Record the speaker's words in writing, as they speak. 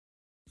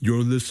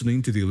You're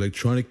listening to the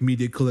Electronic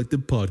Media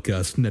Collective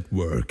Podcast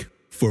Network.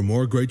 For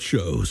more great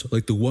shows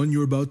like the one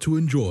you're about to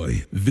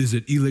enjoy,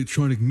 visit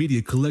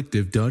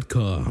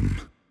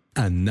electronicmediacollective.com.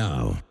 And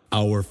now,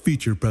 our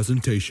feature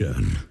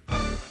presentation.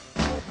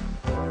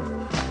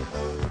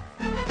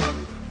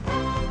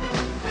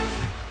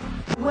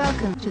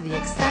 Welcome to the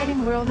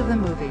exciting world of the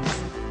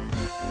movies.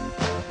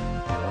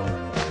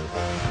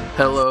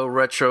 Hello,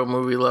 retro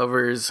movie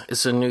lovers.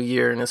 It's a new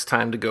year and it's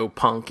time to go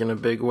punk in a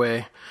big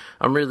way.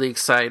 I'm really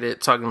excited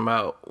talking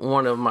about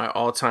one of my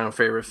all-time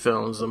favorite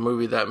films, a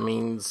movie that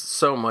means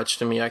so much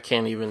to me. I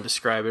can't even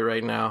describe it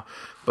right now.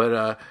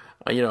 But,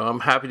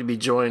 I'm happy to be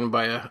joined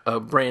by a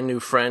brand new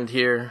friend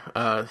here.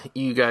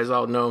 You guys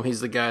all know him.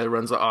 He's the guy that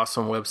runs the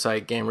awesome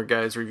website,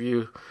 GamerGuy's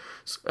Review.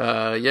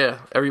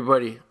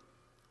 Everybody,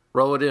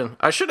 roll it in.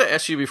 I should have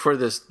asked you before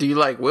this. Do you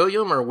like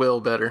William or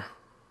Will better?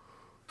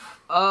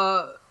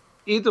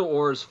 Either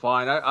or is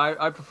fine.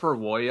 I prefer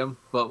William,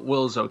 but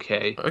Will's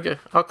okay. Okay,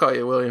 I'll call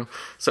you William.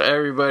 So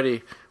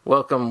everybody,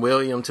 welcome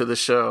William to the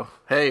show.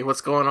 Hey, what's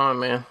going on,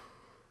 man?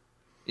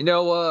 You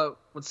know,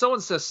 when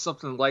someone says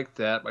something like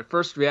that, my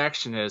first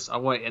reaction is I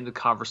want to end the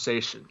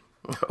conversation.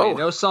 Oh. You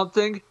know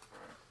something?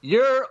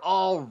 You're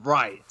all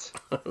right.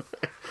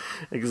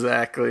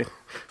 Exactly.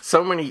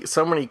 So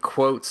many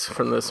quotes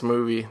from this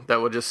movie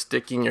that will just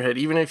stick in your head.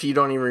 Even if you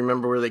don't even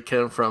remember where they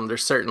came from,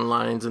 there's certain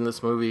lines in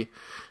this movie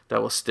that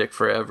will stick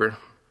forever.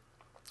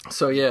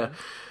 So yeah,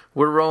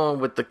 we're rolling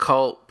with the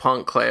cult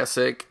punk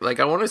classic. Like,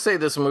 I want to say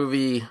this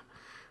movie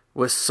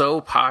was so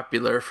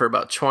popular for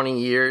about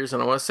 20 years,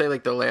 and I want to say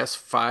like the last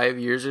 5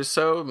 years or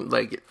so,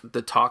 like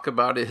the talk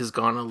about it has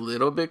gone a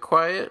little bit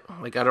quiet.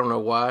 Like, I don't know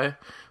why,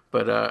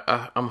 but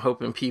I'm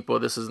hoping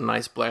this is a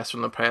nice blast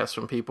from the past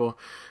from people.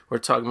 We're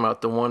talking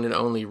about the one and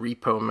only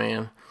Repo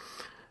Man.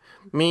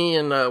 Me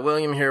and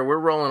William here, we're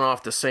rolling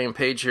off the same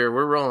page here.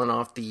 We're rolling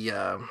off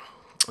the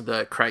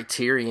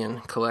Criterion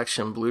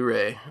Collection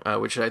Blu-ray,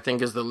 which I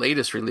think is the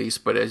latest release,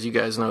 but as you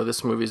guys know,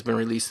 this movie's been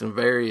released in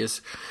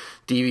various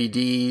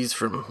DVDs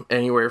from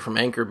anywhere from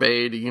Anchor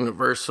Bay to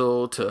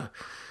Universal to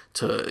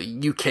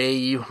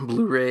UK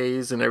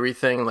Blu-rays and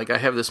everything. Like, I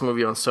have this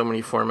movie on so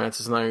many formats,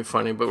 it's not even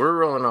funny, but we're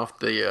rolling off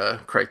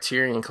the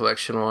Criterion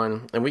Collection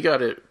one, and we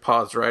got it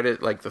paused right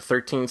at like the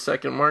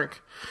 13-second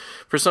mark.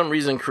 For some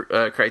reason,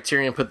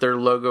 Criterion put their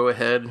logo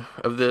ahead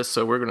of this,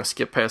 so we're going to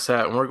skip past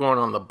that, and we're going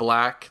on the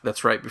black.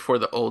 That's right before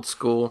the old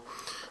school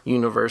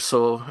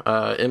Universal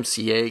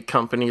MCA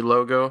company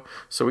logo.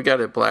 So we got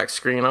it black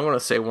screen. I'm going to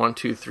say 1,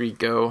 2, 3,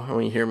 go. And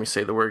when you hear me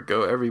say the word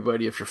go,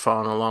 everybody, if you're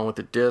following along with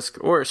the disc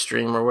or a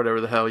stream or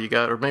whatever the hell you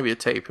got, or maybe a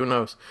tape, who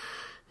knows,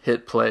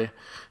 hit play.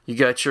 You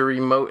got your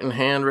remote in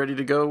hand ready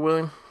to go,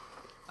 William?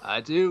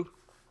 I do.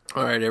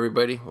 All right,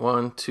 everybody.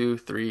 1, 2,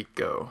 3,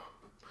 go.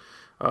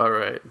 All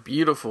right,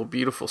 beautiful,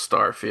 beautiful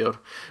Starfield,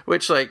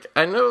 which, like,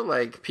 I know,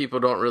 like,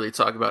 people don't really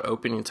talk about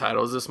opening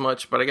titles this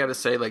much, but I gotta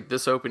say, like,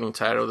 this opening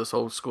title, this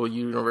old school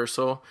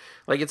Universal,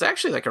 like, it's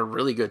actually, like, a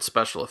really good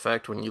special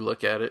effect when you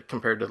look at it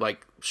compared to,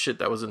 like, shit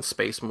that was in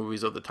space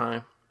movies of the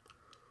time.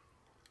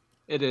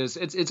 It is.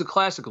 It's a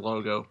classic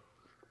logo.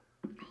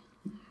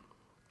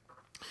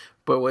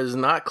 But what is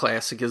not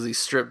classic is these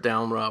stripped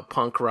down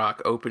punk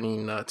rock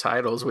opening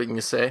titles, wouldn't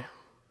you say?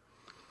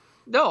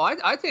 No,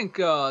 I think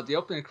the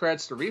opening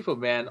credits to Repo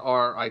Man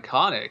are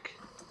iconic.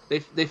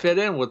 They fit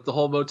in with the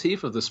whole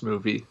motif of this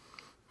movie.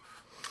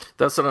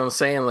 That's what I'm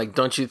saying. Like,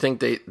 don't you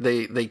think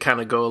they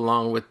kind of go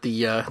along with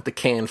the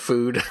canned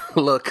food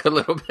look a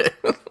little bit?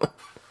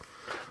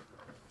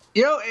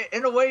 You know,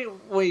 in a way,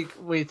 when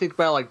you think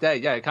about it like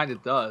that, yeah, it kind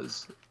of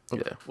does.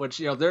 Yeah. Which,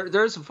 you know,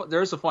 there's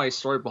a funny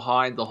story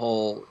behind the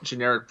whole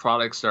generic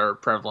products that are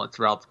prevalent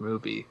throughout the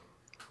movie.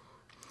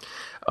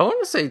 I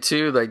want to say,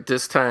 too, like,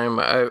 this time,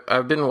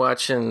 I've been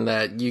watching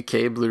that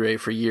UK Blu-ray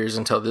for years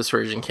until this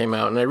version came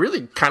out, and I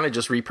really kind of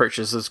just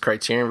repurchased this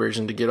Criterion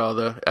version to get all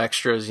the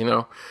extras, you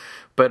know?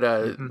 But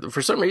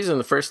for some reason,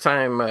 the first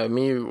time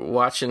me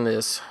watching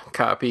this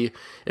copy,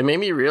 it made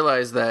me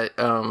realize that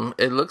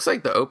it looks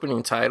like the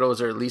opening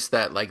titles, or at least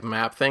that, like,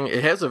 map thing,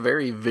 it has a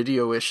very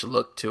video-ish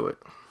look to it.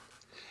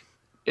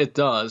 It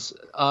does.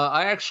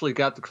 I actually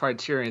got the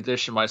Criterion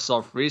edition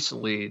myself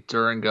recently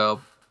during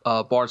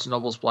Barnes &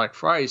 Noble's Black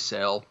Friday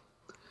sale.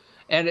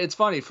 And it's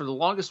funny, for the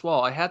longest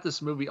while, I had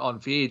this movie on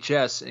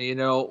VHS, and, you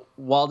know,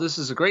 while this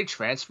is a great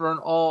transfer and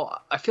all,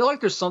 I feel like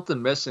there's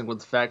something missing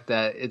with the fact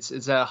that it's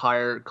at a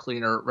higher,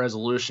 cleaner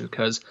resolution,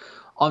 because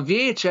on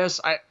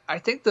VHS, I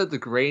think that the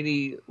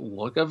grainy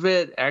look of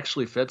it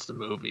actually fits the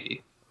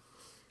movie.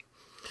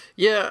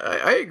 Yeah,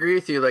 I agree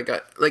with you.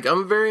 Like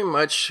I'm very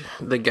much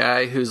the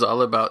guy who's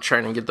all about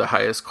trying to get the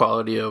highest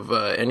quality of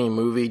any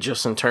movie,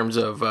 just in terms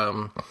of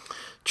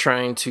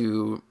trying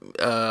to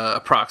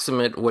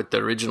approximate what the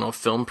original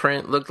film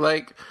print looked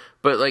like.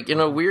 But, like, in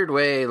a weird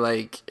way,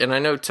 like, and I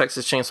know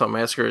Texas Chainsaw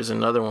Massacre is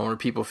another one where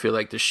people feel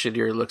like the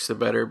shittier looks the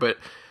better, but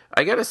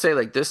I gotta say,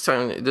 like, this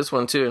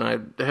one too, and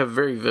I have a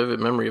very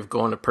vivid memory of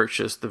going to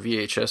purchase the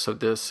VHS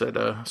of this at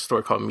a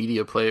store called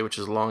Media Play, which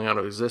is long out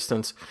of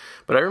existence.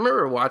 But I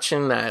remember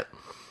watching that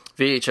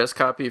VHS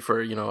copy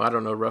for, I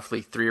don't know,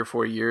 roughly 3 or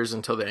 4 years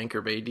until the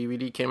Anchor Bay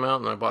DVD came out,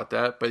 and I bought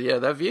that. But yeah,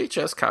 that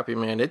VHS copy,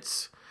 man,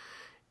 it's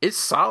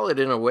solid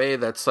in a way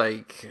that's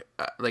like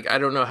I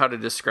don't know how to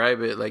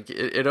describe it. Like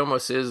it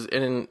almost is.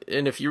 And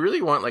if you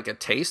really want like a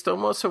taste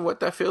almost of what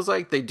that feels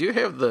like, they do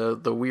have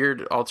the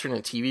weird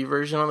alternate TV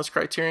version on this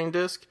Criterion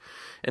disc,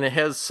 and it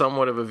has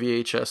somewhat of a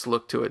VHS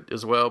look to it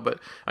as well. But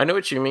I know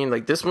what you mean.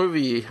 Like this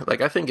movie,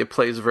 like I think it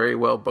plays very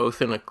well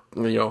both in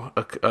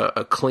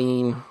a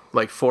clean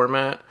like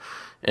format,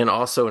 and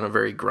also in a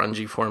very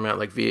grungy format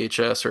like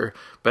VHS, or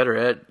better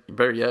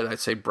yet, I'd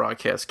say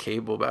broadcast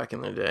cable back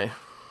in the day.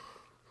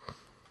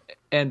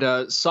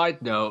 And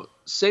side note,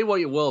 say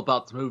what you will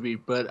about the movie,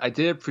 but I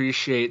did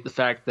appreciate the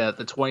fact that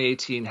the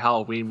 2018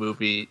 Halloween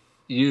movie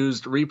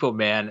used Repo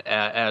Man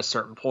at a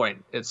certain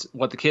point. It's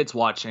what the kid's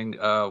watching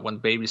when the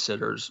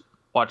babysitter's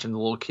watching the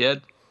little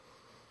kid.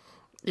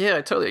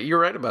 Yeah, you're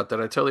right about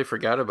that. I totally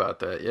forgot about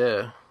that.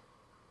 Yeah.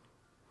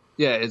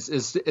 Yeah,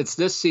 it's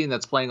this scene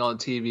that's playing on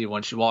the TV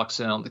when she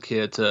walks in on the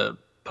kid to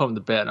put him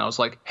to bed, and I was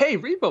like, hey,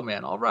 Repo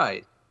Man, all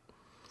right.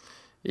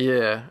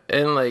 Yeah,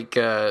 and like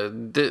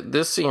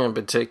this scene in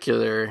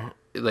particular,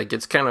 like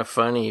it's kind of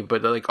funny,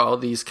 but like all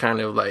these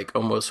kind of like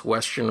almost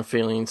Western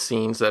feeling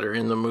scenes that are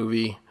in the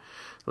movie,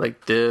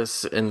 like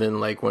this, and then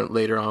like when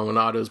later on when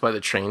Otto's by the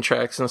train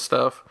tracks and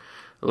stuff,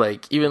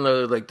 like even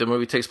though like the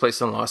movie takes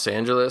place in Los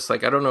Angeles,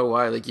 like I don't know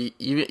why, like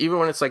even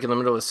when it's like in the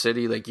middle of the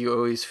city, like you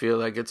always feel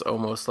like it's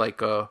almost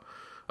like a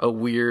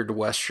weird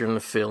Western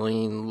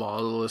feeling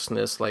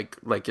lawlessness, like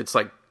it's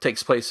like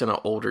takes place in an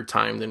older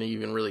time than it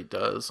even really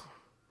does.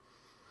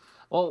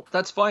 Well,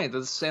 that's funny.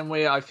 That's the same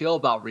way I feel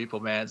about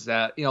Repo Man. Is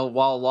that,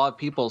 while a lot of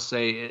people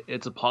say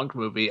it's a punk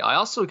movie, I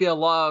also get a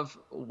lot of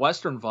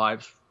Western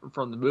vibes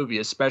from the movie,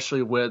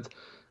 especially with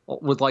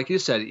like you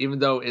said, even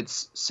though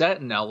it's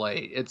set in L.A.,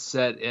 it's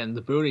set in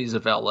the boonies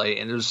of L.A.,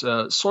 and there's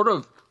a sort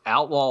of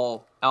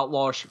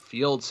outlawish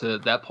feel to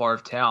that part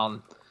of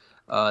town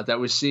that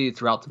we see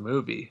throughout the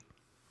movie.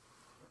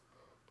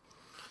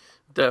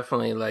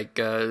 Definitely, like,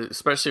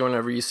 especially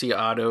whenever you see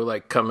Otto,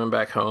 like, coming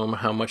back home,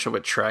 how much of a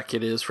trek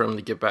it is for him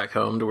to get back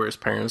home to where his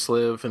parents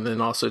live. And then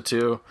also,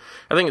 too,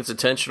 I think it's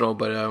intentional,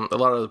 but a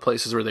lot of the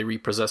places where they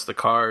repossess the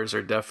cars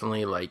are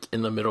definitely, like,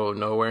 in the middle of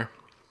nowhere.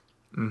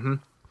 Mm-hmm.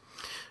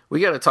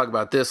 We got to talk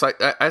about this.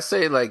 I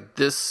say, like,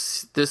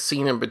 this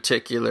scene in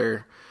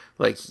particular,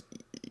 like,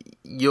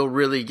 you'll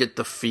really get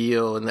the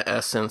feel and the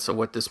essence of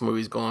what this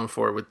movie's going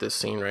for with this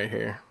scene right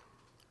here.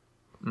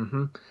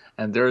 Mm-hmm.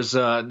 And there's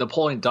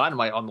Napoleon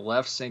Dynamite on the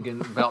left singing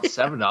about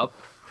 7-Up.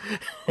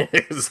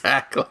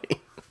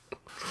 Exactly.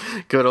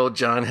 Good old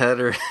John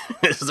Heder in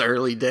his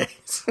early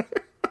days.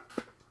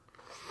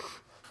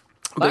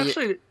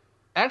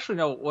 Actually,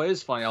 no, what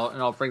is funny,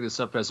 I'll bring this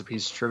up as a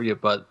piece of trivia,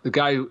 but the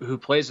guy who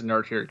plays the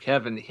nerd here,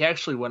 Kevin, he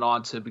actually went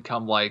on to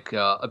become like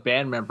a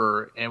band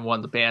member in one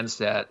of the bands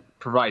that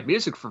provide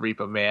music for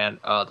Repo Man,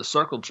 the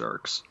Circle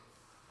Jerks.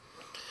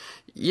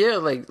 Yeah,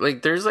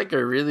 like there's like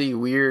a really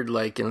weird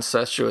like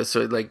incestuous,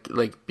 so like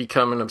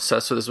becoming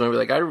obsessed with this movie.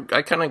 Like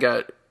I kind of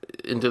got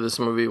into this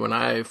movie when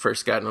I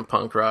first got into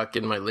punk rock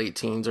in my late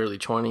teens, early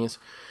 20s,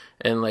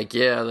 and like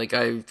like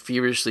I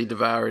feverishly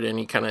devoured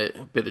any kind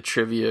of bit of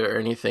trivia or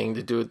anything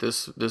to do with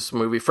this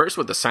movie. First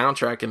with the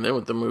soundtrack, and then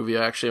with the movie.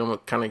 I actually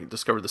kind of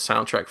discovered the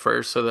soundtrack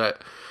first, so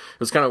that it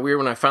was kind of weird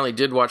when I finally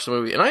did watch the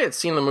movie. And I had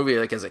seen the movie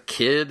like as a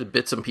kid,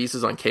 bits and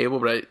pieces on cable,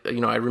 but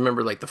I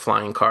remember like the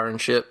flying car and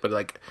shit, but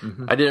like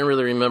I didn't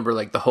really remember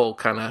like the whole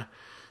kind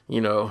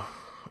of,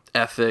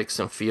 ethics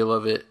and feel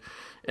of it.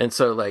 And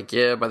so like,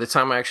 yeah, by the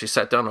time I actually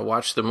sat down to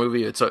watch the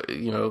movie, it's,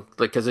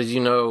 like, cause as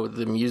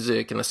the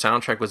music and the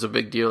soundtrack was a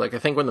big deal. Like I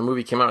think when the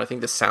movie came out, I think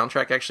the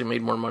soundtrack actually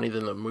made more money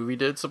than the movie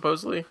did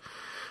supposedly.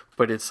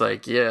 But it's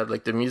like, yeah,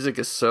 like the music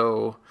is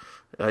so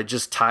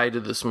just tied to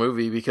this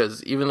movie,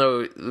 because even though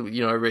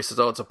everybody says,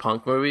 oh, it's a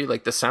punk movie,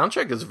 like the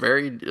soundtrack is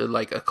very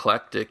like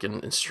eclectic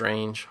and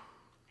strange.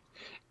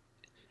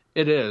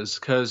 It is,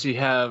 because you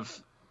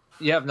have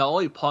not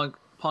only punk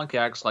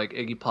acts like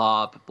Iggy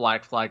Pop,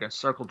 Black Flag, and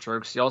Circle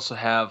Jerks, you also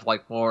have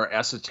like more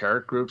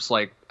esoteric groups.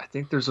 Like I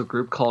think there's a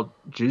group called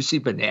Juicy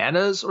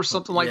Bananas or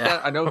something like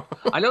that. I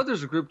know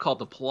there's a group called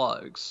The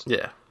Plugs.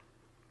 Yeah.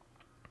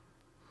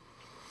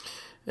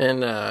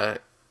 And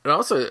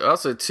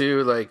also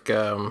too, like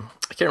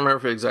I can't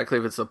remember exactly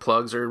if it's the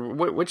Plugs or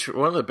which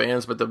one of the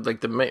bands, but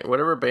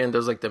whatever band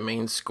does like the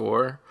main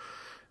score,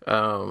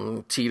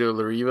 Tito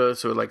Lariva.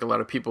 So like a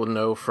lot of people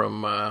know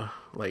from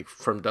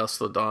Dusk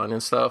Till Dawn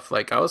and stuff.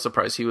 Like I was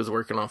surprised he was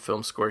working on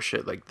film score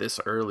shit like this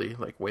early,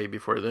 like way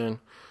before then.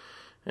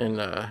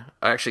 And I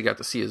actually got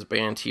to see his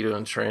band Tito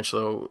and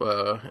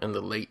Tarantula in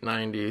the late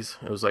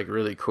 90s. It was like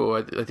really cool.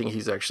 I think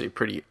he's actually a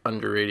pretty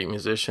underrated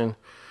musician.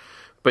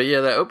 But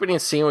yeah, that opening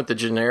scene with the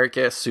generic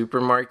ass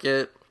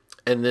supermarket,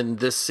 and then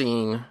this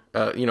scene,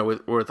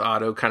 with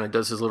Otto kind of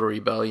does his little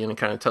rebellion and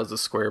kind of tells the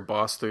square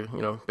boss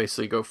to,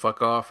 basically go fuck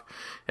off,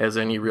 as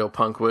any real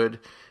punk would.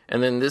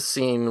 And then this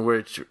scene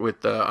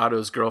with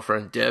Otto's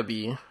girlfriend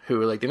Debbie,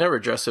 who like they never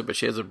address it, but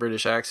she has a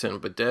British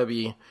accent. But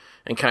Debbie,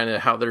 and kind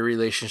of how their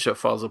relationship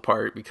falls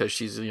apart because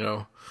she's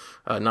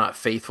not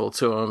faithful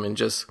to him, and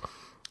just,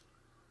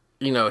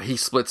 he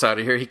splits out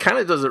of here. He kind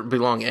of doesn't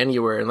belong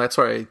anywhere, and that's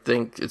why I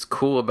think it's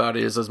cool about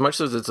it is, as much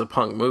as it's a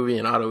punk movie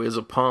and Otto is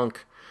a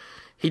punk,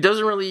 he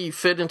doesn't really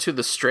fit into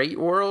the straight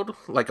world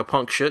like a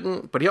punk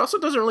shouldn't, but he also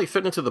doesn't really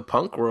fit into the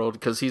punk world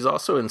because he's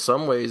also in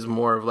some ways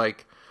more of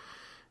like,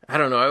 I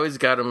don't know, I always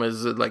got him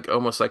as like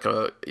almost like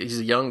he's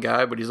a young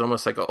guy, but he's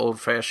almost like an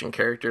old-fashioned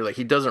character. Like,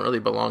 he doesn't really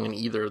belong in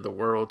either of the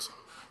worlds.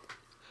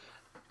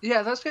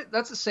 Yeah,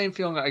 that's the same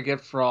feeling I get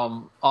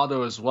from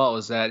Otto as well,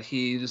 is that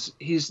he's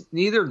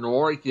neither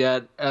nor,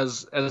 yet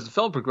as the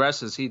film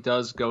progresses, he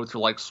does go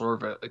through like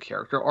sort of a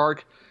character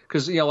arc.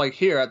 Because, like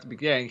here at the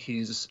beginning,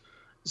 he's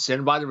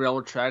sitting by the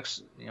railroad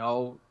tracks,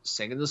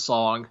 singing the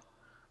song.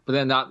 But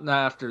then not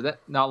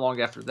long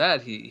after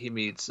that, he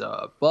meets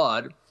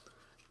Bud,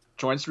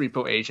 joins the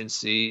repo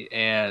agency,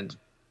 and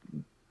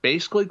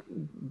basically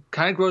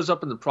kind of grows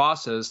up in the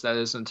process. That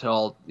is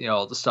until,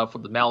 the stuff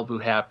with the Malibu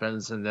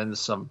happens, and then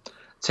some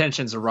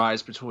tensions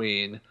arise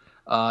between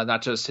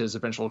not just his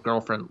eventual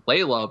girlfriend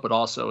Layla, but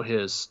also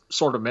his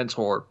sort of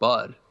mentor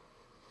Bud.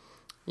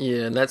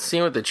 Yeah, and that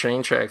scene with the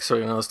train tracks,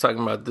 so I was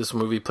talking about this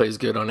movie plays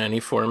good on any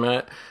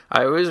format.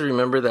 I always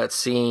remember that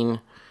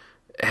scene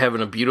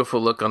having a beautiful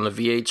look on the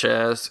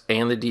VHS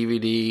and the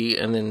DVD,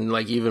 and then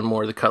like even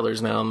more the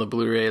colors now on the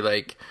Blu-ray.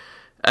 Like,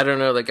 I don't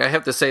know, like I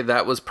have to say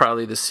that was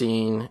probably the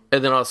scene.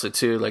 And then also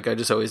too, like I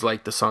just always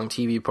liked the song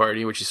TV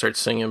Party, which he starts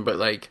singing, but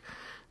like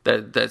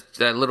that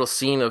little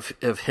scene of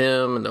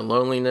him and the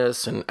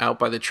loneliness and out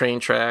by the train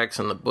tracks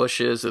and the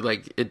bushes,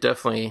 it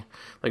definitely,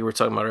 like we were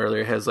talking about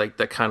earlier, has like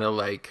that kind of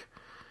like,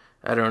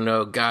 I don't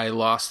know, guy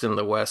lost in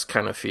the West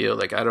kind of feel.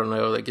 Like, I don't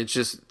know, like it's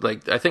just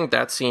like, I think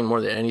that scene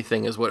more than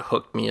anything is what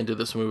hooked me into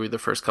this movie the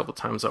first couple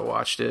times I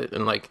watched it,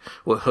 and like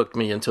what hooked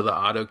me into the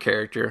Otto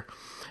character.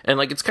 And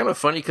like it's kind of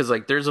funny because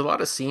like there's a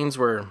lot of scenes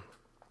where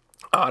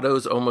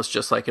Otto's almost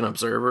just like an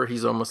observer.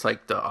 He's almost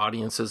like the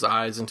audience's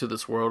eyes into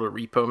this world of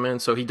Repo Man.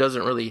 So he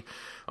doesn't really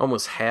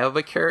almost have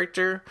a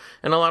character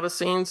in a lot of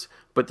scenes.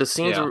 But the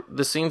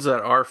scenes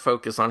that are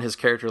focused on his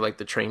character, like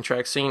the train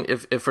track scene,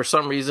 if for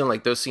some reason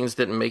like those scenes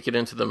didn't make it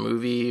into the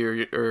movie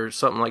or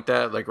something like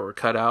that, like, or were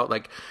cut out,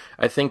 like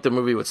I think the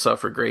movie would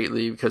suffer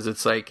greatly, because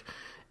it's like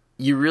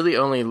you really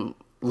only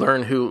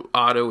learn who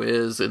Otto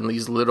is in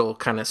these little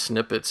kind of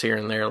snippets here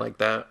and there like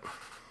that.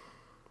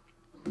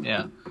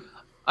 Yeah.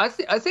 I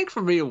think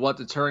for me, what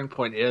the turning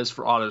point is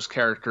for Otto's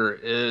character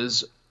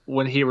is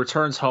when he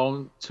returns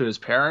home to his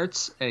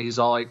parents, and he's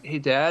all like, "Hey,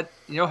 Dad,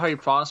 you know how you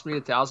promised me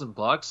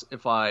 $1,000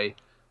 if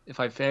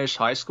I finish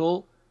high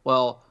school?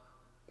 Well,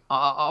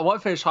 I want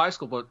to finish high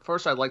school, but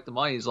first I'd like the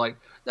money." He's like,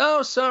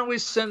 "No, son, we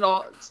send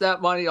all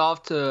that money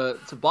off to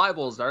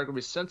Bibles that are going to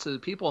be sent to the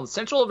people in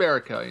Central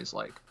America." And he's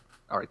like,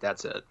 "All right,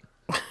 that's it."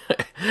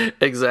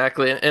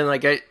 Exactly. And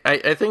like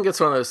I think it's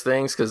one of those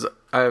things, because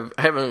I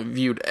haven't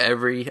viewed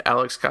every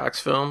Alex Cox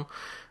film,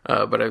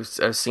 but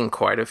I've seen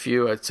quite a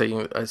few. I'd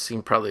say I've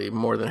seen probably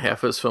more than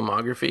half of his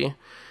filmography,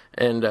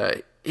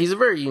 and he's a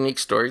very unique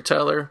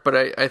storyteller. But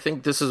I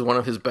think this is one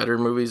of his better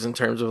movies in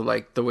terms of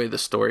like the way the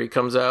story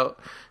comes out,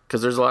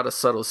 because there's a lot of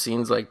subtle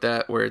scenes like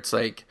that where it's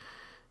like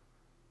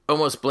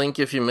almost blink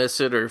if you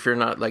miss it, or if you're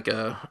not like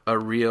a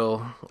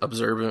real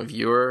observant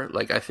viewer,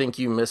 like I think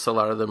you miss a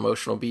lot of the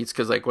emotional beats.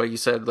 Because like what you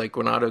said, like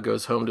when Otto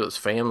goes home to his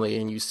family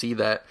and you see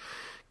that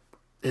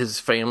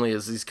his family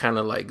is these kind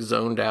of like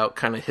zoned out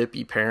kind of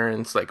hippie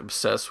parents, like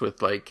obsessed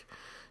with like,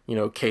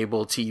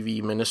 cable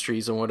TV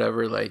ministries and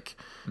whatever, like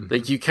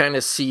like you kind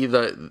of see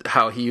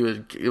how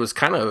it was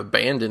kind of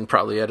abandoned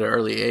probably at an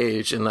early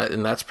age, and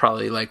that's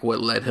probably like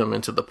what led him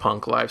into the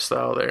punk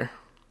lifestyle there.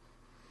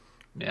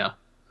 Yeah.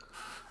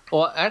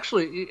 Well,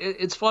 actually,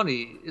 it's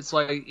funny. It's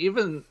like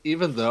even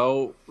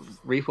though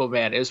Repo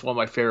Man is one of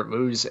my favorite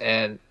movies,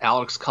 and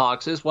Alex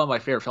Cox is one of my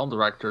favorite film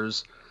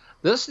directors,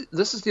 this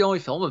is the only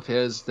film of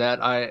his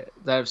that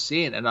I've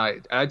seen, and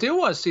I do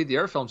want to see the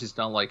other films he's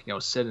done, like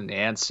Sid and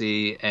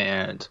Nancy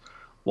and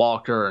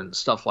Walker and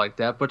stuff like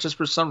that. But just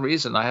for some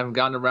reason, I haven't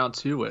gotten around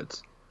to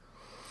it.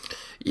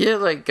 Yeah,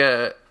 like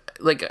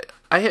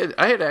I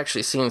had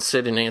actually seen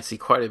Sid and Nancy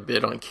quite a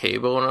bit on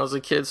cable when I was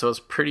a kid, so I was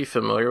pretty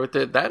familiar with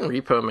it. That and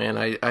Repo Man,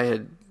 I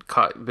had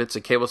caught bits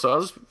of cable, so I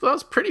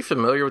was pretty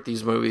familiar with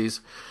these movies,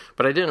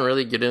 but I didn't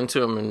really get into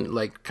them and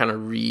like kind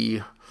of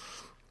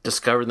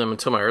rediscovered them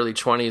until my early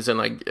 20s.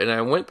 And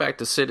I went back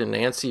to Sid and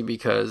Nancy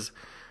because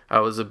I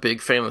was a big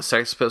fan of the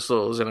Sex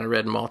Pistols, and I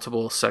read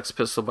multiple Sex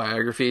Pistol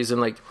biographies, and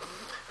like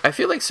I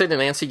feel like Sid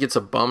and Nancy gets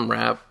a bum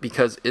rap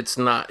because it's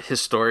not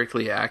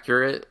historically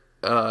accurate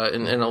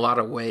in a lot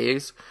of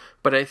ways.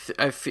 But I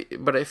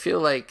feel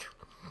like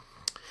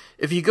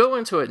if you go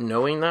into it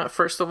knowing that,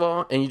 first of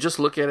all, and you just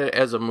look at it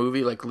as a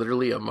movie, like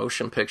literally a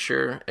motion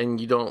picture,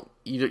 and you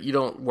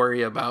don't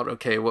worry about,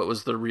 okay, what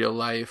was the real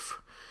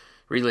life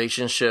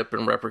relationship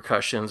and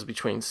repercussions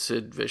between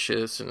Sid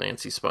Vicious and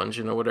Nancy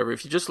Spungen or whatever.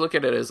 If you just look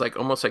at it as like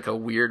almost like a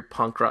weird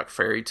punk rock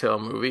fairy tale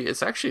movie,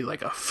 it's actually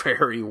like a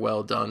very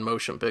well done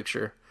motion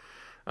picture.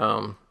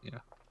 Yeah.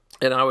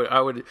 And I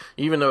would,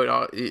 even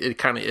though it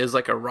kind of is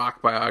like a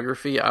rock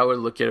biography, I would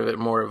look at it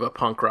more of a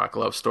punk rock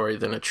love story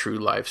than a true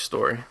life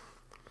story.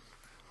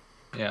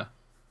 Yeah.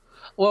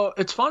 Well,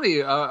 it's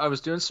funny. I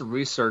was doing some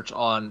research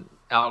on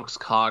Alex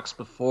Cox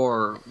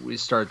before we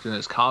started doing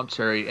his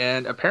commentary,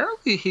 and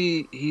apparently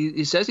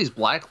he says he's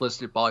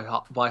blacklisted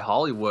by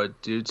Hollywood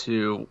due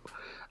to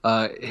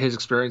his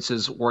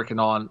experiences working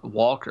on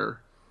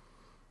Walker.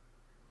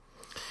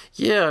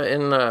 Yeah,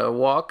 and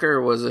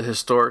Walker was a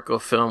historical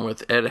film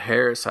with Ed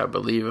Harris, I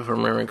believe, if I'm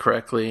remembering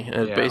correctly.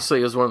 And it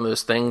basically was one of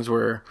those things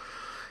where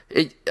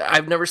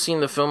I've never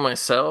seen the film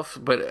myself,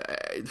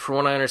 but from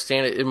what I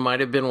understand, it might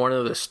have been one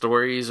of the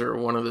stories or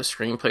one of the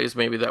screenplays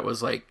maybe that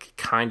was like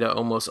kind of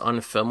almost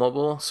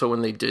unfilmable. So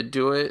when they did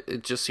do it,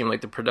 it just seemed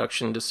like the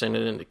production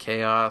descended into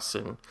chaos,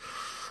 and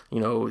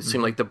it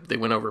seemed like they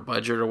went over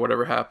budget or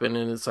whatever happened.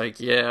 And it's like,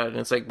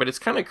 but it's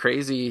kind of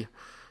crazy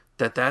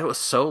that was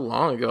so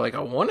long ago. Like,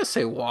 I want to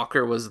say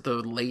Walker was the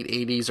late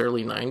 80s,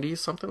 early 90s,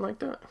 something like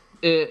that.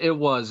 It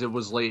was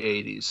late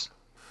 80s.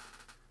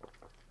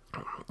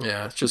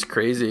 Yeah, it's just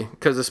crazy,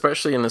 because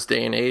especially in this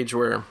day and age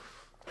where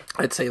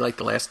I'd say like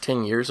the last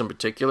 10 years in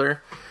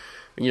particular,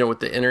 with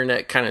the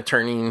internet kind of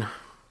turning,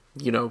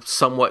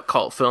 somewhat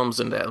cult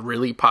films into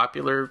really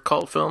popular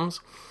cult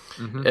films.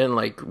 Mm-hmm. And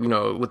like,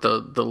 with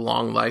the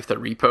long life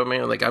that Repo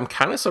Man, like, I'm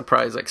kind of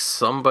surprised like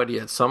somebody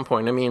at some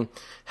point, I mean,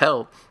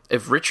 hell,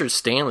 if Richard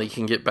Stanley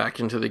can get back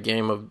into the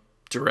game of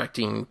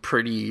directing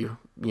pretty,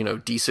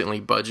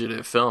 decently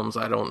budgeted films,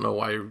 I don't know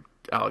why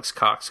Alex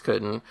Cox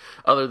couldn't,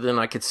 other than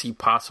I could see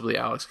possibly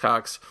Alex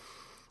Cox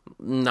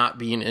not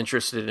being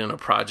interested in a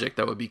project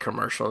that would be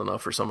commercial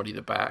enough for somebody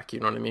to back. You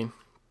know what I mean?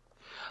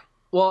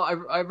 Well,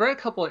 I read a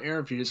couple of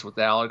interviews with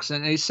Alex,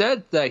 and he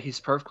said that he's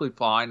perfectly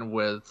fine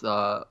with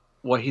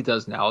what he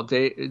does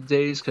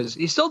nowadays, because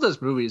he still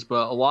does movies,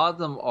 but a lot of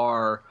them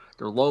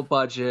they're low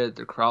budget,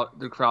 they're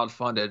crowd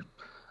funded.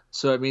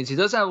 So it means he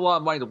doesn't have a lot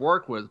of money to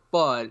work with,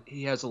 but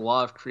he has a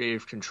lot of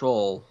creative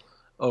control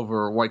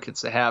over what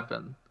gets to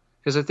happen.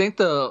 Because I think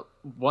the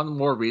one of the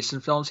more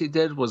recent films he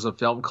did was a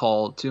film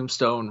called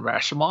Tombstone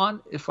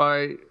Rashomon, if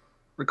I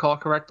recall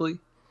correctly.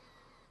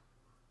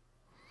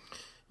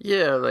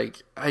 Yeah,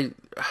 like I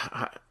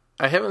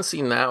haven't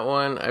seen that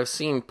one. I've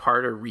seen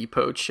part of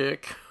Repo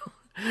Chick,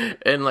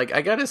 and like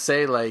I gotta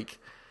say, like,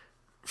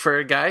 for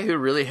a guy who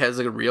really has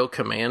a real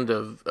command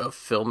of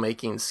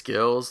filmmaking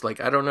skills,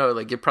 like, I don't know,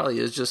 like, it probably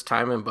is just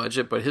time and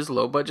budget, but his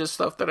low budget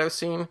stuff that I've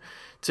seen,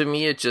 to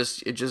me, it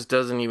just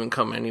doesn't even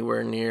come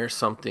anywhere near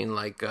something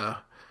like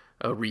a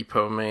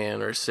Repo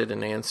Man or Sid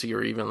and Nancy,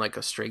 or even like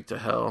a Straight to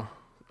Hell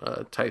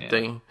type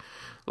thing.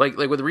 Like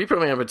with Repo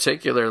Man in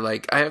particular,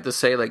 like, I have to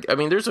say, like, I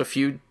mean, there's a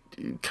few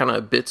kind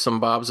of bits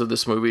and bobs of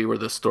this movie where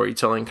the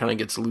storytelling kind of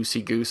gets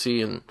loosey-goosey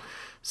and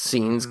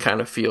scenes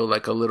kind of feel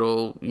like a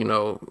little,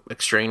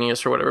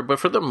 extraneous or whatever. But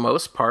for the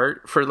most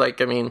part, for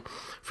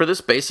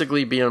this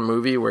basically being a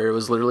movie where it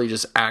was literally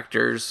just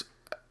actors,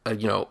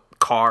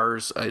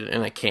 cars,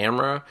 and a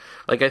camera,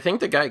 like, I think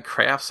the guy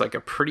crafts like a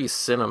pretty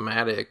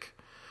cinematic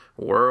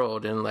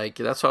world. And like,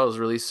 that's why I was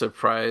really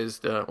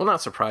surprised, well,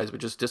 not surprised, but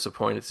just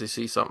disappointed to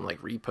see something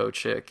like Repo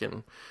Chick,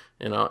 and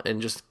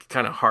and just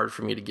kind of hard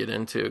for me to get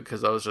into,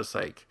 because I was just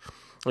like,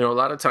 a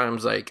lot of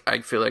times, like, I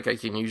feel like I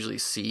can usually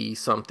see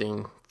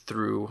something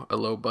through a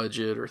low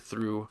budget or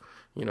through,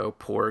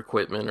 poor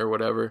equipment or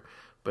whatever.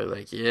 But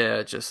like,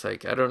 yeah, just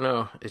like, I don't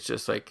know. It's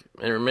just like,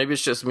 or maybe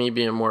it's just me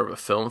being more of a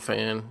film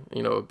fan,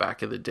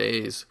 back in the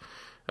days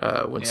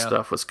when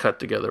stuff was cut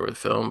together with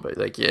film. But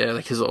like, yeah,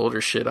 like his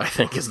older shit, I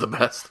think, is the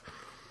best.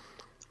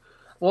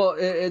 Well,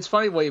 it's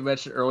funny what you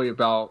mentioned earlier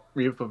about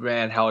Repo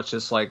Man, how it's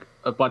just like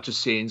a bunch of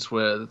scenes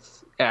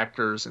with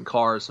actors and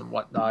cars and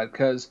whatnot.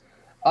 Because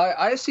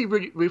I see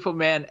Repo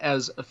Man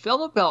as a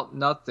film about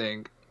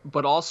nothing,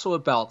 but also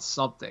about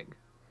something.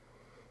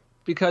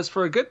 Because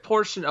for a good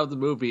portion of the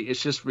movie,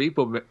 it's just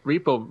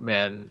Repo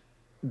Man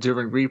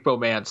doing Repo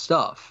Man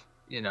stuff.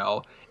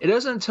 It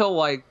isn't until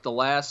like the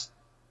last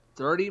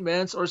 30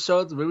 minutes or so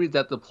of the movie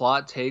that the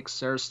plot takes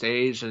center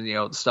stage, and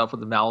the stuff with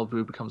the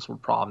Malibu becomes more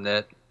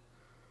prominent.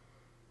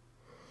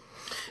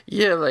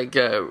 Yeah, like,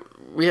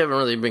 we haven't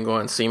really been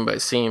going scene by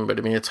scene, but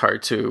I mean, it's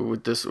hard to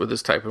with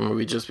this type of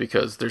movie, just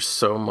because there's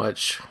so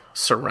much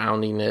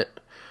surrounding it.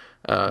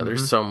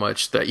 There's so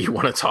much that you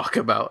want to talk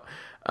about.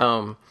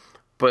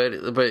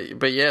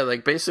 But yeah,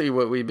 like, basically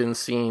what we've been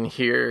seeing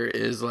here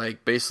is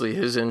like basically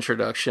his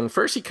introduction.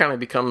 First, he kind of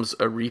becomes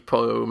a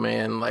Repo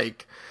Man,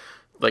 like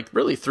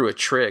really through a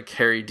trick.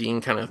 Harry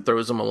Dean kind of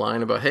throws him a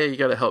line about, hey, you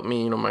got to help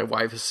me. My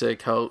wife is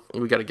sick.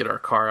 We got to get our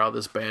car out of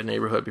this bad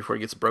neighborhood before it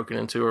gets broken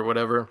into or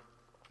whatever.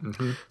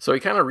 Mm-hmm. So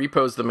he kind of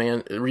repos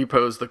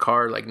the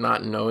car, like,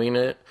 not knowing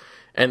it.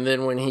 And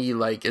then when he,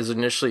 like, is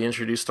initially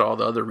introduced to all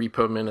the other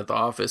Repo Men at the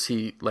office,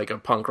 he, like a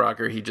punk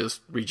rocker, he just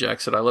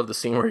rejects it. I love the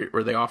scene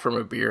where they offer him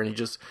a beer, and he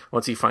just,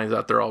 once he finds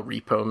out they're all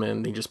Repo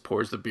Men, he just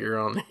pours the beer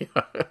on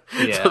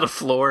to the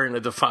floor in a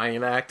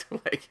defiant act.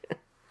 Like,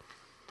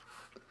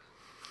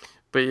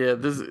 But yeah,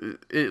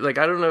 like,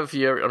 I don't know if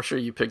you ever, I'm sure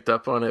you picked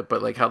up on it,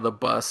 but like how the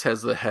bus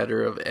has the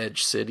header of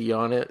Edge City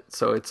on it.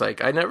 So it's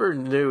like, I never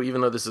knew,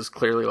 even though this is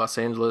clearly Los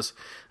Angeles,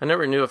 I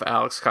never knew if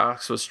Alex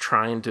Cox was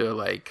trying to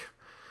like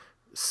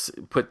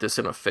put this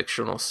in a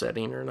fictional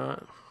setting or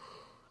not.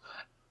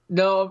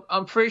 No,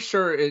 I'm pretty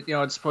sure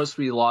it's supposed to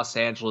be Los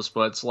Angeles,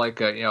 but it's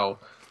like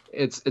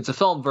it's a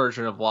film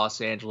version of Los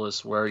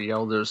Angeles where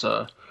there's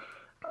a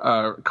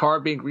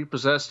car being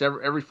repossessed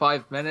every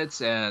 5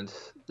 minutes, and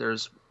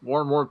there's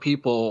more and more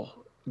people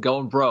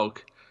going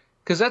broke.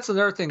 Because that's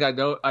another thing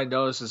I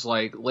noticed is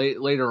like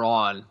later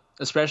on,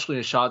 especially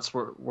in shots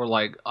where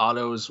like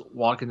Otto's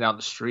walking down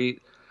the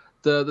street,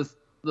 the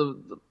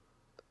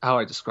how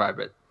I describe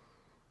it,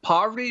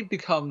 poverty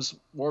becomes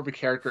more of a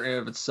character in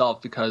and of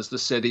itself because the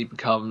city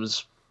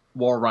becomes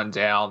more run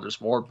down.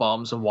 There's more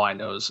bums and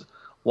winos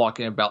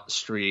walking about the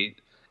street,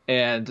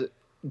 and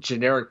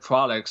generic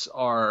products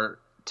are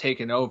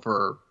taking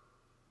over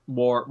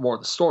more of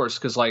the stores.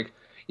 Because like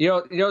the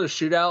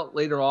shootout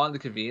later on in the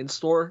convenience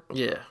store.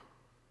 Yeah.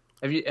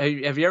 Have you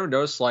ever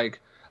noticed like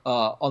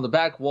on the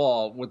back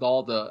wall with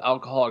all the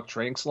alcoholic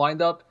drinks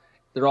lined up,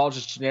 they're all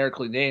just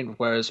generically named,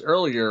 whereas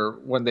earlier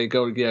when they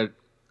go to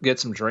get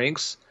some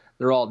drinks,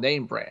 they're all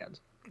name brand.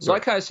 So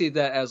right. I kind of see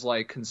that as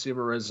like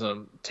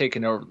consumerism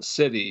taking over the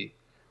city,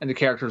 and the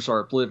characters are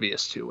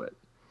oblivious to it.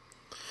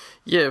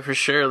 Yeah, for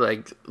sure.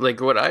 Like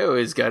what I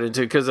always got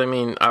into, because I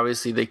mean,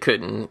 obviously they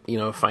couldn't,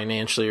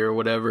 financially or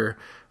whatever,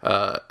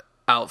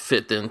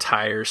 outfit the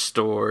entire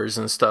stores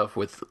and stuff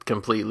with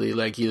completely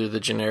like either the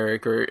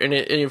generic and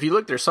if you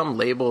look, there's some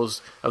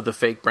labels of the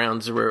fake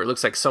brands where it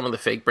looks like some of the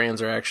fake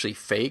brands are actually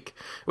fake,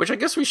 which I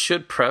guess we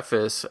should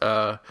preface.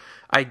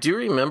 I do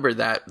remember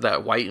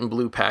that white and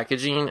blue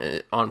packaging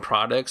on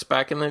products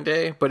back in the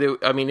day, but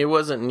it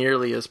wasn't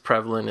nearly as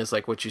prevalent as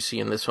like what you see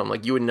in this one.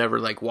 Like you would never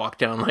like walk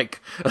down like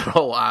a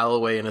whole aisle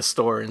away in a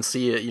store and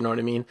see it, you know what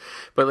I mean?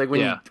 But like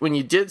when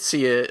you did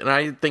see it, and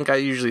I think I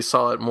usually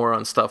saw it more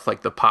on stuff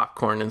like the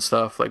popcorn and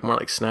stuff, like more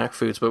like snack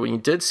foods. But when you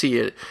did see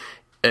it,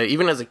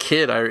 even as a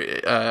kid,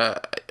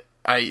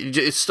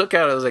 it stuck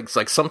out as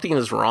like something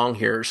is wrong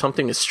here,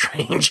 something is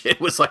strange.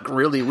 It was like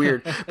really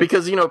weird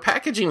because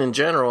packaging in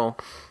general,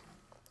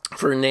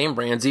 for name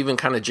brands, even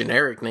kind of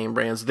generic name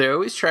brands, they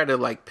always try to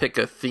like pick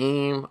a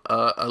theme,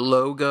 a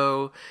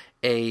logo,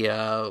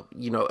 every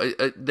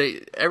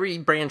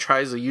brand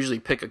tries to usually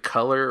pick a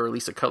color, or at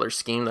least a color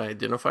scheme that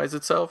identifies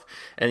itself.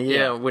 And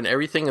when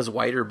everything is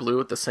white or blue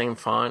with the same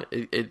font,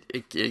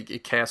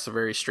 it casts a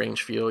very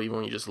strange feel even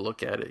when you just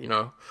look at it.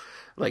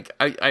 Like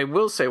I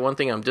will say one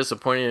thing I'm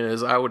disappointed in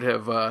is I would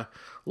have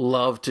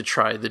loved to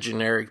try the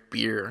generic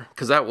beer,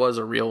 because that was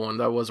a real one.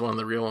 That was one of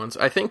the real ones.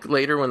 I think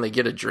later when they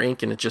get a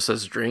drink and it just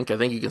says drink, I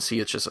think you can see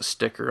it's just a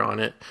sticker on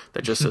it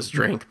that just says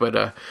drink.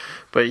 But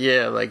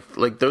yeah,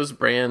 like those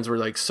brands were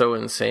like so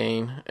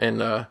insane. And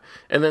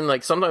then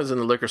like sometimes in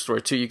the liquor store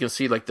too, you can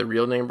see like the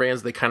real name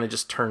brands, they kind of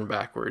just turn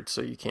backwards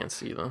so you can't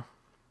see them.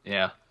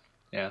 Yeah.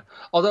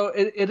 Although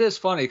it is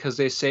funny because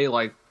they say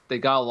like they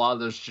got a lot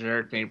of those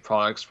generic name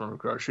products from a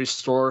grocery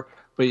store,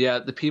 but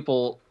yet the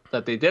people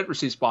that they did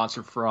receive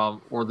sponsored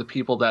from were the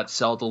people that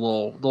sell the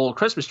little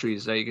Christmas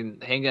trees that you can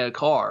hang in a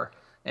car.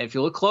 And if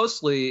you look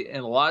closely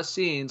in a lot of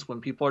scenes when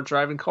people are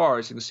driving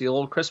cars, you can see a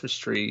little Christmas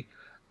tree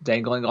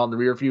dangling on the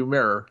rearview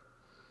mirror.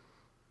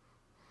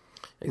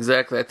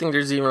 Exactly. I think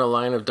there's even a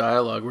line of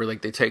dialogue where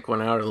like they take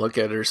one out and look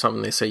at it or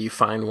something. They say you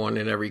find one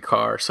in every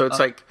car. So it's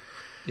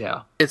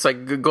it's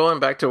like going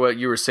back to what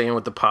you were saying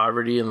with the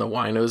poverty and the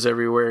winos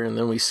everywhere. And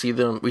then we see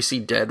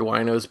dead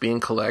winos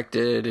being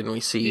collected, and we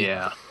see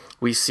dead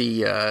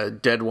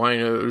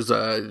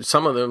winos.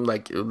 Some of them,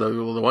 like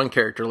the one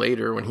character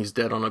later, when he's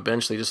dead on a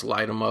bench, they just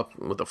light him up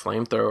with a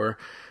flamethrower.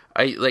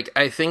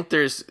 I think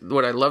there's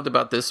what I loved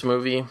about this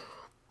movie.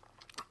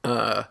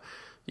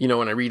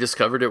 When I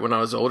rediscovered it when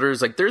I was older,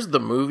 is like there's the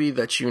movie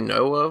that you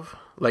know of,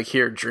 like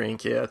here,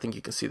 drink. Yeah, I think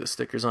you can see the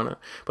stickers on it.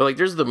 But like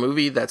there's the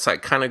movie that's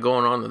like kind of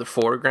going on in the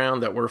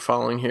foreground that we're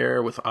following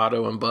here with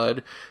Otto and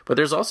Bud. But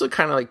there's also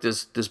kind of like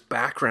this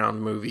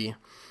background movie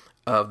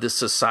of this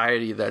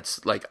society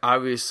that's like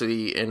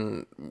obviously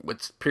in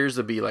what appears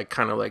to be like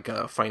kind of like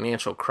a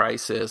financial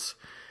crisis,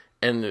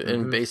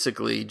 and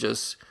basically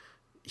just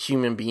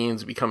human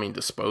beings becoming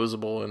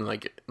disposable, and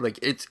like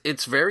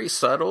it's very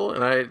subtle.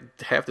 And I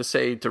have to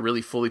say, to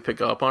really fully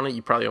pick up on it,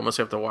 you probably almost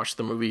have to watch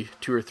the movie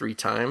 2 or 3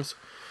 times.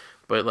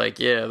 But I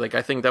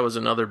think that was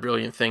another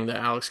brilliant thing that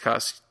Alex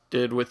Cox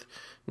did, with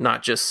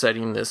not just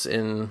setting this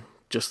in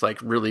just like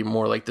really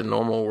more like the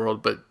normal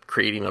world, but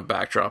creating a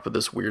backdrop of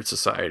this weird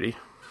society.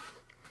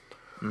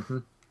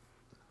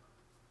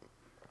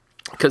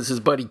 Because his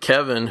buddy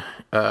Kevin,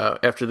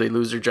 after they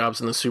lose their jobs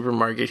in the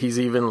supermarket, he's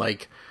even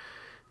like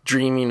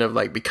dreaming of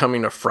like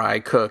becoming a fry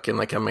cook and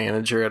like a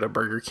manager at a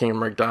Burger King or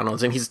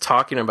McDonald's, and he's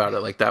talking about it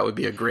like that would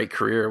be a great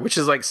career, which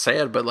is like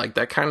sad, but like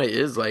that kind of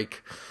is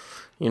like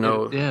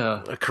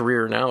a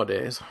career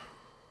nowadays.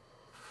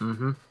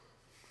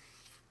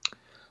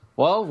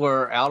 Well,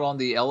 we're out on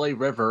the LA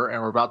River,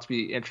 and we're about to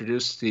be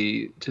introduced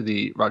to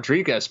the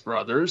Rodriguez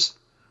brothers.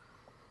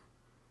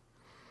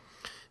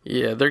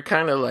 Yeah, they're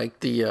kind of like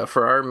the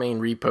for our main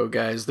repo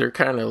guys. They're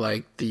kind of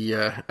like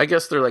the I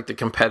guess they're like the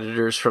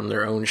competitors from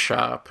their own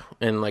shop,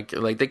 and like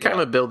they kind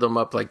of build them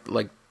up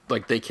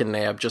like they can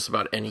nab just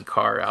about any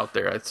car out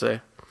there. I'd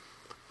say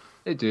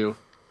They do.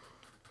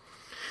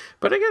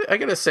 But I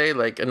gotta say,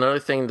 like, another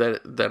thing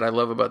that I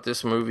love about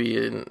this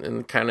movie,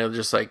 and kind of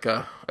just like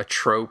a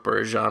trope or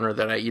a genre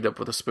that I eat up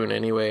with a spoon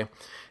anyway,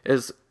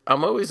 is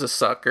I'm always a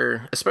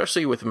sucker,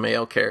 especially with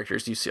male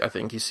characters. I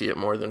think you see it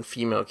more than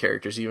female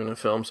characters, even in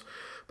films.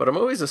 But I'm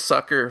always a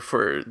sucker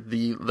for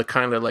the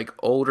kind of like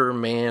older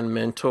man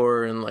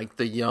mentor and like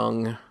the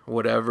young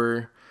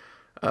whatever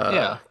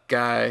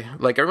guy.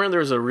 Like, I remember there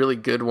was a really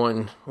good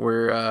one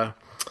where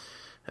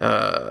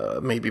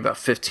maybe about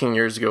 15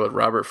 years ago with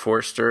Robert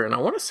Forster, and I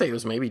want to say it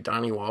was maybe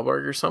Donnie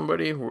Wahlberg or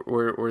somebody,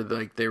 where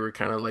like they were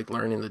kind of like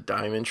learning the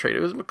diamond trade.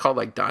 It was called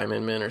like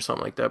Diamond Men or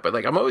something like that. But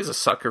like I'm always a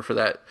sucker for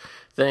that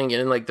thing,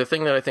 and like the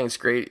thing that I think is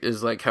great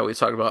is like how we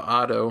talk about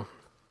Otto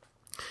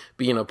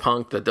being a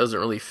punk that doesn't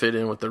really fit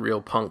in with the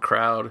real punk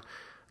crowd.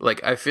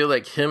 Like, I feel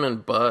like him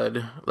and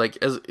Bud, like,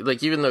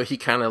 even though he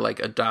kind of like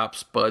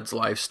adopts Bud's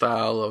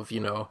lifestyle of, you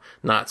know,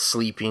 not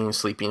sleeping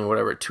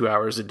whatever 2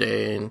 hours a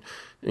day, and,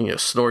 you know,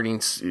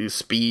 snorting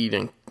speed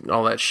and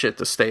all that shit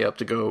to stay up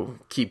to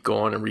keep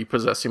going and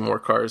repossessing more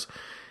cars.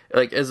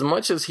 Like, as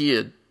much as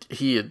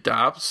he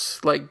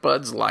adopts like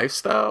Bud's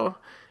lifestyle,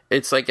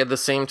 it's like at the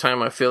same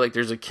time I feel like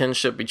there's a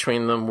kinship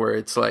between them where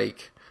it's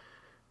like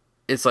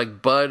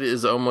Bud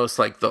is almost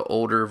like the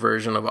older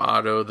version of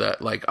Otto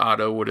that like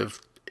Otto would have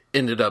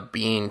ended up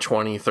being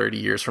 20, 30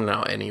 years from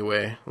now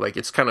anyway. Like,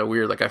 it's kind of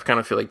weird. Like, I kind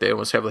of feel like they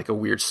almost have like a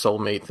weird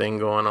soulmate thing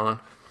going on.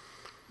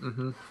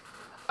 Mm-hmm.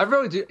 I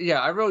really do.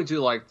 Yeah, I really do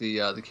like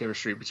the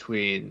chemistry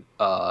between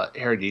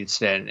Harry Dean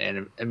Stanton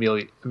and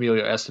Emilio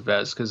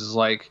Estevez, because it's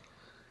like,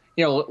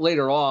 you know,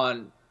 later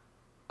on,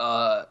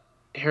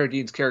 Harry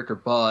Dean's character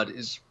Bud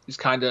is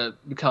kind of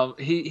become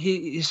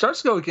he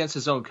starts to go against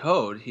his own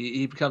code.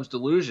 He becomes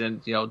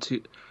delusioned.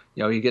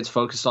 He gets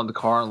focused on the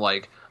car and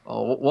like,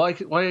 oh, what I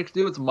could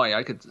do with the money?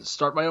 I could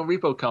start my own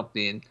repo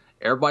company, and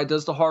everybody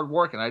does the hard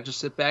work, and I just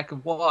sit back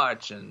and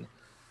watch. And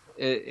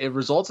it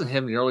results in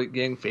him nearly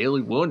getting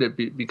fatally wounded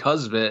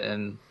because of it.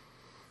 And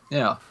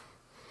yeah,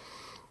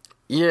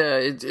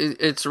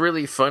 it's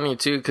really funny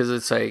too, because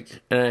it's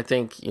like, and I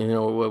think, you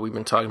know, what we've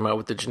been talking about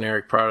with the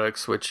generic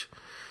products, which,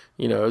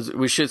 you know,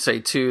 we should say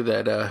too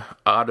that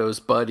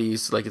Otto's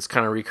buddies, like, it's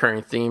kind of a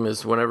recurring theme,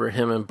 is whenever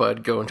him and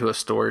Bud go into a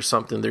store or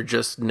something, they're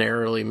just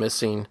narrowly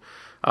missing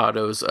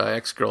Otto's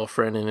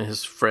ex-girlfriend and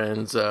his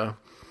friends, Archie,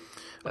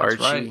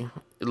 right.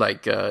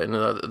 Like, and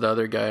the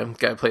other guy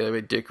played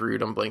by Dick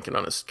Rude. I'm blanking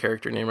on his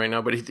character name right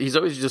now, but he's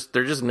always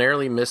they're just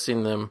narrowly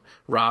missing them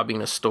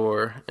robbing a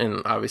store,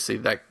 and obviously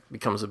that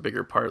becomes a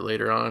bigger part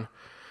later on.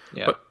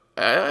 Yeah. But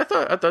I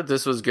thought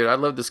this was good. I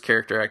love this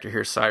character actor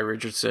here, Cy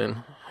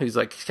Richardson. He's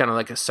like kind of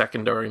like a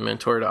secondary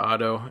mentor to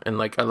Otto, and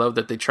like I love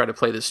that they try to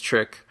play this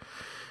trick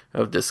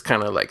of this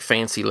kind of like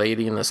fancy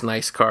lady in this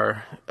nice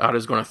car.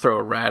 Otto's going to throw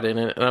a rat in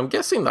it, and I'm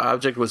guessing the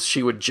object was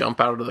she would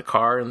jump out of the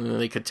car and then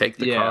they could take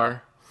the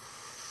car.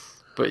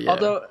 But yeah,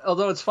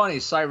 although it's funny,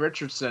 Cy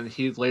Richardson,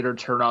 he later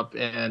turned up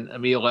in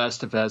Emilio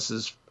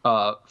Estevez's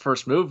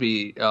first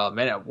movie,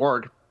 Men at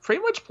Work,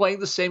 pretty much playing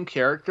the same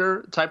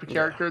type of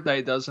character that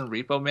he does in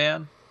Repo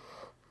Man.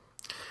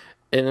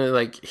 And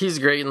like, he's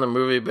great in the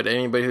movie, but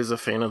anybody who's a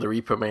fan of the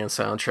Repo Man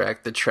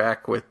soundtrack, the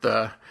track with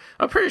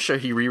I'm pretty sure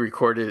he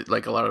re-recorded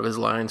like a lot of his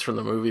lines from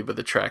the movie, but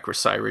the track where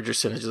Cy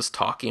Richardson is just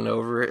talking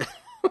over it,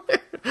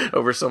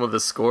 over some of the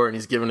score, and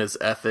he's giving his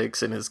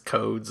ethics and his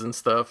codes and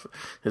stuff,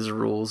 his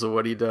rules of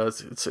what he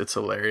does. It's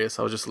hilarious.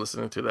 I was just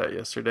listening to that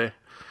yesterday.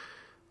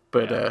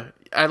 But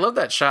I love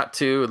that shot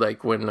too,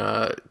 like when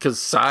because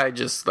Cy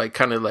just like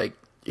kind of like,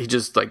 he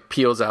just like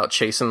peels out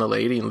chasing the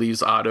lady and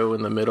leaves Otto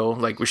in the middle.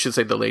 Like, we should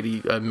say the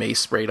lady mace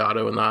sprayed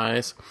Otto in the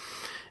eyes.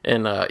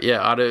 And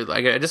Otto,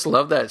 like, I just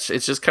love that.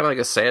 It's just kind of like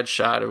a sad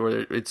shot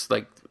where it's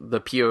like the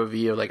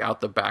POV of like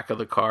out the back of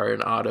the car,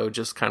 and Otto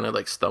just kind of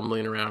like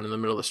stumbling around in the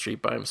middle of the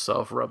street by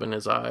himself, rubbing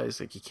his eyes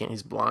like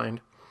he's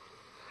blind.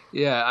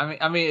 Yeah,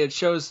 I mean, it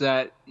shows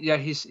that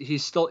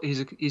he's still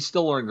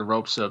learning the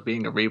ropes of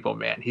being a Repo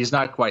Man. He's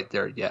not quite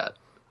there yet.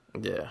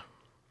 Yeah,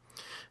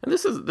 and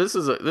this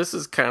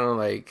is kind of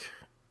like,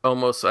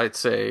 almost, I'd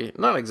say,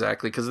 not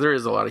exactly, because there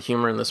is a lot of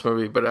humor in this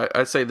movie, but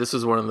I'd say this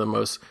is one of the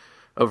most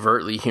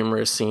overtly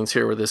humorous scenes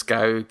here, where this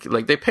guy,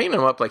 like, they paint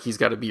him up like he's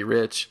got to be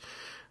rich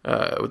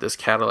with this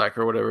Cadillac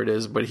or whatever it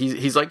is, but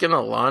he's like in a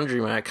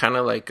laundromat, kind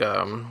of like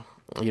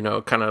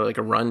kind of like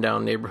a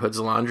rundown neighborhood's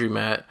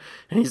laundromat,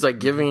 and he's like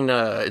giving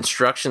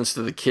instructions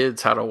to the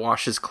kids how to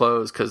wash his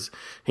clothes, because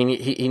he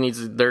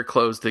needs their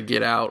clothes to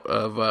get out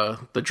of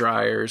the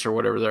dryers or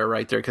whatever they're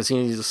right there, because he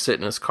needs to sit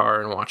in his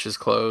car and watch his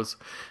clothes.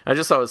 I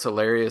just thought it was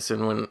hilarious,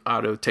 and when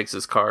Otto takes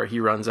his car, he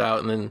runs out,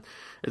 and then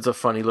it's a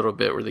funny little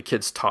bit where the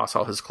kids toss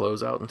all his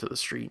clothes out into the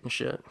street and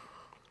shit.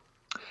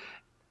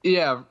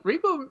 Yeah,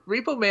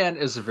 Repo Man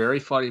is a very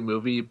funny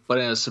movie, but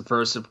in a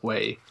subversive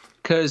way.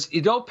 Because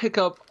you don't pick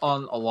up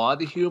on a lot of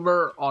the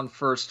humor on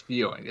first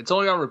viewing. It's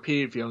only on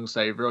repeated viewings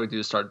that you really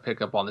do start to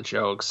pick up on the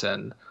jokes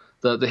and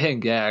the hidden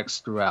gags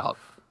throughout.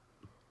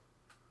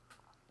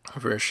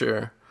 For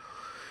sure.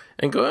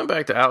 And going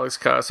back to Alex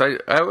Cox,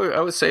 I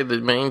would say the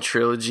main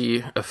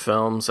trilogy of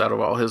films out of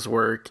all his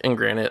work, and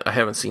granted, I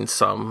haven't seen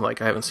some,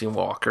 like I haven't seen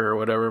Walker or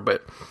whatever,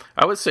 but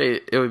I would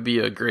say it would be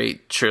a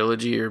great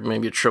trilogy or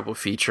maybe a triple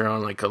feature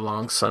on like a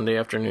long Sunday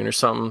afternoon or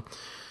something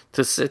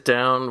to sit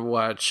down,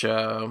 watch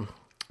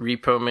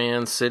Repo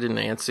Man, Sid and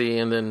Nancy,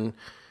 and then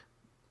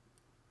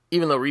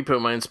even though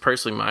Repo Man's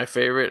personally my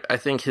favorite, I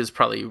think his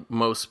probably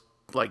most,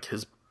 like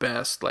his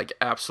best, like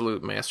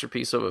absolute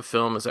masterpiece of a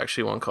film is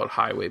actually one called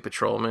Highway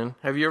Patrolman.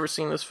 Have you ever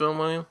seen this film,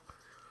 William?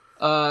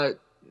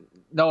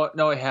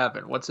 No, I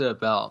haven't. What's it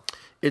about?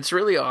 It's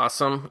really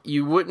awesome.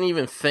 You wouldn't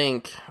even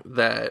think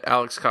that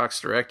Alex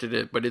Cox directed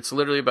it, but it's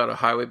literally about a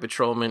highway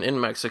patrolman in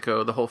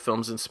Mexico. The whole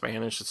film's in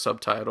Spanish. It's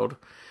subtitled,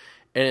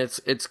 and it's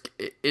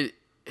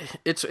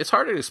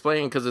hard to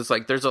explain because it's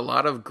like there's a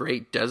lot of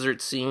great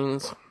desert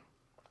scenes,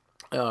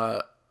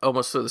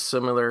 almost to the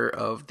similar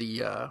of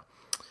the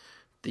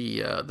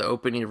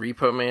opening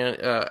Repo Man.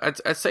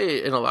 I'd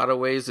say in a lot of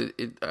ways,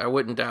 I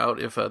wouldn't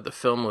doubt if the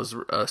film was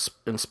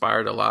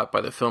inspired a lot by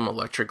the film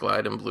Electric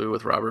Light and Blue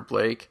with Robert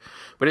Blake.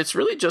 But it's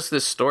really just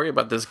this story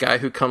about this guy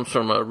who comes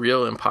from a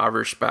real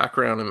impoverished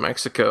background in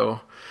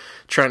Mexico,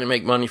 trying to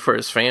make money for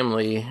his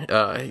family.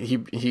 He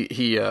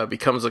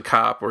becomes a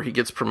cop, or he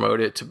gets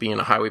promoted to being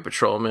a highway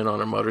patrolman on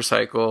a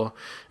motorcycle,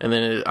 and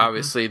then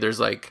obviously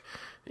there's like,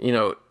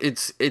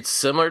 it's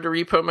similar to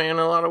Repo Man in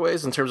a lot of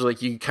ways in terms of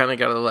like you kind of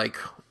gotta like.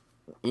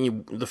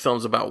 The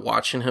film's about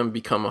watching him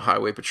become a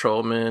highway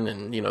patrolman,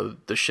 and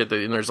the shit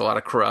that, and there's a lot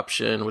of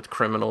corruption with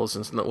criminals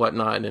and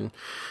whatnot, and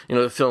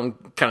the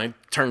film kind of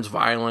turns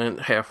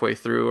violent halfway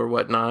through or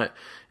whatnot,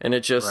 and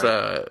it just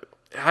right.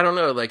 I don't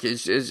know, like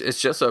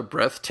it's just a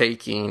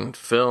breathtaking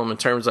film in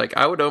terms, like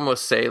I would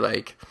almost say,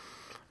 like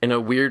in a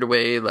weird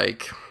way,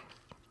 like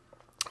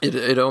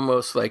it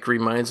almost like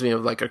reminds me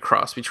of like a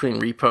cross between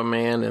Repo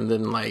Man and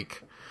then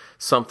like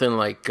something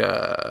like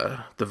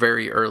the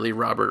very early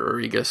Robert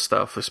Rodriguez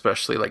stuff,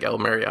 especially like El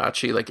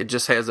Mariachi. Like it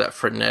just has that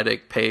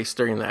frenetic pace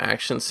during the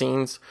action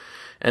scenes,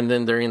 and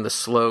then during the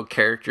slow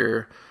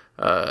character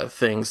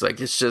things, like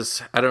it's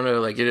just, I don't know,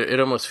 like it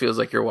almost feels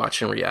like you're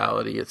watching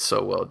reality. It's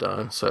so well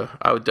done. So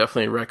I would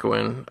definitely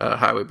recommend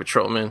Highway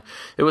Patrolman.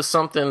 It was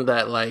something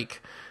that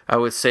like I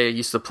would say I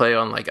used to play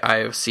on like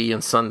IFC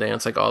and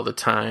Sundance like all the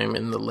time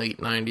in the late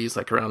 90s,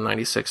 like around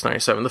 96,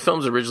 97. The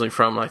film's originally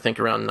from I think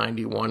around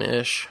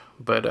 91-ish.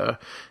 But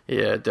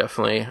yeah,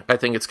 definitely. I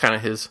think it's kind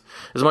of his,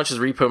 as much as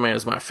Repo Man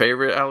is my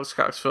favorite Alex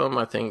Cox film,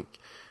 I think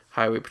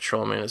Highway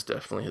Patrolman is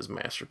definitely his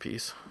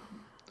masterpiece.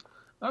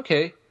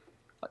 Okay.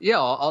 Yeah,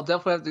 I'll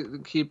definitely have to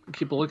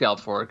keep a lookout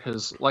for it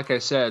because, like I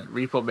said,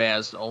 Repo Man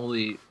is the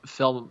only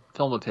film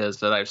of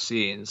his that I've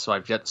seen, so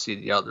I've yet to see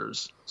the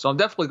others. So I'm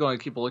definitely going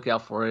to keep a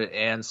lookout for it,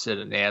 and Sid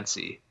and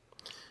Nancy.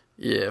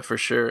 Yeah, for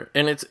sure.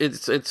 And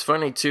it's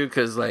funny too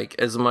because like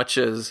as much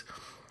as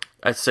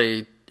I'd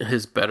say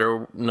his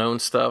better known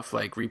stuff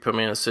like Repo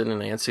Man, Sid and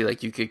Nancy,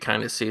 like you could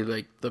kind of see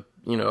like the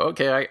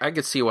okay, I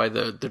could see why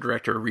the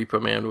director of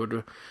Repo Man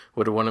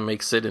would want to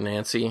make Sid and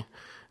Nancy.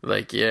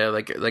 Like yeah,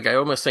 like I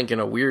almost think in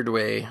a weird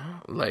way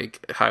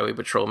like Highway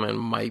Patrolman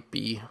might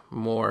be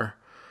more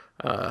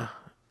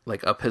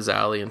like up his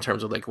alley in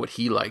terms of like what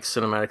he likes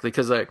cinematically,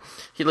 because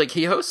he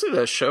hosted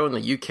a show in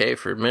the UK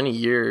for many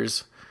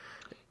years.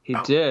 He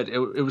did. It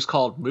was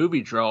called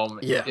Movie Drome,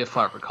 yeah. If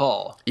I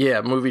recall. Yeah,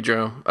 Movie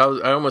Drome.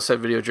 I almost said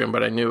Video Drome,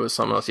 but I knew it was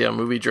something else. Yeah,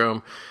 Movie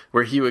Drome,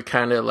 where he would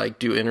kind of like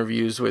do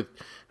interviews with,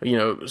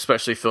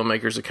 especially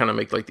filmmakers that kind of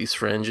make like these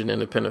fringe and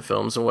independent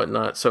films and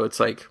whatnot. So it's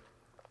like,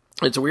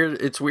 it's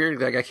weird. It's weird.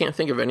 Like I can't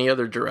think of any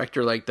other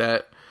director like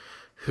that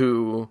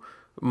who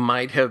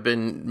might have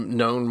been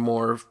known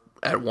more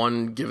at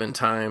one given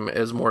time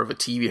as more of a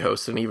TV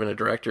host than even a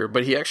director.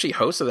 But he actually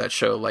hosted that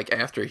show like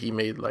after he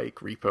made like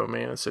Repo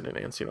Man and Sid and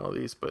Nancy and all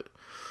these. But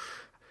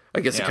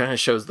I guess it kind of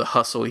shows the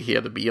hustle he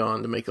had to be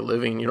on to make a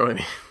living. You know what I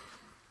mean?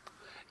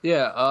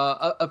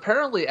 Yeah.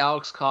 Apparently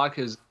Alex Cox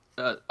is...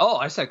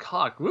 I said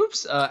Cox.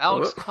 Whoops.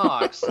 Alex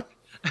Cox.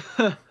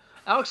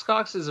 Alex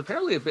Cox is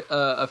apparently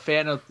a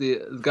fan of the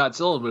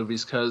Godzilla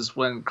movies because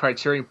when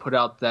Criterion put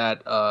out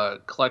that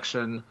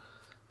collection...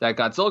 that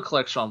Godzilla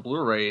collection on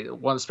Blu-ray,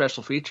 one of the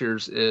special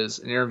features is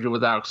an interview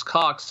with Alex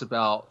Cox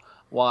about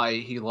why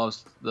he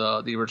loves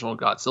the original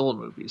Godzilla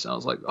movies. And I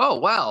was like, oh,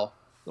 wow,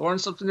 I learn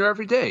something new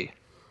every day.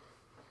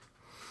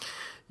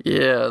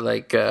 Yeah,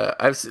 like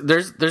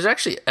there's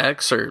actually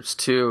excerpts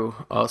too,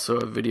 also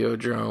of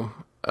Videodrome.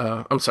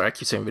 I'm sorry, I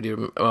keep saying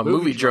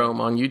Movie Drome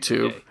on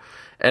YouTube. Okay.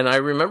 And I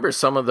remember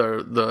some of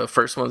the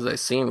first ones I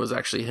seen was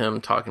actually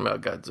him talking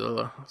about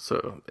Godzilla.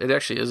 So it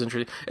actually is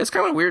interesting. It's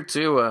kind of weird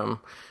too,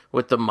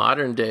 with the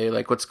modern day,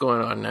 like what's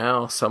going on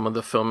now, some of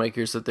the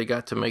filmmakers that they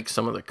got to make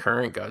some of the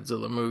current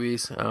Godzilla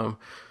movies.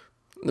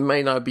 It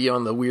may not be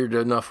on the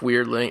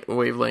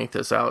wavelength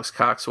as Alex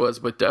Cox was,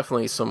 but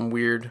definitely some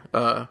weird.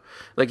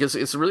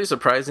 It's really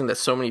surprising that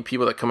so many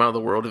people that come out of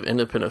the world of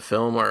independent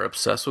film are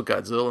obsessed with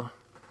Godzilla.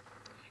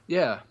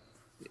 Yeah,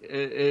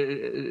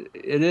 it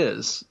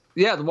is.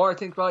 Yeah, the more I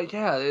think about it,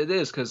 yeah, it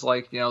is, because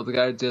the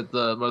guy who did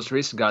the most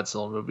recent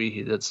Godzilla movie,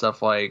 he did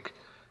stuff like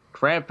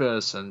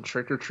Krampus and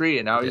Trick or Treat,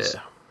 and now he's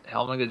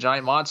helming a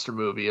giant monster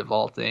movie of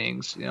all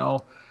things.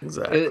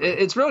 Exactly.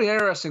 It's really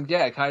interesting.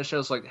 Yeah, it kind of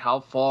shows how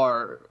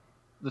far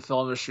the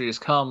film industry has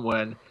come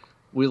when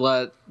we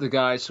let the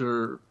guys who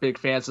are big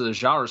fans of the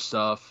genre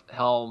stuff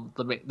helm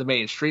the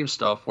mainstream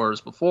stuff, whereas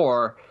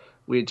before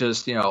we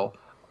just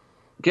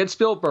get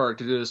Spielberg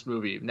to do this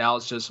movie. Now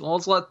it's just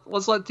let's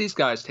let these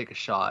guys take a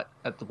shot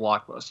at the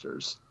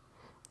blockbusters.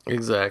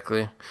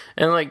 Exactly.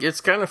 And it's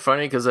kind of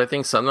funny because I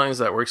think sometimes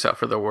that works out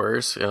for the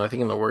worst, and I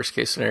think in the worst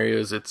case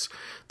scenarios it's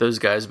those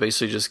guys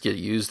basically just get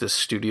used as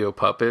studio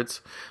puppets.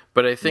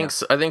 But I think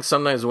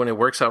sometimes when it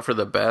works out for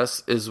the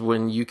best is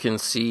when you can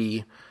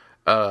see,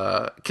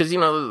 because a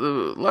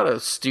lot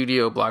of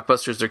studio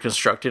blockbusters, they're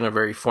constructed in a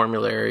very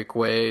formulaic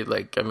way.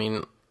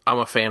 I'm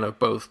a fan of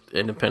both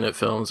independent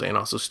films and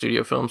also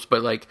studio films,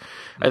 but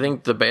I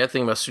think the bad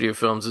thing about studio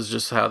films is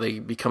just how they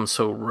become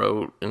so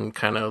rote and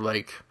kind of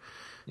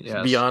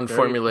beyond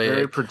formulaic,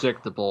 very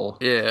predictable.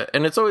 Yeah,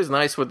 and it's always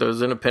nice when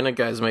those independent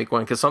guys make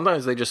one, because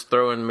sometimes they just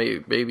throw in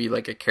maybe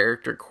a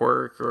character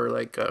quirk or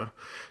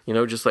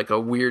just a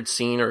weird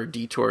scene or a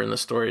detour in the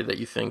story that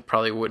you think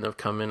probably wouldn't have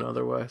come in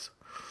otherwise.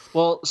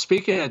 Well,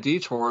 speaking of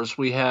detours,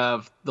 we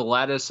have the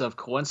lattice of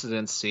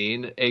coincidence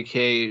scene,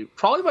 aka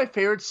probably my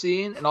favorite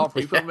scene in all of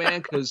Repo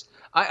Man, because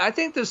I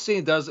think this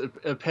scene does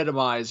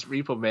epitomize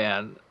Repo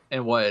Man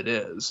and what it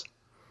is.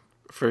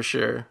 For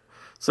sure.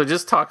 So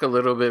just talk a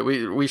little bit.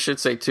 We should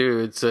say, too,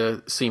 it's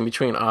a scene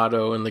between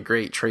Otto and the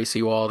great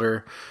Tracy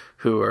Walter,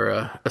 who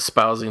are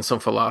espousing some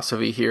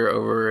philosophy here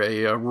over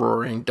a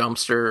roaring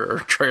dumpster or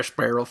trash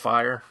barrel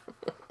fire.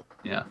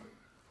 Yeah.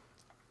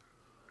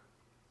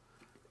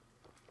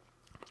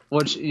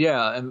 Which,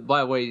 yeah, and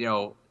by the way,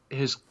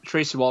 his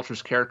Tracy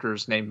Walter's character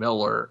is named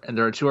Miller, and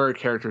there are two other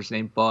characters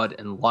named Bud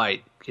and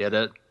Light. Get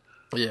it?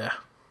 Yeah.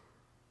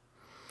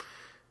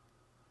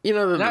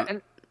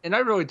 And I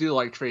really do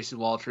like Tracy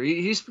Walter.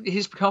 He's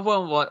become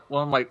one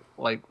of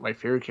my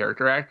favorite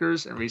character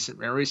actors in recent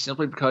memory,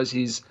 simply because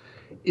he's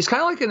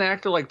kind of like an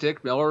actor like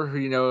Dick Miller,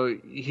 who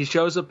he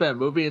shows up in a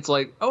movie. It's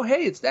like, oh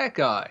hey, it's that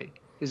guy.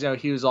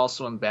 Because he was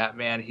also in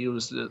Batman. He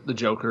was the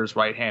Joker's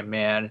right hand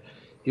man.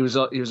 He was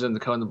in the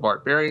Conan the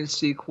Barbarian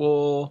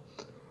sequel.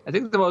 I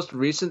think the most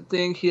recent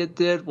thing he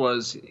did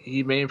was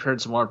he may have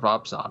heard some more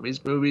Rob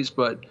Zombie's movies,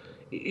 but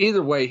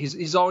either way,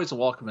 he's always a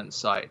welcome in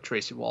sight,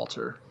 Tracy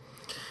Walter.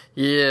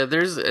 Yeah,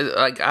 there's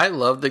I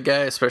love the guy,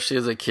 especially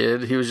as a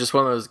kid. He was just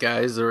one of those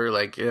guys that were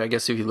I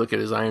guess if you look at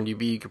his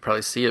IMDb, you could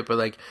probably see it,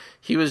 but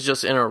he was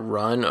just in a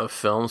run of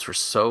films for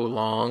so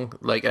long.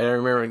 I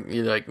remember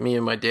me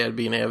and my dad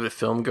being avid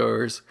film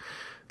goers.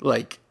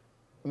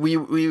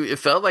 It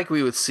felt like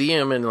we would see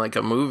him in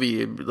a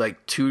movie 2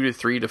 to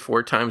 3 to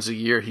 4 times a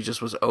year. He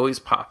just was always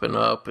popping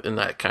up in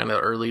that kind of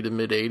early to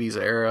mid 80s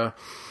era.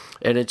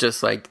 And it just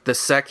the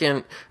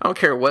second, I don't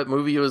care what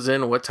movie he was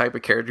in, what type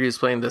of character he was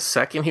playing, the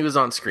second he was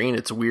on screen,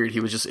 it's weird. He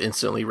was just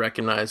instantly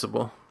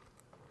recognizable.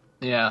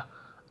 Yeah.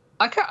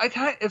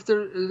 If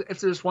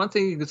there's one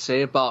thing you could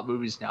say about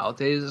movies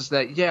nowadays is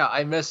that, yeah,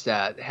 I miss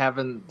that,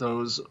 having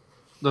those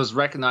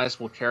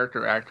recognizable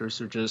character actors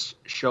who just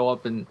show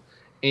up in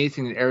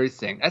anything and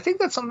everything. I think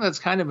that's something that's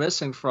kind of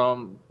missing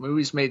from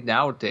movies made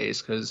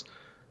nowadays, because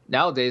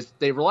nowadays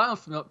they rely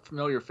on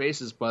familiar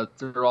faces, but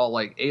they're all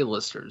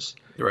A-listers.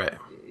 Right.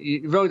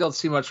 You really don't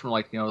see much from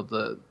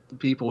the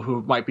people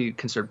who might be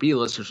considered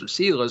B-listers or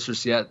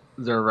C-listers, yet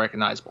they're a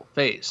recognizable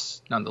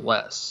face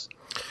nonetheless.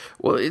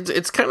 Well,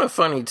 it's kind of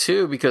funny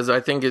too, because I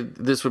think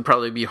this would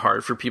probably be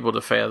hard for people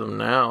to fathom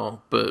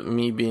now, but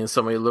me being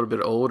somebody a little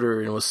bit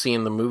older and was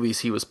seeing the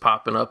movies he was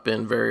popping up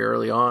in very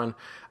early on,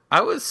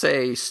 I would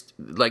say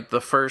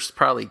the first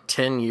probably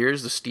 10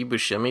 years of Steve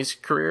Buscemi's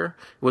career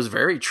was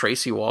very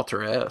Tracy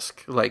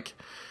Walter-esque.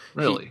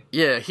 Really?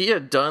 He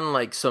had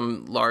done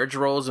some large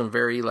roles in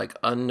very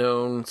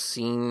unknown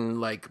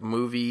scene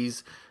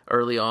movies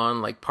early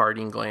on,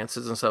 Parting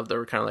Glances and stuff that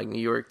were kind of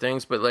New York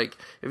things. But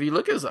if you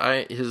look at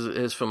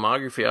his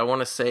filmography, I want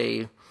to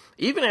say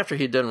even after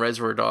he'd done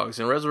Reservoir Dogs,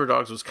 and Reservoir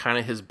Dogs was kind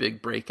of his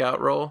big breakout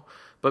role.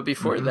 But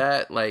before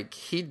that,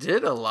 he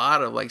did a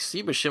lot of,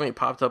 Steve Buscemi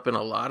popped up in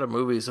a lot of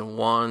movies in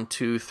 1,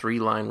 2, 3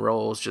 line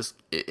roles, just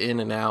in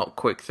and out,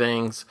 quick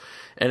things.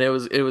 And it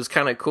was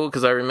kind of cool,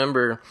 because I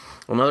remember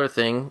another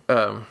thing,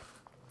 going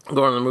to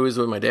the movies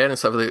with my dad and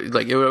stuff, you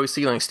would always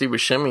see, Steve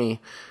Buscemi,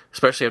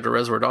 especially after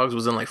Reservoir Dogs,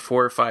 was in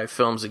 4 or 5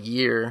 films a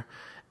year.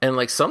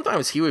 And,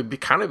 sometimes he would be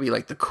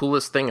the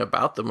coolest thing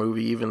about the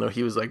movie, even though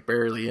he was,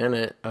 barely in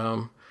it.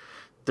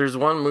 There's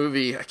one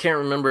movie, I can't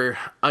remember,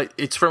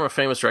 it's from a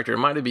famous director, it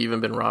might have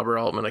even been Robert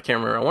Altman, I can't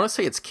remember, I want to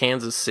say it's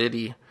Kansas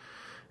City,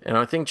 and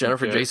I think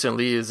Jennifer Jason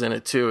Leigh is in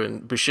it too,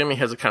 and Buscemi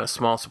has a kind of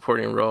small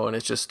supporting role, and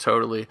it's just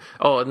totally,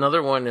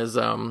 another one is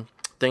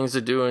Things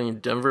to Do in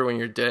Denver When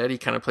You're Dead, he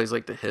kind of plays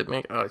like the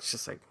hitman. Oh, it's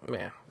just like,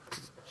 man,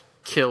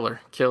 killer.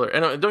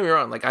 And don't get me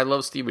wrong, like I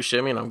love Steve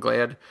Buscemi, and I'm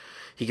glad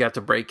he got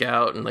to break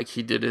out, and like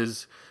he did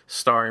his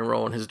starring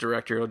role in his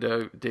directorial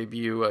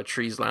debut,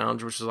 Trees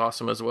Lounge, which is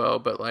awesome as well.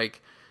 But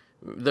like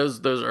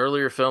those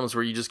earlier films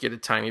where you just get a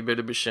tiny bit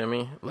of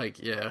Buscemi,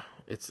 like yeah,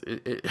 it's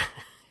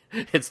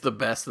it's the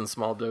best in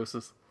small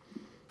doses.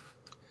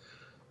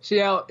 So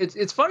yeah,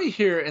 it's funny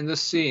here in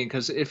this scene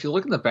because if you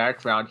look in the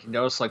background, you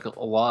notice like a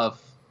lot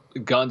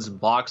of guns and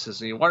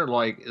boxes, and you wonder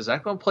like, is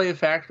that going to play a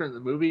factor in the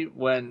movie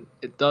when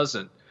it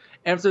doesn't?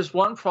 And if there's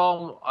one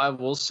problem I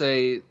will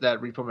say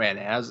that Repo Man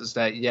has is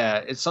that, yeah,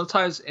 it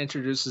sometimes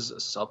introduces a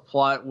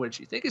subplot which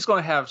you think is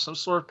going to have some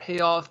sort of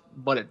payoff,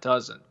 but it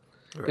doesn't.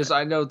 Because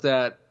I know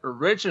that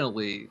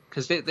originally,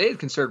 because they had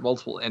considered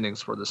multiple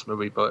endings for this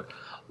movie, but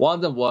one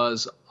of them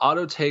was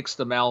Otto takes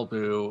the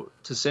Malibu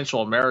to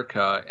Central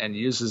America and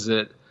uses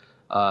it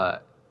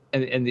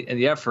in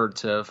the effort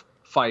to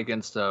fight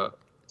against to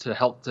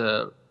help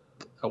the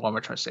what am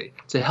I trying to say?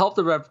 To help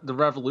the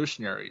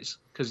revolutionaries,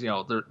 because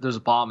there's a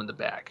bomb in the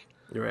back.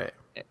 Right.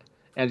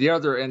 And the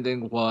other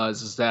ending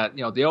was that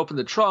they open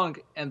the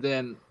trunk and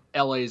then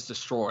LA is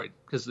destroyed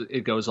because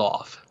it goes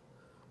off.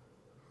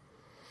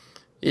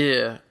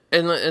 Yeah,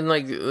 and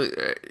like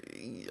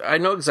I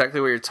know exactly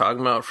what you're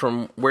talking about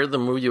from where the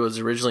movie was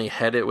originally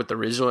headed with the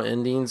original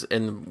endings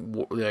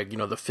and like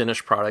the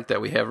finished product that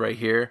we have right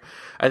here.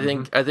 I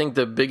think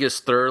the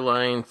biggest third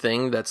line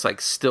thing that's like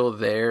still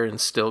there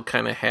and still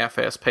kind of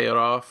half-ass paid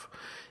off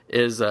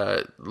is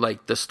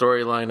like the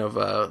storyline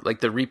of like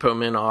the Repo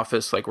Man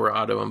office, like where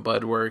Otto and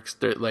Bud works.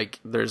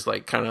 There's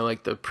like kind of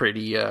like the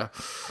pretty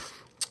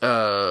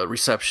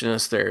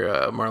receptionist there,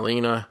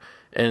 Marlena.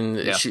 And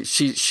yeah.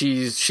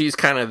 she's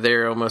kind of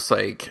there almost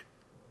like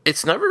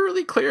it's never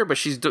really clear, but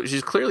she's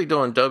clearly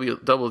doing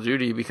double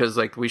duty because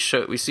like we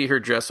see her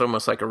dressed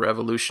almost like a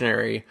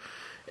revolutionary,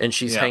 and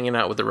she's hanging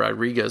out with the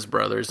Rodriguez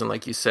brothers, and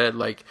like you said,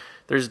 like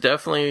there's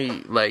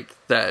definitely like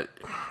that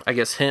I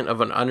guess hint of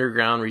an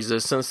underground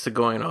resistance to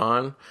going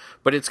on,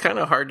 but it's kind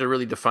of hard to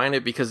really define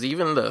it because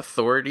even the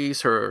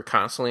authorities who are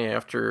constantly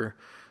after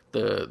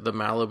the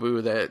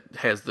Malibu that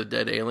has the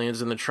dead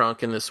aliens in the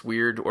trunk and this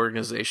weird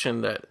organization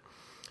that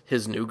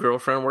his new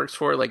girlfriend works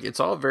for, like it's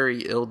all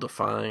very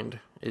ill-defined.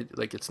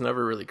 It's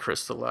never really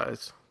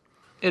crystallized.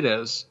 It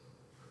is.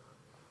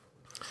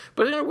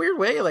 But in a weird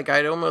way, like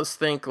I'd almost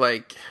think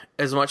like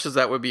as much as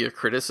that would be a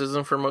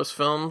criticism for most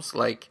films,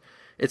 like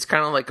it's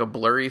kind of like a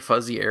blurry,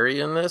 fuzzy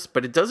area in this,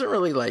 but it doesn't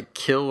really like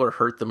kill or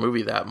hurt the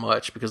movie that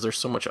much because there's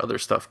so much other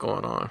stuff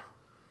going on.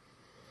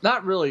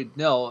 Not really,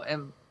 no.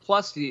 And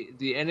plus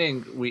the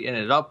ending we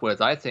ended up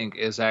with, I think,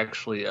 is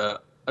actually a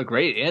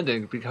great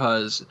ending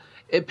because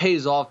it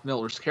pays off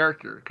Miller's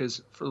character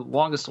because for the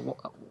longest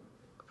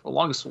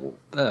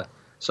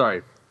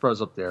sorry,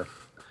 froze up there.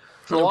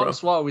 For the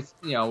longest while,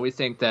 we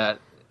think that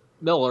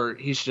Miller,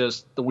 he's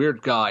just the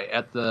weird guy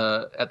at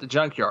the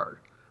junkyard,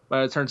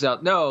 but it turns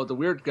out no, the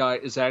weird guy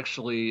is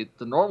actually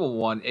the normal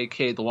one,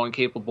 aka the one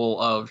capable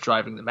of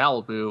driving the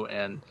Malibu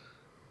and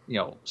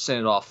send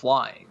it off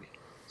flying.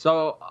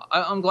 So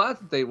I'm glad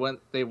that they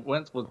went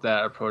with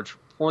that approach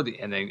for the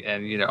ending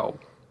and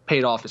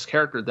paid off his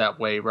character that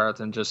way rather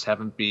than just have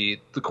him be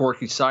the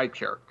quirky side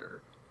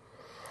character.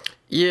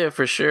 Yeah,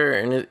 for sure,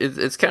 and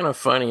it's kind of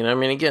funny. And I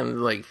mean, again,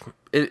 like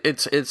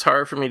it's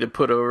hard for me to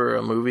put over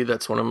a movie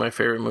that's one of my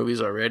favorite movies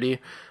already.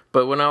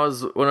 But when I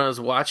was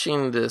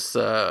watching this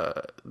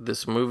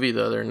movie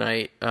the other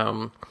night,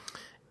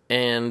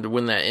 and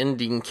when that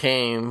ending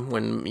came,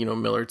 when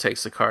Miller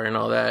takes the car and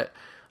all that,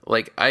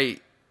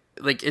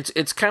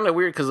 it's kind of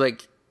weird because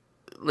like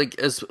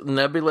as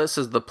nebulous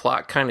as the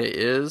plot kind of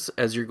is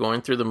as you're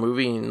going through the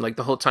movie and like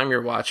the whole time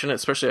you're watching it,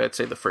 especially I'd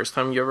say the first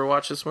time you ever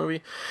watch this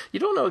movie, you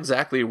don't know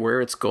exactly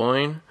where it's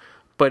going,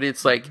 but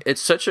it's like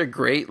it's such a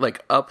great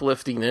like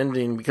uplifting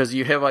ending because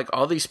you have like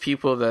all these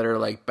people that are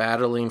like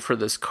battling for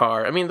this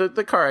car. I mean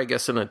the car I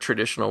guess in a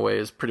traditional way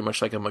is pretty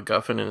much like a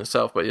MacGuffin in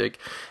itself, but like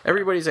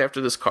everybody's after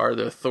this car,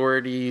 the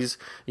authorities,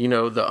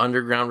 the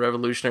underground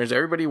revolutionaries,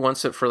 everybody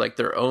wants it for like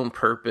their own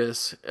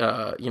purpose,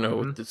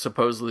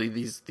 supposedly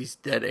these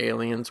dead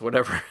aliens,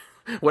 whatever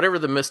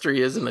the mystery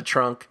is in the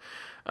trunk.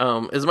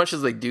 As much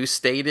as they do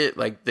state it,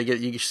 like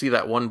you see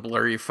that one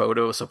blurry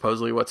photo of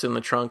supposedly what's in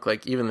the trunk,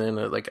 like even then,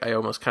 like I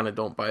almost kind of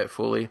don't buy it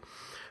fully.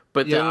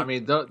 But yeah, I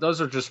mean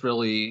those are just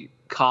really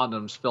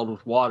condoms filled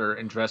with water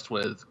and dressed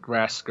with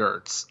grass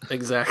skirts.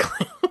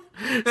 Exactly.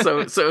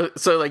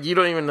 so like you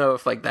don't even know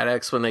if like that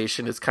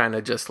explanation is kind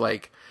of just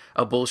like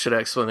a bullshit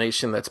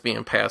explanation that's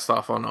being passed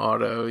off on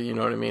Otto, you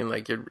know what I mean?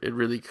 Like it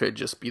really could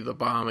just be the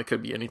bomb, it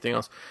could be anything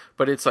else.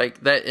 But it's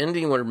like that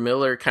ending where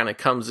Miller kind of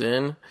comes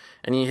in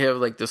and you have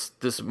like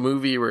this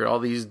movie where all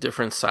these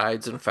different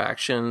sides and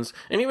factions,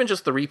 and even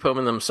just the Repo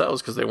Men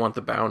themselves because they want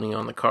the bounty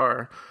on the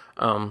car.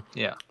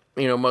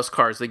 Most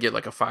cars they get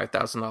like a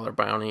 $5,000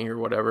 bounty or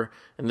whatever,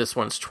 and this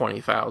one's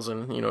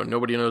 $20,000.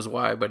 Nobody knows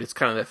why, but it's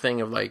kind of that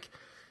thing of like,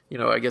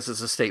 I guess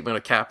it's a statement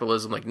of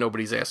capitalism. Like,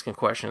 nobody's asking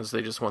questions;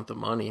 they just want the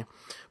money.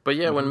 But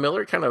yeah, when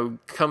Miller kind of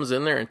comes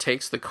in there and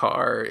takes the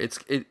car, it's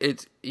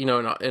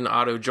and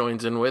Otto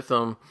joins in with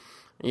them.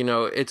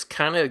 It's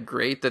kind of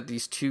great that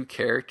these two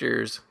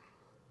characters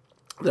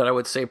that I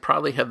would say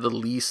probably have the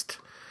least,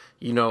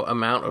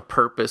 amount of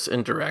purpose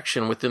and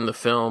direction within the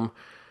film,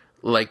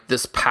 like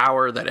this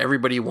power that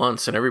everybody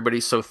wants and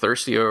everybody's so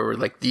thirsty over,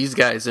 like these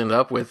guys end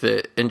up with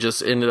it and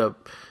just ended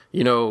up,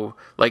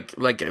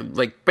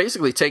 like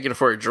basically taking it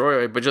for a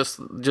joyride, but just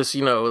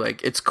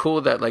like, it's cool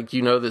that, like,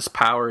 this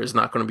power is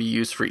not going to be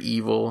used for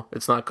evil.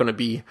 It's not going to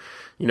be,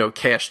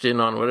 cashed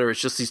in on whatever.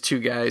 It's just these two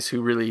guys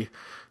who really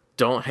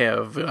don't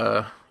have,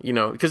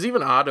 because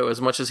even Otto, as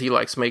much as he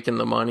likes making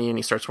the money and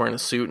he starts wearing a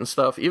suit and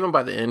stuff, even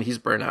by the end, he's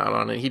burnt out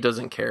on it. He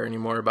doesn't care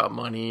anymore about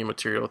money and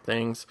material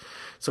things.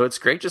 So it's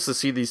great just to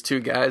see these two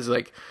guys.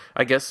 Like,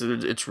 I guess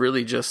it's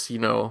really just,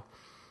 a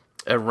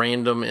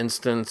random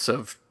instance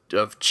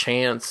of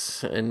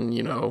chance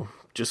and,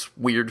 just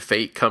weird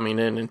fate coming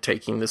in and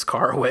taking this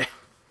car away.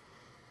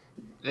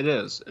 It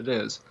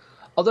is.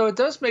 Although it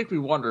does make me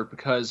wonder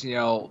because,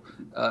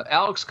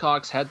 Alex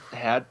Cox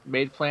had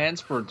made plans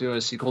for doing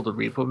a sequel to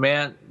Repo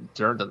Man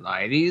during the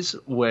 90s,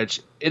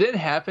 which it didn't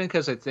happen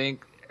because I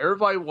think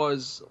everybody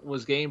was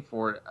game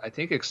for it, I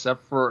think,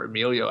 except for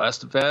Emilio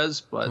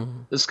Estevez. But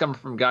this is coming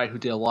from a guy who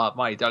did a lot of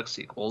Mighty Ducks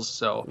sequels,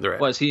 so right.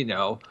 What does he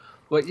know?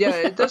 But yeah,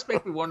 it does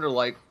make me wonder,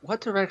 like, what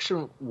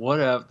direction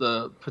would have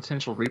the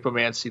potential Repo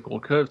Man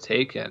sequel could have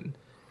taken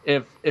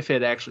if it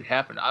had actually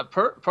happened.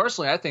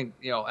 Personally, I think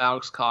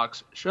Alex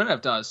Cox shouldn't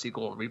have done a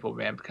sequel to Repo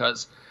Man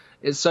because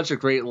it's such a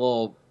great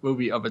little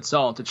movie of its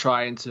own to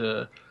try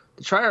to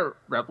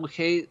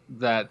replicate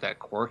that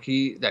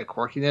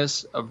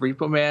quirkiness of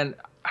Repo Man.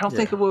 I don't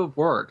think it would have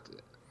worked.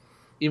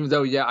 Even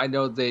though, I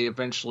know they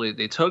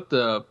took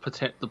the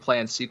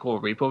planned sequel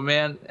of Repo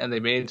Man and they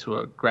made it into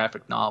a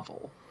graphic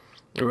novel.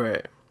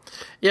 Right.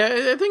 Yeah,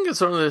 I think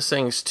it's one of those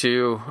things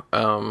too.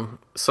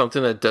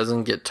 Something that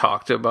doesn't get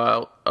talked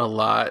about a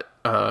lot.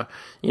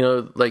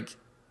 Like,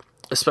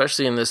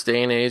 especially in this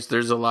day and age,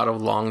 there's a lot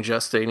of long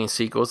gestating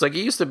sequels. Like, it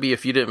used to be,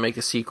 if you didn't make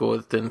a sequel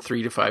within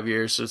 3 to 5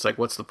 years, it's like,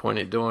 what's the point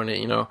of doing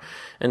it?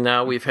 And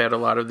now we've had a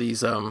lot of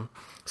these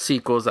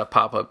sequels that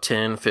pop up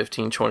 10,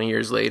 15, 20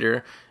 years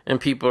later,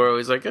 and people are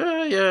always like,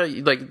 oh yeah,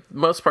 like,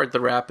 most part the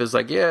rap is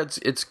like, yeah,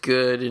 it's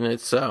good, and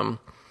it's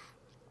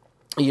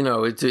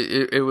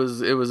it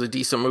was a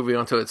decent movie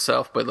unto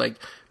itself, but like,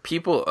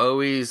 people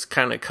always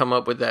kind of come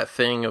up with that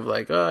thing of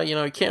like, oh,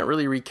 you can't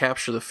really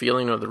recapture the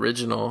feeling of the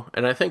original.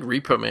 And I think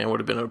Repo Man would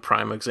have been a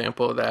prime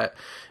example of that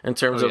in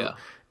terms of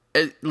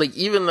like,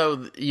 even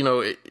though,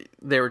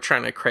 they were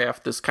trying to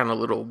craft this kind of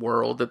little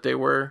world that they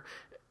were,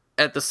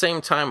 at the same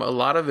time, a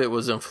lot of it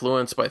was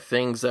influenced by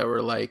things that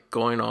were like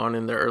going on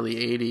in the early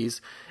 80s.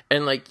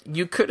 And like,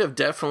 you could have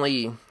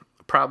definitely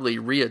probably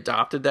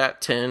readopted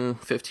that 10,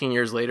 15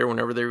 years later,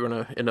 whenever they were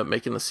going to end up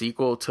making the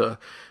sequel, to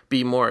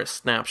be more a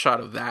snapshot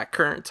of that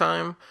current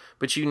time.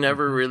 But you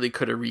never really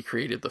could have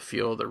recreated the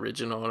feel of the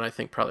original. And I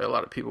think probably a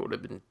lot of people would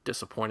have been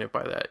disappointed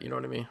by that. You know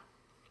what I mean?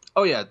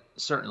 Oh yeah,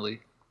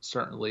 certainly.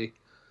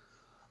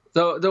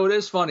 Though it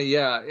is funny,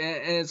 and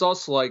it's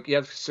also like, you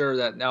have to consider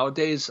that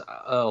nowadays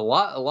a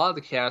lot of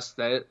the cast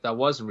that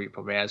was in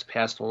Repo Man has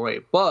passed away.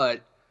 But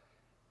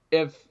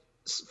if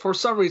for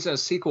some reason a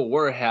sequel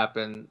were to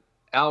happen,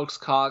 Alex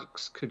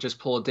Cox could just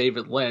pull a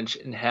David Lynch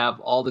and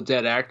have all the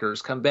dead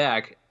actors come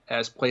back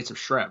as plates of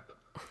shrimp,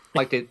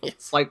 like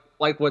yes.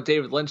 like what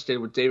David Lynch did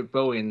with David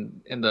Bowie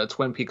in the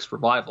Twin Peaks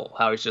revival.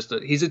 How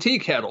he's a tea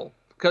kettle,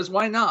 because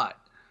why not?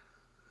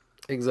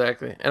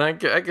 Exactly, and I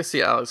can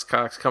see Alex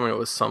Cox coming up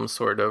with some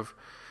sort of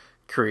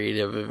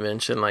creative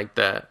invention like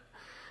that,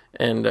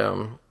 and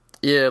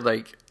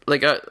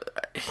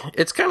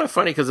it's kind of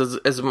funny because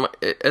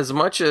as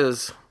much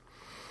as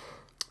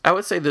I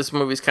would say this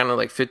movie's kind of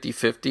like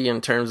 50-50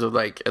 in terms of,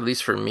 like, at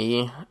least for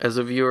me as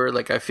a viewer,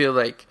 like, I feel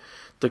like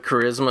the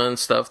charisma and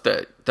stuff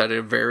that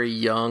are very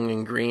young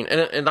and green,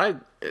 and I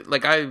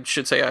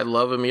should say I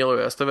love Emilio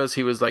Estevez.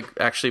 He was like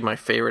actually my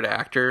favorite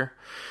actor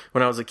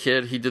when I was a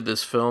kid. He did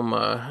this film,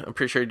 I'm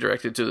pretty sure he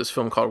directed to this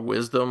film called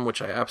Wisdom,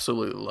 which I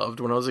absolutely loved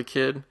when I was a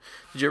kid.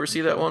 Did you ever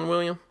see that one,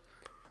 William?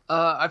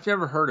 I've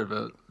never heard of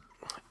it.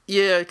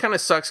 Yeah, it kind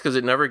of sucks because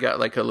it never got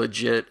like a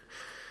legit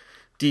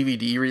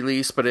DVD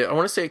release, but I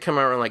want to say it came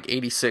out around like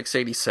 86,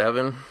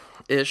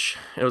 87-ish.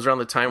 It was around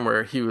the time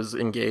where he was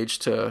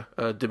engaged to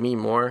Demi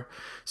Moore.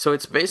 So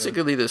it's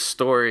basically this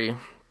story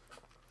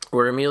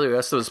where Emilio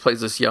Estevez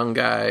plays this young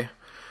guy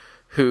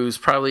who's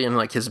probably in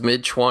like his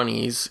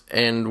mid-20s,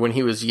 and when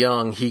he was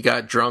young, he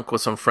got drunk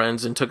with some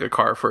friends and took a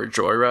car for a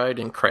joyride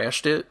and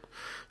crashed it.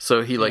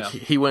 So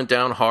he went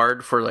down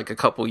hard for like a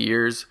couple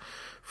years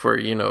for,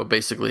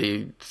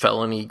 basically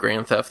felony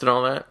grand theft and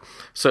all that.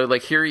 So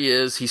like, here he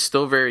is, he's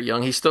still very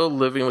young, he's still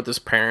living with his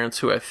parents,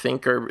 who I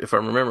think are, if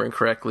I'm remembering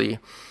correctly,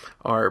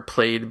 are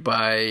played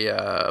by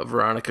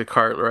Veronica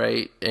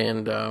Cartwright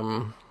and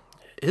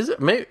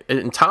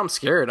and Tom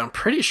Skerritt. I'm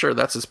pretty sure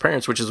that's his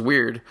parents, which is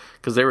weird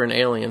because they were an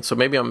Alien, so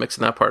maybe I'm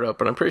mixing that part up,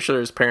 but I'm pretty sure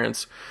they're his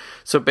parents.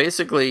 So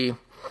basically,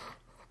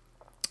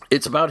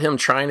 It's about him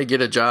trying to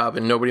get a job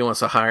and nobody wants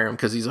to hire him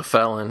because he's a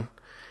felon.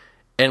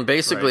 And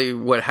basically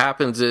what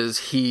happens is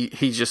he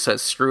just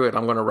says, screw it,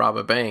 I'm going to rob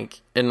a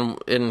bank.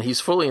 And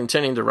he's fully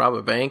intending to rob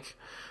a bank.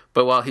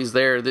 But while he's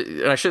there,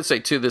 and I should say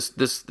too,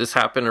 this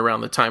happened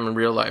around the time in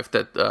real life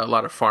that a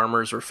lot of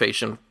farmers were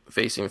facing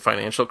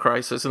financial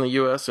crisis in the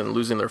U.S. and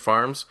losing their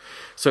farms.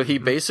 So he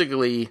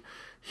basically,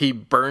 he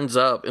burns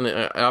up, and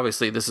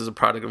obviously this is a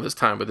product of his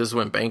time, but this is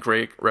when bank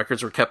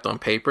records were kept on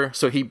paper.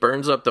 So he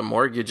burns up the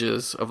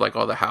mortgages of like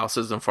all the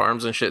houses and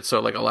farms and shit. So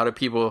like a lot of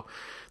people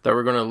that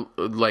were going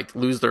to like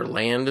lose their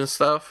land and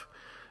stuff,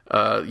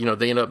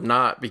 they end up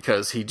not,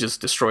 because he just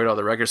destroyed all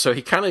the records. So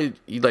he kind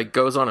of like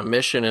goes on a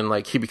mission, and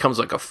like he becomes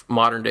like a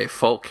modern day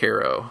folk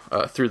hero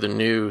through the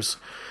news,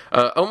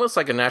 almost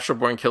like a Natural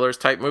Born Killers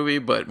type movie,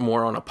 but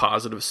more on a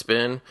positive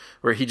spin,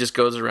 where he just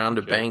goes around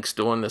to banks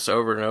doing this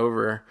over and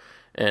over.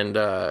 And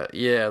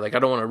like I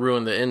don't want to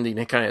ruin the ending.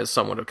 It kind of has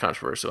somewhat of a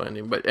controversial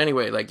ending, but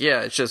anyway, like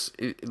it's just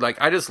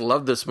like I just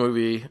love this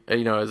movie,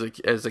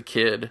 as a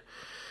kid.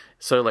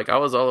 So like I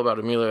was all about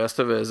Emilio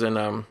Estevez,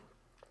 and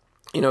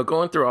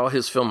going through all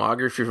his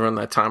filmography from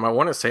that time, I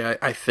want to say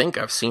I think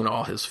I've seen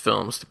all his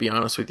films, to be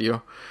honest with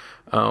you.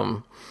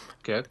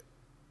 Okay.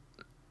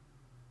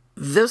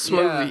 This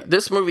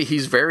movie,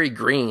 he's very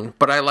green,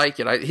 but I like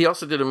it. He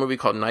also did a movie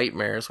called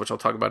Nightmares, which I'll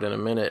talk about in a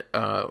minute.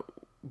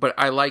 But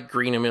I like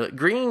green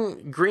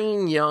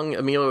young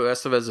Emilio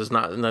Estevez is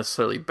not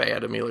necessarily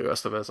bad Emilio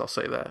Estevez. I'll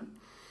say that.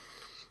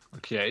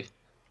 Okay.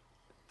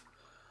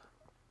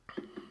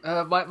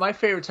 My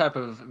favorite type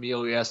of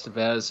Emilio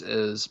Estevez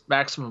is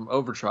Maximum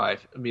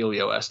Overdrive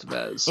Emilio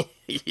Estevez.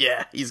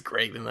 Yeah, he's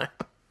great in that.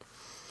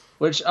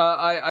 Which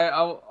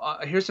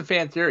here's a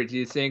fan theory. Do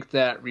you think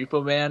that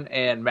Repo Man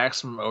and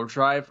Maximum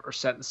Overdrive are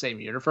set in the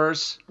same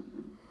universe?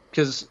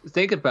 Because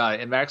think about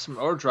it. In Maximum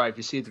Overdrive,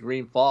 you see the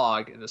green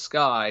fog in the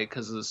sky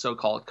because of the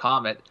so-called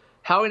comet.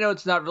 How we know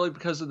it's not really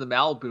because of the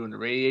Malibu and the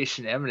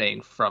radiation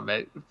emanating from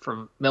it,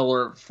 from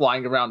Miller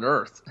flying around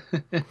Earth?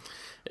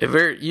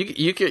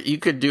 You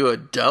could do a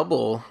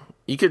double.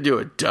 You could do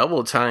a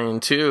double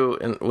tie-in too,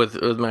 and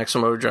with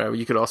Maximum Overdrive,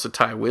 you could also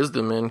tie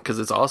Wisdom in, because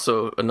it's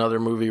also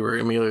another movie where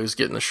Emilio's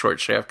getting the short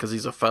shaft because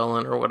he's a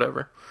felon or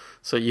whatever.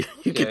 So you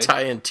could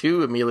tie in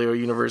two Emilio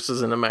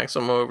universes in a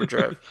Maximum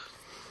Overdrive.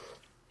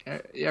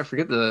 Yeah,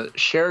 forget the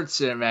shared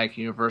cinematic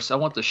universe. I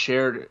want the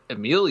shared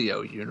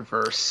Emilio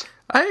universe.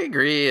 I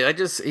agree.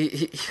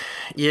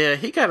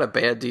 He got a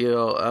bad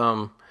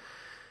deal.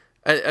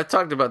 I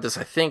talked about this,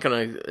 I think, on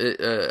an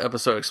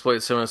episode of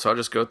Exploited Cinema, so I'll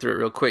just go through it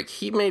real quick.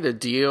 He made a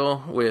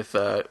deal with,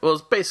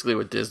 it's basically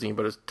with Disney,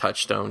 but it's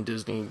Touchstone,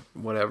 Disney,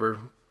 whatever,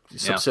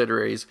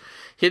 subsidiaries.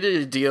 He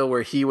did a deal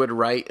where he would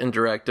write and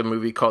direct a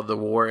movie called The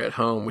War at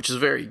Home, which is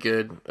very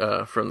good,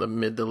 from the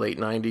mid to late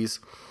 90s.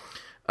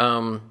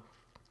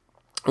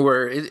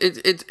 Where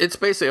it's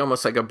basically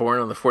almost like a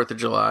Born on the 4th of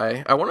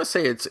July. I want to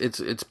say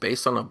it's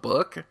based on a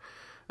book.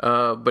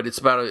 But it's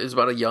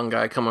about a young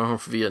guy coming home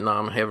from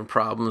Vietnam and having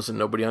problems and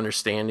nobody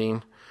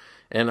understanding.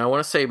 And I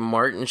want to say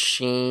Martin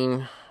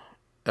Sheen,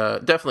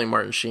 definitely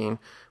Martin Sheen,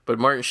 but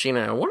Martin Sheen,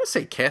 and I want to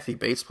say Kathy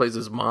Bates plays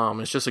his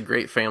mom. It's just a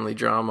great family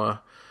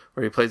drama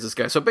where he plays this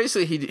guy. So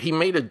basically he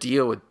made a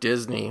deal with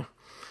Disney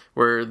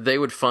where they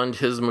would fund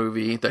his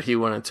movie that he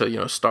wanted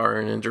to, star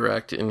in and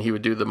direct, and he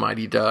would do the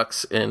Mighty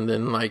Ducks. And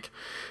then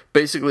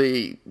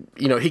basically,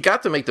 he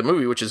got to make the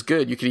movie, which is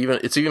good.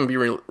 It's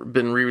even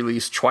been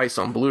re-released twice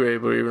on Blu-ray,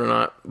 believe it or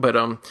not. But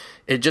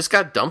it just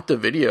got dumped to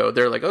video.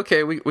 They're like,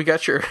 okay, we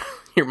got your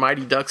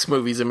Mighty Ducks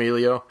movies,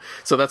 Emilio.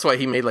 So that's why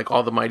he made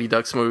all the Mighty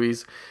Ducks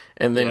movies.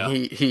 And then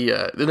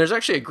then there's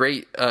actually a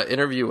great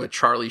interview with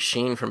Charlie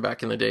Sheen from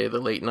back in the day, the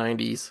late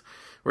 90s,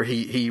 where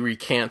he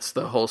recants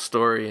the whole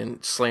story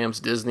and slams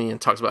Disney and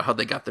talks about how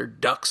they got their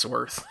ducks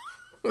worth.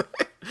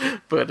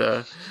 but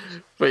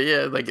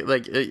yeah,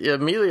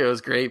 Emilio is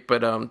great,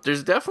 but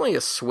there's definitely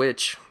a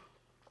switch.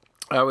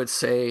 I would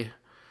say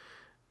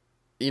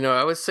the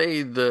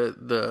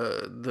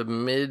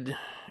mid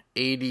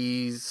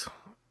 80s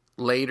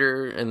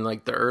later and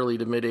the early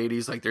to mid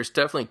 80s, there's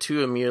definitely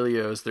two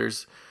Emilios.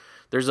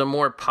 There's a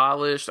more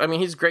polished,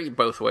 he's great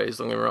both ways,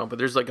 don't get me wrong, but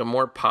there's a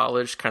more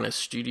polished kind of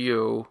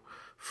studio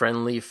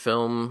friendly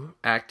film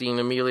acting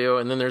Emilio,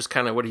 and then there's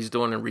kind of what he's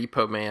doing in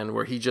Repo Man,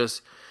 where he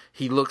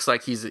looks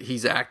like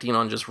he's acting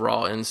on just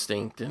raw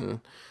instinct.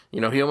 And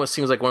he almost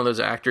seems like one of those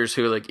actors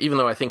who, even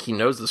though I think he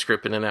knows the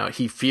script in and out,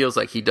 he feels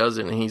like he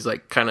doesn't, and he's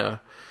kind of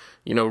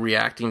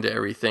reacting to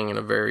everything in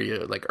a very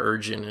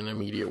urgent and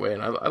immediate way.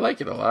 And I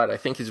like it a lot. I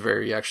think he's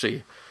very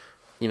actually,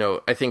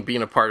 I think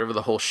being a part of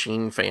the whole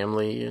Sheen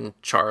family and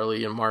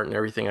Charlie and Martin,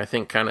 everything, I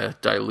think kind of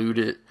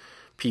diluted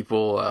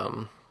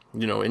people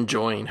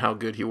enjoying how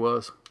good he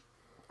was.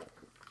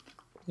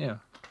 Yeah.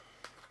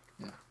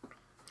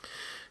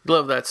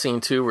 Love that scene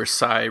too, where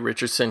Cy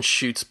Richardson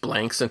shoots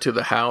blanks into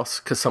the house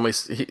because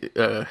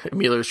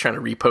Emilio's trying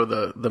to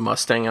repo the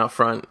Mustang out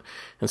front,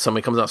 and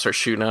somebody comes out and starts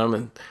shooting at him,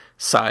 and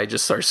Cy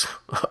just starts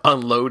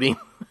unloading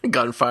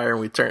gunfire,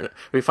 and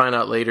we find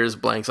out later it's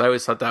blanks. I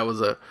always thought that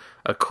was a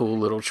cool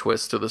little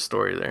twist to the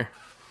story there.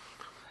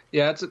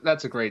 Yeah,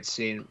 that's a great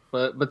scene.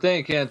 But then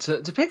again,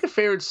 to pick a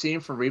favorite scene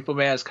from Repo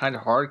Man is kind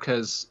of hard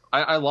because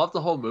I love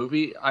the whole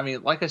movie. I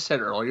mean, like I said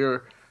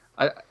earlier,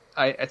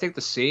 I think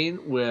the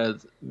scene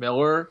with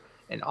Miller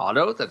and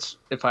Otto, that's,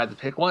 if I had to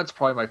pick one, it's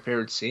probably my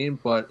favorite scene.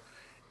 But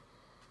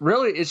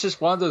really, it's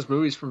just one of those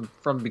movies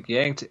from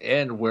beginning to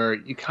end where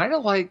you kind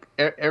of like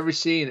every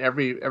scene,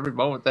 every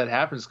moment that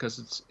happens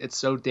because it's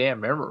so damn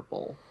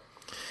memorable.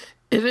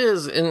 It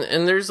is,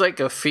 and there's like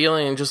a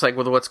feeling, just like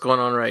with what's going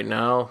on right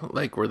now,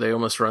 like where they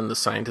almost run the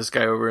scientist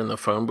guy over in the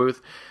phone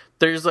booth.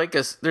 There's like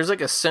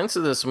a sense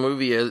of this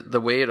movie, the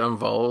way it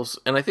unfolds,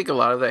 and I think a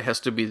lot of that has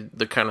to be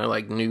the kind of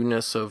like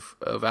newness of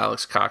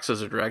Alex Cox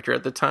as a director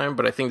at the time.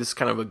 But I think this is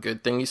kind of a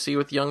good thing you see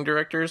with young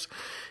directors,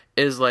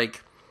 is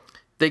like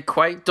they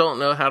quite don't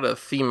know how to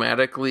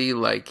thematically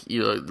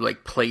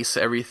like place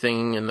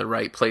everything in the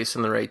right place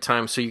in the right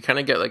time. So you kind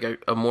of get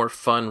like a more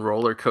fun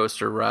roller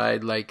coaster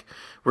ride, like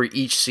where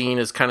each scene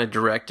is kind of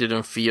directed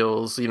and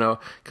feels,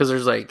 because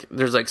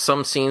there's like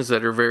some scenes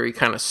that are very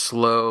kind of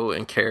slow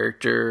and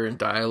character and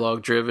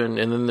dialogue driven,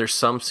 and then there's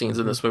some scenes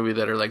in this movie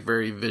that are like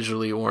very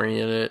visually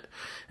oriented.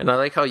 And I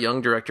like how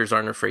young directors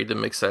aren't afraid to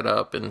mix that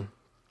up. And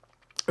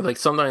like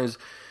sometimes,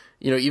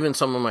 even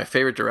some of my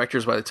favorite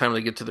directors, by the time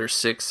they get to their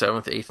 6th,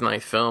 7th, 8th,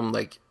 9th film,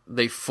 like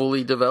they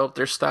fully develop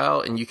their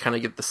style, and you kind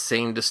of get the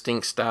same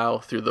distinct style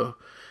through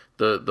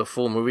the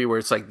full movie, where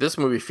it's like this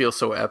movie feels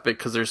so epic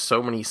because there's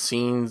so many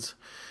scenes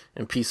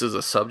and pieces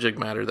of subject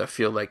matter that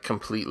feel like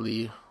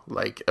completely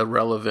like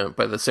irrelevant,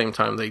 but at the same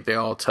time they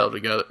all tie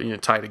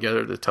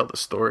together to tell the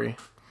story.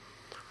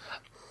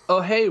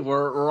 Oh, hey,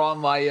 we're on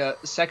my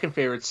second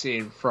favorite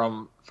scene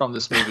from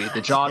this movie,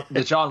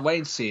 the John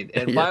Wayne scene.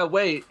 And by the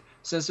way,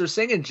 since they're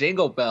singing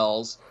Jingle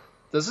Bells,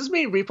 does this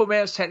mean Repo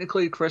Man is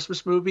technically a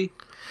Christmas movie?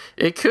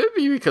 It could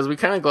be, because we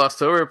kind of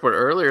glossed over it, but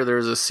earlier there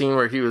was a scene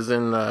where he was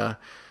in the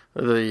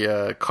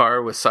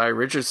car with Cy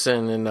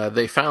Richardson, and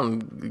they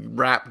found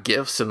wrapped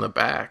gifts in the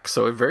back,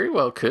 so it very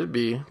well could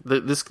be.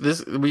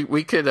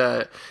 We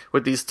could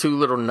with these two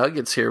little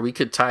nuggets here, we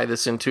could tie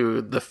this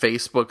into the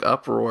Facebook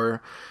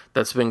uproar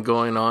that's been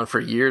going on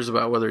for years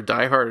about whether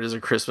Die Hard is a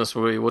Christmas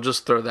movie. We'll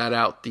just throw that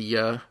out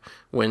the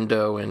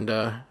window and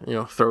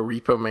throw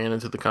Repo Man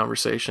into the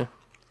conversation.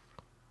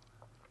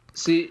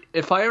 See,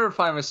 if I ever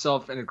find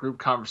myself in a group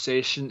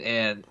conversation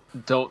and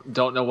don't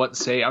know what to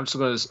say, I'm just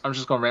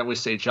gonna randomly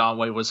say John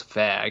Wayne was a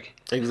fag.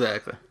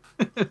 Exactly.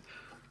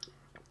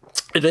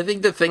 And I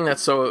think the thing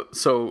that's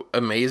so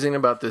amazing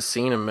about this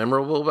scene and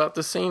memorable about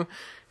this scene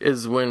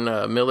is when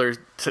Miller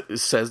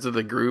says to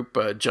the group,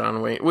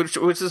 John Wayne, which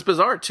is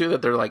bizarre too,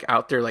 that they're like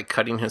out there like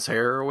cutting his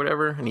hair or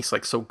whatever, and he's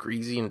like so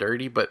greasy and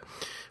dirty. But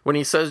when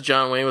he says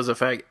John Wayne was a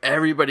fag,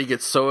 everybody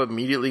gets so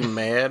immediately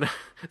mad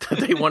that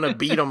they want to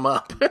beat him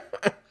up.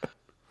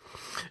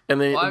 And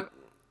they,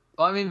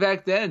 I mean,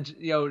 back then,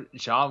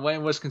 John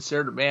Wayne was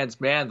considered a man's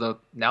man. Though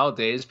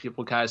nowadays,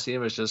 people kind of see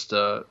him as just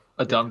a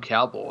dumb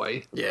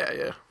cowboy.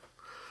 Yeah.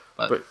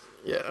 But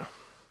yeah.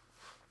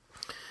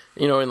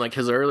 In like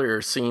his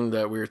earlier scene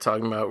that we were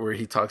talking about, where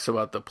he talks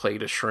about the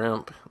plate of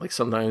shrimp, like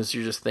sometimes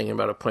you're just thinking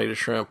about a plate of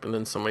shrimp, and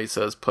then somebody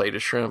says plate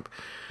of shrimp.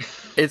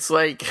 It's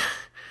like,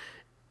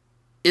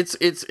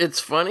 it's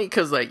funny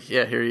because like,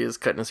 yeah, here he is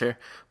cutting his hair,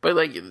 but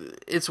like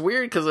it's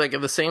weird because like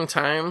at the same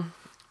time,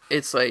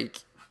 it's like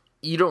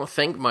you don't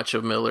think much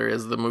of Miller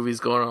as the movie's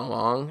going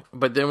along,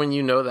 but then when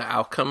you know the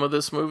outcome of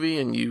this movie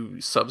and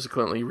you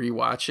subsequently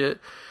rewatch it,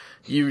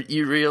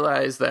 you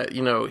realize that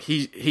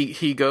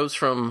he goes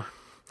from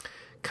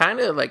kind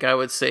of like, I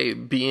would say,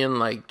 being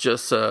like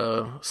just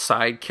a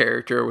side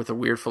character with a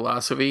weird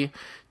philosophy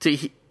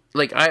to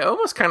like, I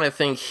almost kind of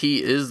think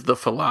he is the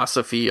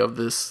philosophy of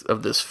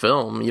this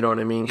film. You know what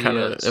I mean? Kind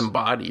of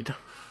embodied.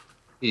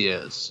 He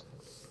is.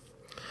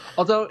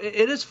 Although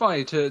it is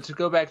funny to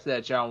go back to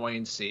that John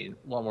Wayne scene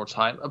one more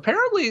time.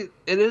 Apparently,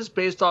 it is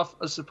based off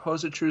a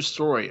supposed true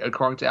story,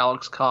 according to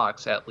Alex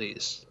Cox, at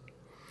least.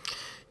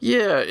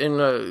 Yeah,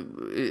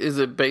 and is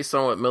it based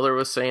on what Miller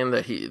was saying,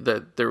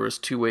 that there was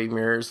two-way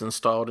mirrors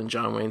installed in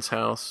John Wayne's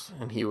house,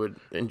 and he would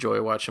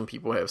enjoy watching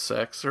people have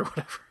sex or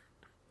whatever?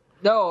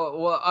 No,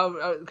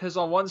 well, because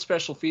on one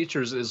special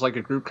features is like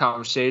a group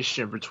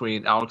conversation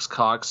between Alex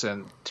Cox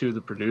and two of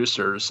the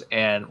producers,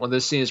 and when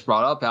this scene is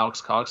brought up, Alex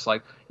Cox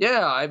like,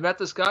 yeah, I met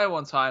this guy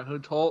one time who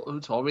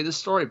told me this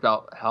story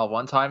about how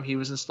one time he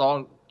was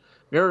installing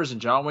mirrors in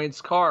John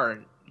Wayne's car,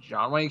 and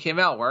John Wayne came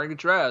out wearing a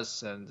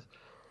dress and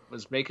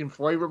was making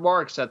funny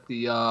remarks at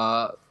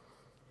the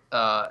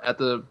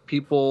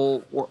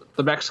people,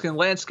 the Mexican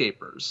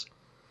landscapers.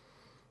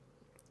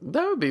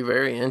 That would be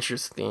very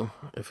interesting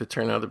if it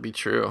turned out to be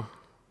true.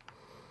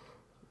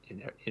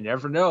 You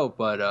never know,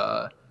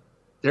 but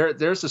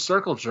there's the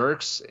circle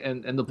jerks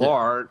in the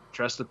bar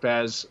dressed up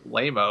as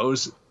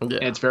lamos, and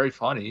it's very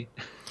funny.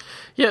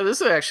 Yeah,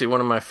 this is actually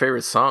one of my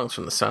favorite songs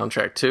from the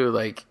soundtrack too.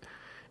 Like,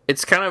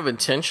 it's kind of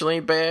intentionally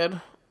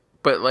bad,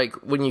 but like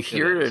when you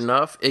hear it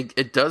enough,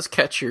 it does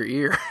catch your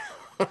ear.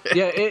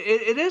 Yeah,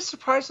 it is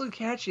surprisingly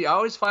catchy. I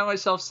always find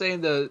myself saying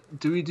the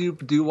doo doo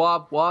doo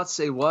wop what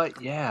say what.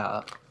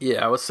 Yeah,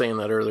 I was saying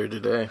that earlier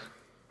today.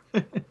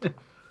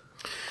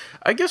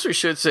 I guess we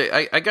should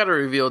say, I got to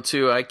reveal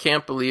too, I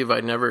can't believe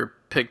I never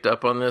picked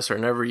up on this or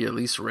never at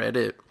least read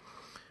it.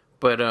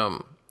 But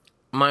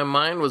my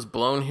mind was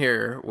blown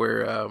here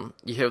where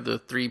you have the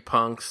three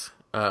punks,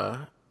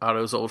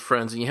 Otto's old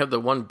friends, and you have the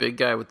one big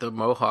guy with the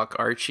mohawk,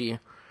 Archie.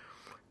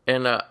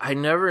 And I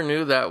never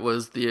knew that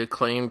was the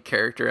acclaimed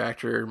character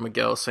actor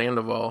Miguel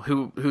Sandoval,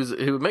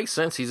 who makes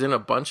sense. He's in a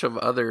bunch of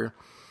other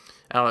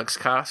Alex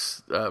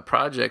Cox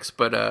projects,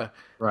 but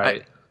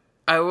right.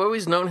 I've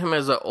always known him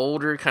as an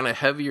older, kind of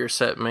heavier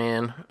set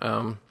man.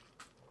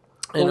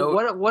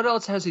 What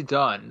else has he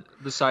done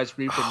besides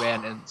Repo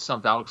Man and some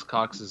of Alex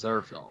Cox's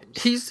other films?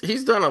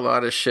 He's done a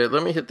lot of shit.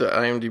 Let me hit the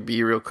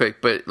IMDb real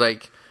quick, but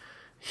like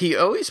he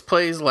always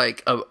plays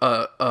like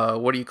a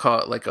what do you call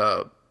it, like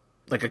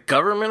a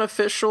government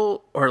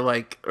official or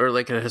like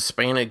a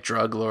Hispanic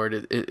drug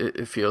lord.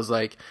 It feels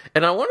like,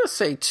 and I want to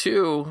say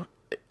too,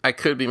 I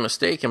could be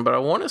mistaken, but I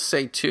want to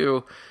say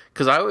too,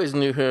 because I always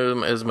knew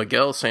him as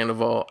Miguel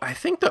Sandoval. I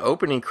think the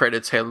opening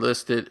credits had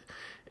listed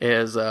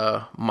as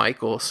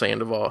Michael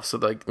Sandoval, so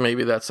like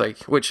maybe that's like,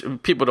 which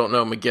people don't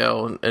know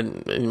Miguel,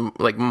 and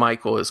like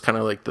Michael is kind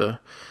of like the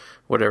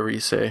whatever you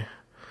say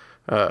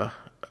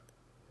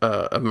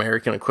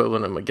American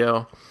equivalent of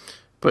Miguel.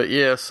 But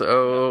yeah,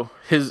 so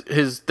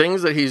his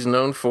things that he's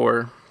known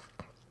for,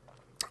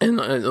 and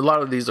a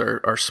lot of these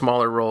are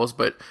smaller roles,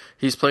 but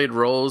he's played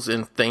roles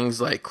in things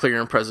like Clear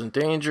and Present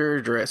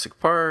Danger, Jurassic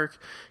Park,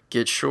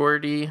 Get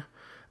Shorty.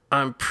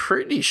 I'm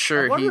pretty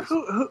sure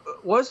who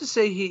what does it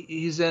say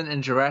he's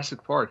in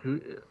Jurassic Park?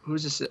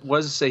 What does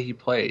it say he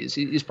plays?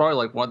 He's probably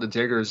like one of the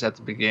diggers at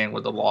the beginning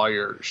where the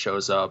lawyer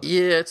shows up.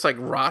 Yeah, it's like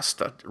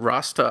Rasta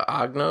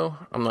Agno.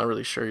 I'm not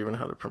really sure even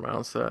how to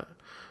pronounce that.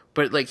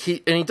 But like he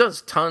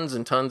does tons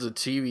and tons of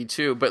TV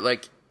too. But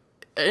like,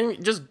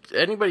 just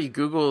anybody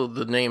Google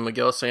the name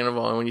Miguel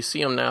Sandoval, and when you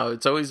see him now,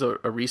 it's always a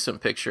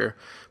recent picture.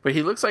 But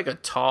he looks like a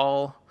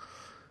tall,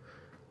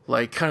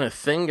 like kind of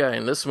thin guy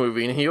in this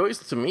movie, and he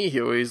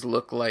always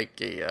looked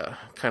like a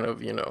kind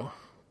of, you know,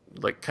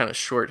 like kind of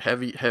short,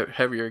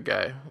 heavier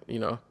guy. You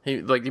know,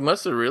 he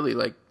must have really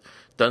like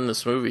done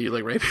this movie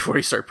like right before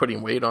he started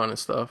putting weight on and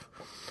stuff.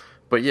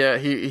 But yeah,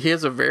 he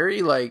has a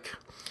very like.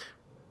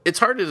 It's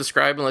hard to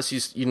describe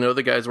unless you know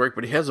the guy's work,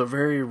 but he has a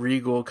very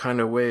regal kind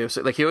of way of,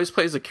 like, he always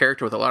plays a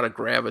character with a lot of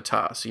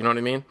gravitas, you know what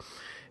I mean?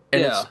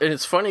 And yeah.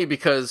 It's funny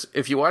because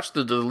if you watch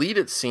the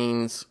deleted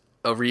scenes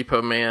of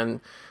Repo Man,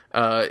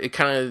 it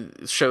kind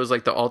of shows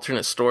like the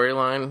alternate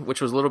storyline, which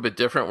was a little bit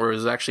different, where it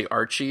was actually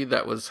Archie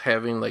that was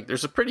having like,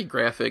 there's a pretty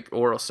graphic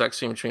oral sex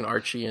scene between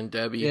Archie and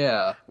Debbie,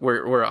 yeah,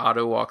 where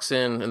Otto walks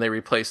in and they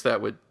replace that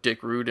with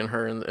Dick Rude and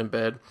her in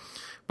bed.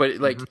 But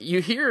like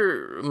you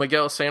hear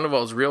Miguel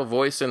Sandoval's real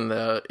voice in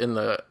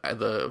the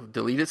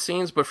deleted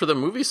scenes, but for the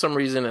movie, some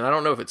reason, and I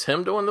don't know if it's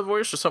him doing the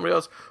voice or somebody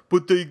else,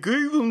 but they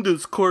gave him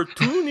this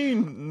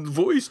cartoony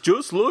voice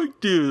just like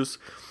this.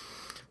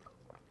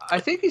 I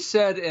think he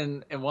said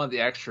in one of the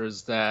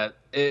extras that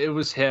it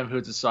was him who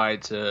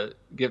decided to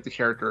give the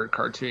character a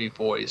cartoony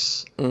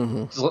voice.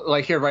 Mm-hmm.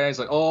 Like here, right now, he's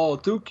like, "Oh,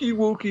 Dookie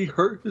Wookie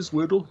hurt his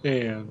little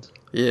hand."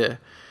 Yeah.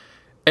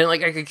 And,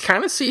 like, I could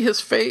kind of see his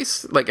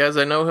face, like, as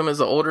I know him as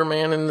an older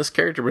man in this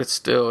character, but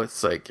still,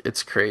 it's, like,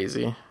 it's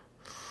crazy.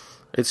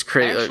 It's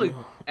crazy. Actually,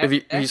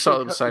 if you saw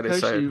them side by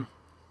side.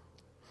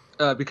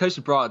 Because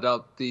you brought it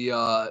up,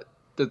 the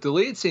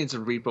deleted scenes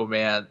of Repo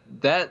Man,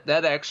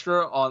 that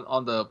extra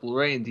on the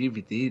Blu-ray and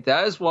DVD,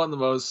 that is one of the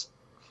most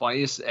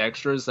funniest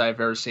extras that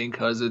I've ever seen,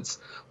 because it's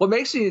what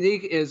makes it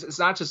unique is it's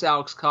not just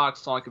Alex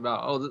Cox talking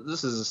about, oh,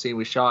 this is a scene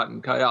we shot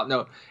and cut out.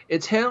 No,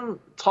 it's him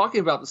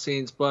talking about the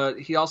scenes, but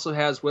he also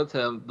has with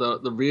him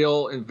the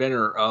real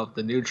inventor of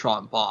the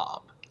neutron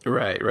bomb.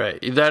 Right.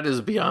 That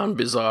is beyond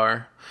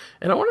bizarre.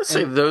 And I want to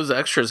say those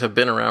extras have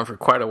been around for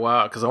quite a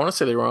while, because I want to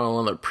say they were on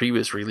one of the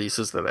previous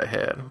releases that I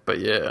had. But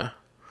yeah.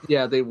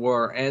 Yeah, they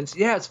were. And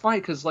yeah, it's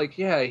funny because, like,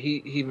 yeah,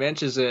 he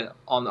mentions it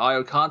on the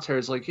audio commentary.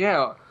 It's like,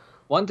 yeah,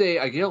 one day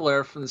I get a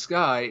letter from this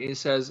guy, and he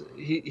says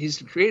he's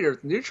the creator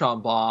of the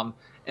neutron bomb,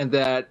 and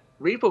that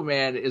Repo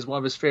Man is one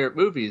of his favorite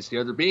movies, the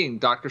other being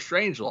Dr.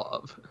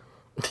 Strangelove.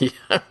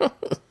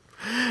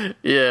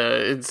 Yeah,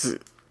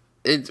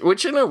 it's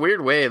which in a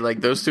weird way,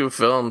 like, those two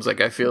films, like,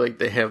 I feel like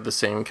they have the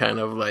same kind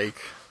of,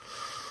 like,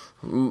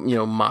 you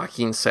know,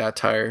 mocking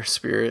satire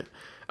spirit.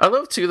 I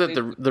love too that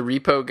the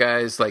Repo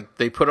guys, like,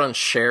 they put on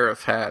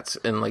sheriff hats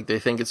and, like, they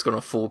think it's going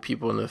to fool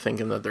people into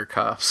thinking that they're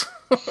cops.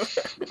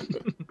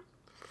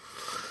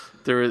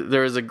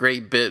 There was a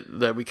great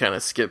bit that we kind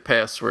of skipped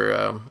past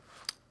where,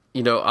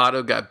 you know,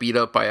 Otto got beat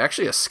up by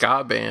actually a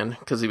ska band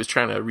because he was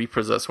trying to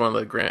repossess one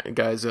of the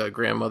guy's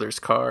grandmother's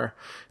car,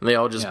 and they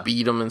all just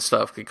beat him and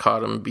stuff. They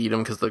caught him and beat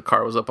him because the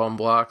car was up on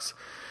blocks.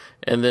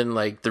 And then,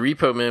 like, the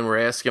Repo Men were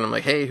asking him,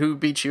 like, hey, who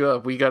beat you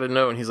up? We got to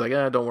know. And he's like,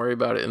 don't worry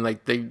about it. And,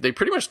 like, they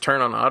pretty much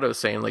turn on Otto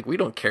saying, like, we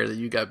don't care that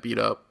you got beat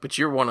up, but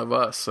you're one of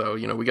us. So,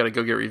 you know, we got to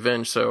go get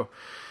revenge. So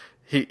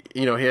he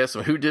asked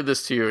him, who did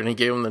this to you? And he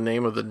gave him the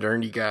name of the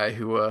nerdy guy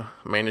who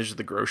managed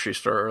the grocery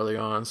store early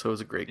on. So it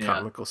was a great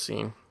comical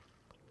scene.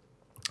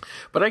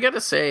 But I got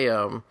to say,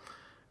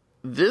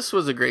 this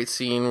was a great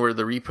scene where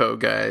the Repo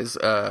guys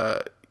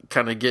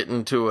kind of get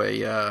into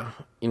a,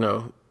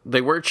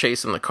 they were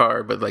chasing the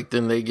car, but like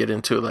then they get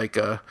into like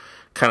a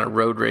kind of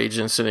road rage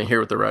incident here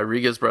with the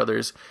Rodriguez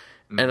brothers.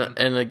 Mm-hmm.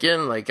 And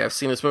again, like I've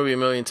seen this movie a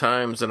million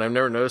times and I've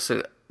never noticed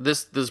it.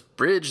 This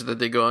bridge that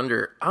they go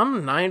under,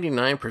 I'm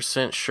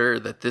 99% sure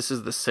that this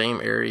is the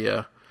same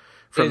area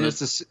from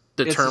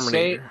the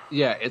Terminator.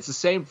 It's the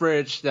same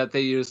bridge that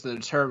they used in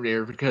the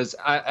Terminator, because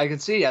I can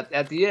see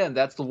at the end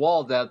that's the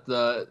wall that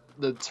the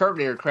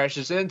Terminator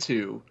crashes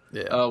into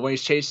when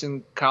he's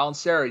chasing Kyle and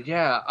Sarah.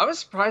 Yeah, I was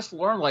surprised to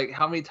learn like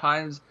how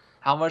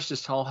much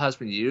this tunnel has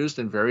been used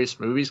in various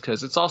movies,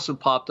 because it's also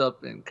popped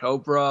up in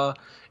Cobra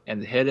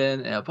and The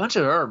Hidden and a bunch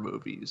of other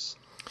movies.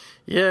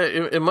 Yeah,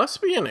 it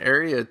must be an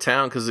area of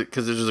town because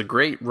there's a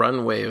great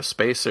runway of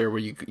space there where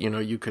you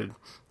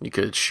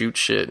could shoot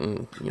shit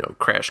and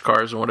crash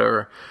cars and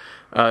whatever.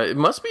 It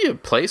must be a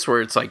place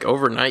where it's like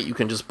overnight you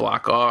can just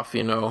block off,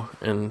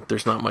 and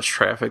there's not much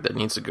traffic that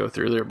needs to go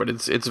through there. But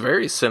it's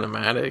very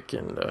cinematic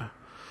and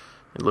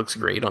it looks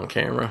great on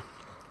camera.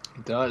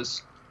 It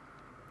does.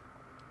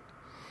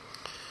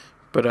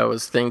 But I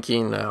was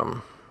thinking,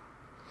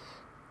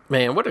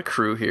 man, what a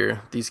crew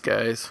here, these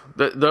guys.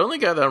 The only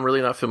guy that I'm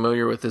really not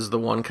familiar with is the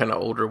one kind of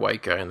older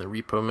white guy in the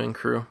Repo Man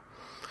crew.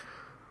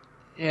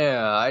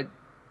 Yeah,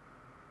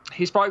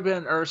 he's probably been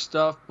in Earth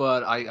stuff,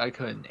 but I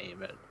couldn't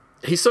name it.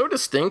 He's so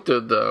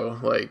distinctive, though,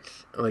 like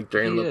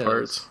during the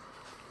parts.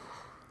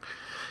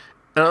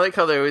 And I like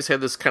how they always had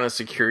this kind of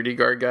security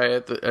guard guy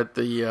at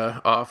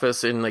the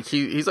office, and like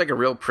he's like a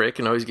real prick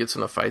and always gets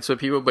into fights with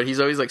people, but he's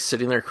always like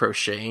sitting there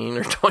crocheting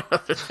or doing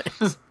other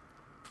things.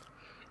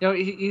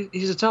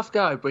 He's a tough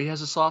guy, but he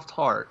has a soft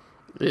heart.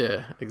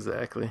 Yeah,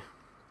 exactly.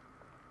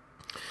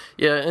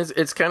 Yeah,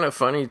 it's kind of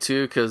funny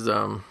too, because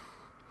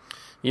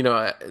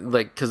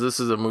because this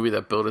is a movie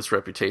that built its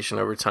reputation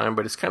over time,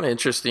 but it's kind of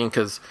interesting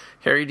because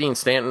Harry Dean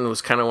Stanton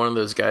was kind of one of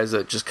those guys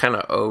that just kind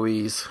of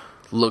always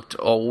looked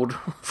old,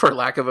 for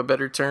lack of a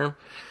better term.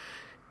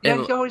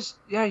 Yeah,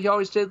 he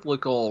always did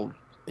look old.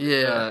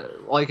 Yeah,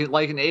 like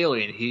an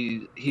Alien.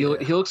 He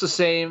looks the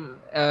same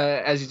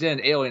as he did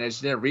in Alien as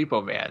he did in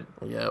Repo Man.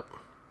 Yep.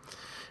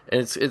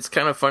 And it's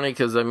kind of funny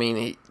because I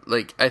mean,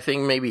 I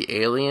think maybe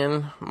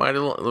Alien might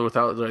have,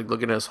 without like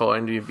looking at his whole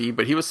IMDb,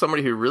 but he was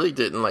somebody who really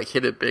didn't like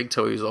hit it big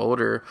till he was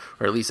older,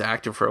 or at least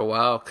active for a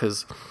while.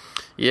 Because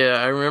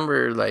I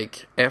remember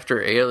like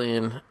after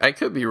Alien, I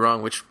could be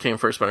wrong which came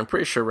first, but I'm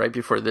pretty sure right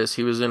before this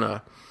he was in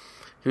a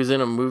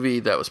movie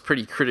that was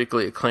pretty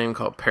critically acclaimed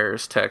called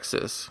Paris,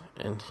 Texas,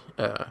 and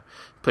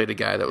played a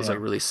guy that was like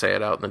really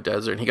sad out in the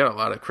desert, and he got a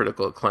lot of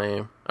critical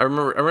acclaim. I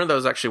remember that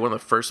was actually one of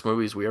the first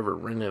movies we ever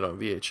rented on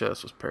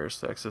VHS was Paris,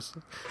 Texas.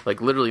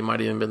 Like literally might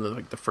have even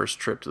been the first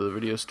trip to the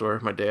video store.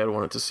 My dad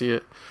wanted to see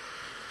it.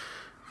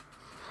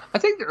 I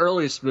think the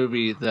earliest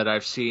movie that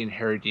I've seen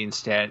Harry Dean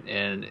Stanton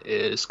in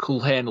is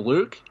Cool Hand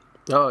Luke.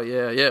 Oh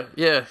yeah.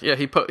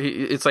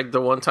 It's like the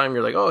one time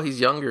you're like, oh,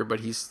 he's younger, but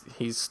he's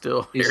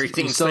still Harry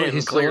Dean Stanton.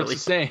 He's clearly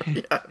still the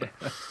same.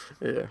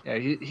 Yeah.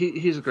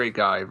 He's a great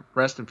guy.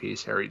 Rest in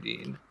peace, Harry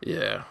Dean.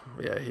 Yeah,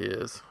 he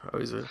is.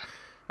 Always a.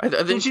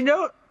 Did you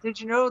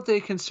know they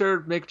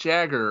considered Mick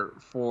Jagger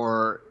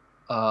for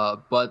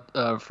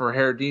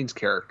Harry Dean's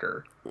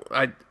character?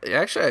 I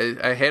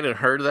hadn't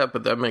heard of that,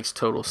 but that makes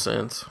total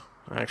sense.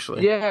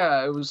 Actually,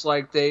 yeah, it was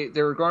like they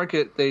were going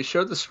to they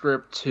showed the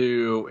script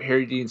to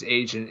Harry Dean's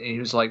agent, and he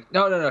was like,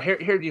 no,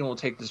 Harry Dean will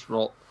take this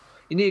role.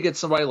 You need to get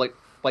somebody like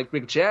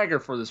Mick Jagger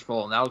for this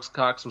role. And Alex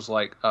Cox was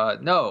like,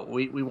 no,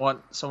 we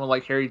want someone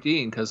like Harry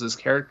Dean because his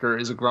character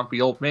is a grumpy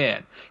old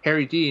man.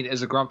 Harry Dean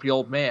is a grumpy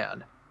old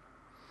man.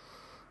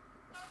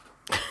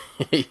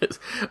 Yes.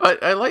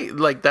 I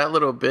like that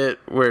little bit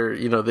where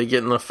they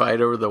get in the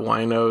fight over the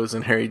winos,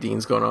 and Harry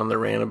Dean's going on the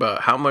rant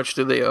about how much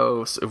do they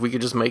owe if we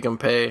could just make them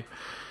pay.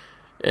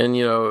 And,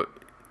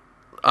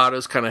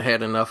 Otto's kind of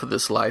had enough of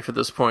this life at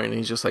this point, and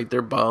he's just like,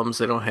 they're bums,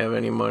 they don't have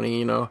any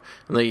money, and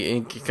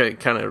they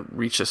kind of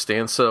reach a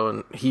standstill,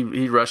 and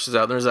he rushes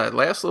out. There's that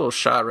last little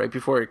shot right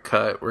before it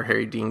cut where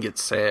Harry Dean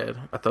gets sad.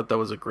 I thought that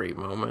was a great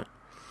moment.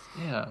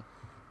 Yeah.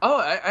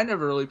 Oh, I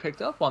never really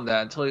picked up on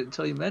that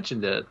until you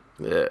mentioned it.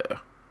 Yeah.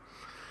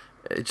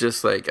 It's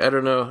just like, I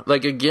don't know.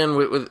 Like, again,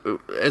 with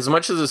as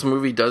much as this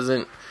movie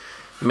doesn't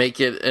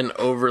make it an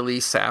overly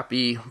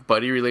sappy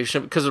buddy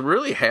relationship, because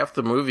really half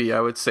the movie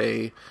I would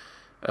say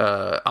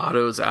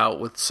Otto's out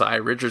with Cy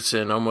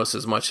Richardson almost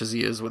as much as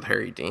he is with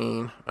Harry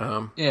Dean.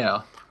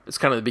 It's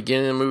kind of the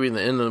beginning of the movie and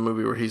the end of the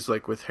movie where he's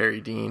like with Harry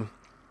Dean.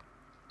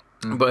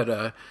 Mm-hmm. But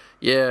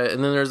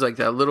and then there's like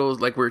that little,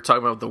 like we were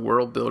talking about the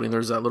world building,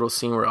 there's that little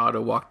scene where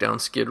Otto walked down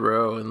Skid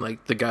Row and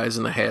like the guys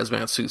in the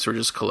hazmat suits were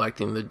just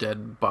collecting the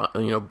dead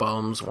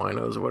bums,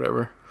 winos, or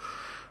whatever.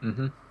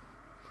 Mm-hmm.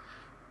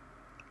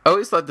 I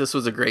always thought this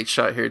was a great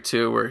shot here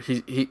too, where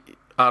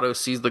Otto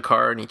sees the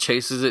car and he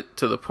chases it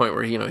to the point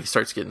where he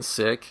starts getting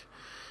sick,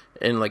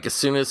 and like as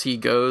soon as he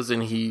goes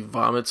and he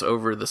vomits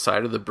over the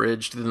side of the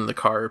bridge, then the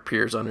car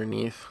appears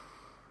underneath.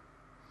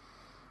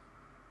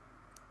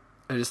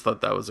 I just thought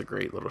that was a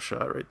great little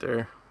shot right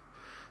there.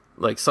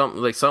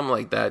 something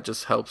like that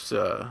just helps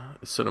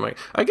cinematic.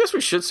 I guess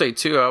we should say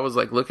too, I was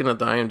like looking at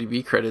the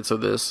IMDb credits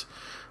of this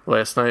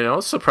last night, and I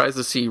was surprised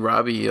to see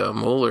Robbie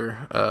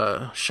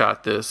Mueller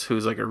shot this,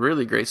 who's like a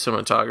really great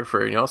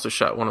cinematographer, and he also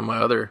shot one of my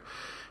other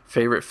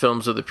favorite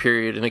films of the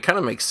period, and it kind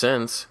of makes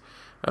sense,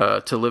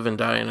 To Live and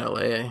Die in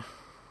LA.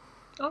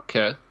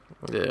 Okay.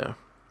 Yeah.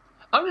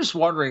 I'm just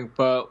wondering,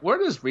 but where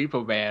does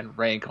Repo Man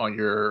rank on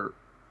your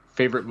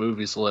favorite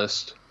movies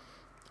list?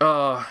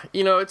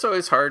 It's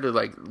always hard to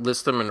like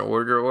list them in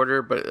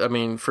order, but I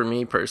mean, for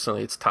me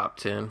personally, it's top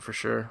 10 for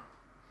sure.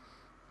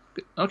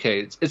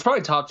 Okay, it's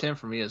probably top 10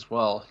 for me as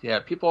well. Yeah,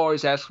 people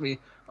always ask me,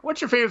 what's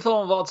your favorite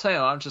film of all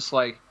time? I'm just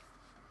like,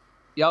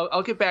 yeah,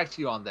 I'll get back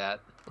to you on that.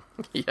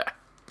 Yeah.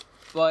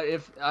 But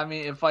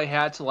if I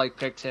had to like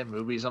pick 10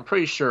 movies, I'm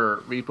pretty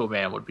sure Repo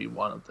Man would be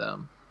one of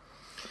them.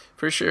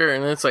 For sure,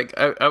 and it's like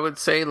I would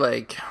say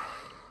like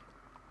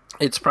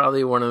it's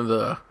probably one of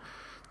the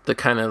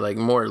kind of like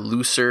more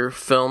looser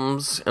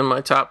films in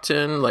my top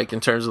 10. Like in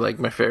terms of like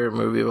my favorite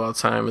movie of all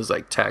time is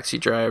like Taxi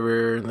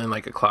Driver, and then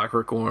like A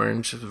Clockwork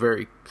Orange is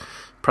very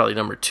probably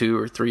number 2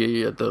 or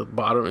 3 at the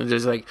bottom. It's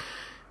just like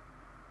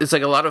it's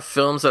like a lot of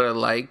films that I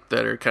like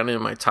that are kind of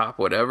in my top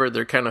whatever.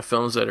 They're kind of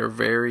films that are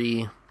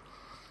very,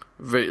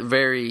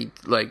 very,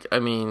 like, I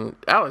mean,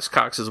 Alex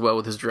Cox as well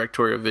with his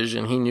directorial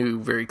vision. He knew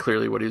very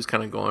clearly what he was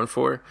kind of going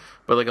for.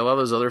 But like a lot of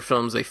those other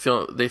films, they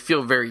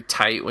feel very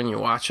tight when you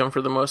watch them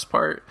for the most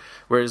part.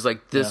 Whereas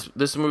like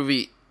this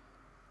movie,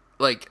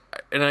 like,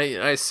 and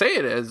I say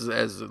it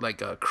as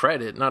like a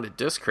credit, not a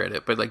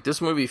discredit, but like this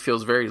movie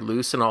feels very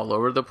loose and all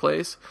over the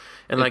place.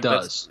 And like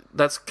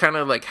that's kind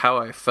of like how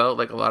I felt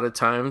like a lot of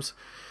times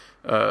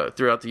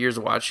throughout the years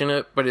watching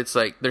it. But it's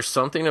like there's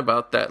something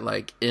about that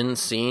like end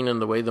scene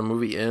and the way the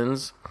movie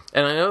ends.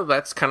 And I know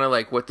that's kind of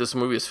like what this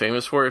movie is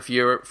famous for.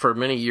 For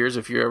many years,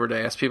 if you ever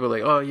to ask people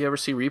like, oh, you ever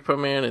see Repo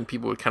Man? And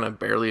people would kind of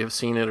barely have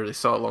seen it, or they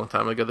saw it a long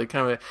time ago. They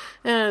kind of,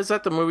 is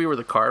that the movie where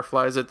the car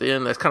flies at the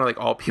end? That's kind of like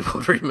all people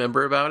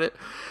remember about it.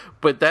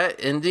 But that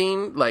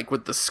ending, like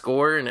with the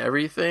score and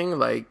everything,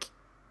 like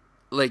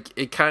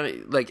it kind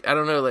of, like, I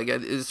don't know, like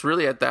it's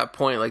really at that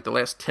point, like the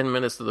last 10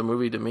 minutes of the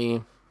movie to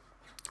me,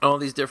 all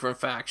these different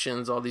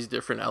factions, all these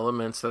different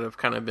elements that have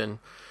kind of been,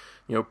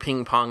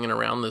 ping-ponging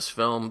around this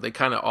film, they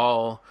kind of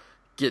all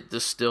get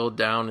distilled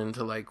down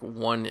into like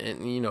one,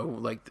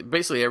 and like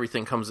basically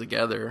everything comes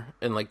together,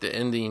 and like the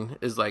ending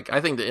is like, I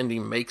think the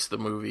ending makes the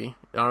movie,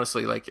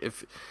 honestly. Like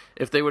if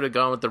they would have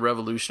gone with the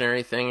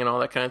revolutionary thing and all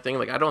that kind of thing,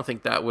 like I don't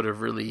think that would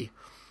have really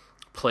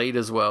played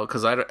as well,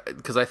 because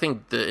I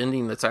think the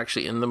ending that's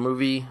actually in the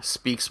movie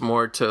speaks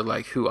more to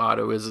like who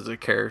Otto is as a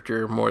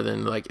character, more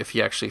than like if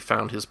he actually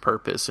found his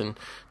purpose and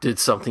did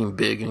something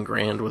big and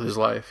grand with his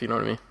life. You know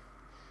what I mean?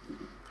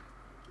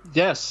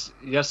 Yes,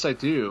 I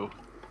do.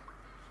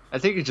 I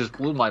think you just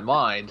blew my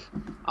mind.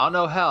 I don't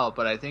know how,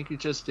 but I think you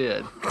just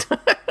did.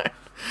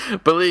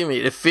 Believe me,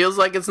 it feels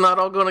like it's not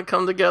all going to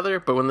come together,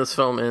 but when this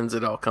film ends,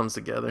 it all comes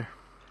together.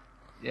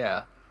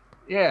 Yeah.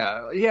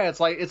 It's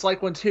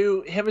like when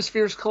two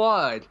hemispheres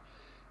collide.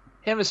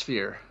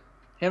 Hemisphere.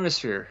 It's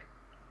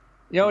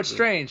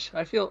strange.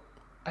 I feel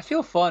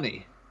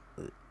funny.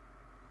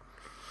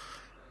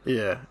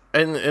 Yeah,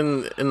 and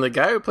the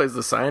guy who plays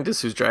the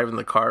scientist who's driving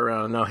the car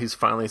around, and now he's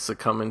finally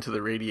succumbing to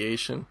the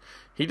radiation.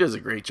 He does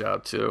a great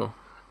job too.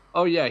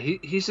 Oh yeah,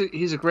 he's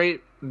a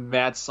great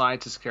mad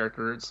scientist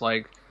character. It's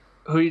like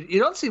who you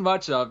don't see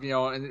much of, in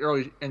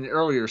the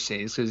earlier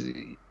scenes, because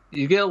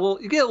you get a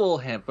little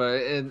hint,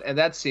 but in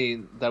that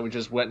scene that we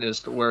just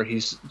witnessed, where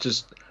he's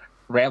just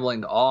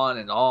rambling on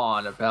and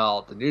on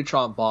about the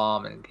neutron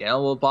bomb and gamma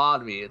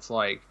lobotomy, it's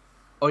like,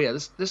 oh yeah,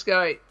 this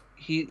guy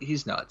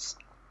he's nuts.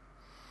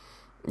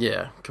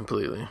 Yeah,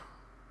 completely.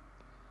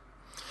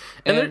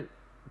 And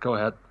go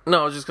ahead.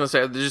 No, I was just gonna say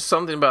there's just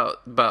something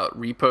about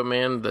Repo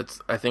Man that's,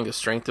 I think, a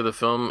strength of the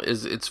film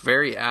is it's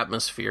very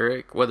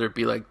atmospheric, whether it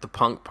be like the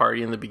punk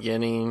party in the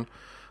beginning,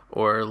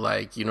 or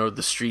like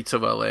the streets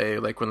of LA,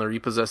 like when they're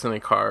repossessing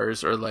the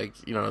cars, or like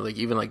like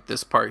even like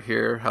this part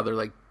here, how they're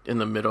like in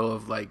the middle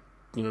of like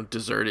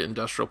deserted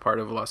industrial part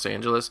of Los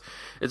Angeles.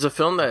 It's a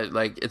film that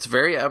like it's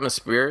very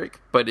atmospheric,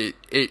 but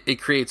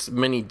it creates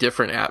many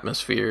different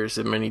atmospheres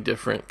and many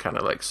different kind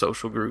of like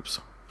social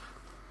groups.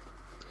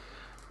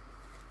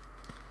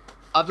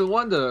 I've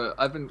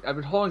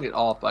been holding it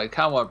off, but I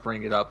kind of want to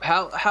bring it up.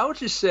 How would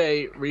you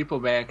say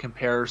Repo Man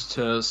compares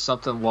to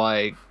something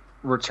like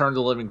Return of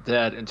the Living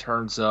Dead in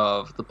terms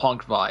of the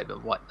punk vibe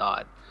and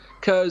whatnot?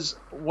 Because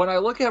when I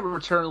look at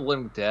Return of the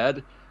Living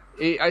Dead,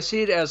 I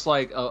see it as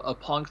like a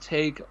punk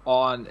take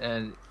on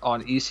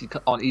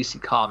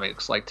EC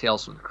Comics, like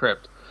Tales from the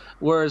Crypt.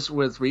 Whereas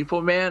with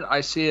Repo Man,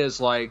 I see it as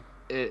like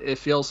it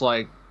feels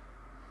like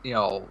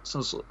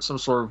some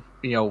sort of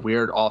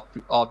weird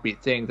offbeat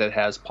thing that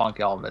has punk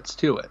elements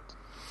to it.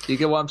 Do you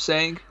get what I'm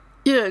saying?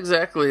 Yeah,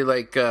 exactly.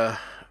 Like Return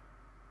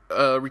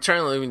of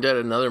the Living Dead,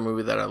 another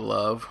movie that I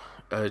love.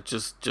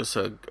 Just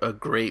a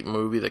great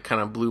movie that kind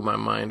of blew my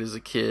mind as a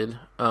kid.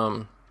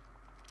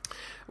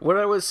 What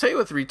I would say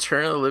with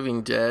Return of the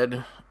Living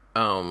Dead,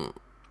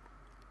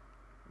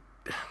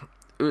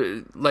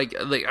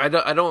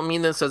 I don't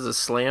mean this as a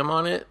slam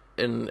on it,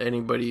 and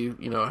anybody,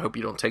 I hope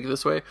you don't take it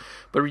this way,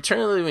 but Return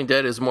of the Living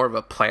Dead is more of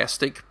a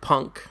plastic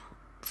punk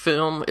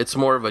film. It's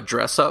more of a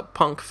dress up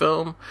punk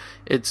film.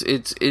 It's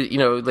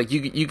like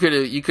you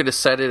could have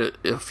said it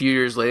a few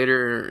years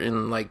later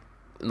and like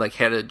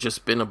had it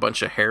just been a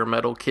bunch of hair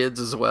metal kids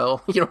as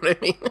well. You know what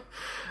I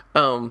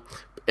mean?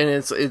 And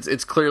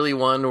it's clearly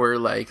one where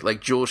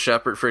like Jewel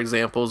Shepard, for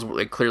example, is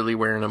like clearly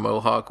wearing a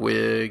mohawk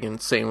wig,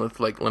 and same with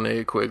like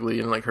Linnea Quigley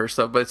and like her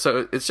stuff. But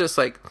so it's just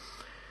like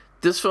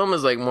this film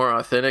is like more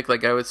authentic.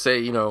 Like I would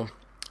say,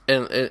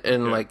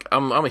 and like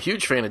I'm a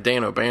huge fan of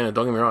Dan O'Bannon.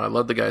 Don't get me wrong, I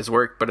love the guy's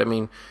work, but I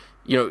mean,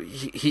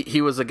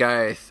 he was a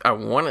guy I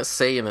want to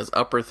say in his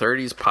upper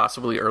 30s,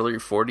 possibly early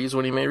 40s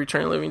when he made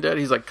Return of the Living Dead.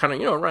 He's like kind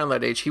of around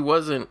that age. He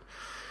wasn't.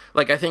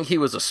 Like, I think he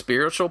was a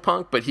spiritual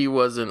punk, but he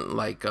wasn't,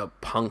 like, a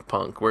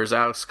punk. Whereas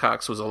Alex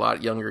Cox was a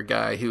lot younger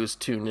guy. He was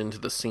tuned into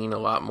the scene a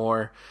lot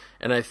more.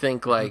 And I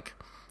think, like,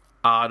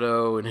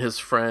 Otto and his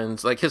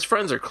friends... Like, his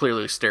friends are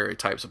clearly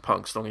stereotypes of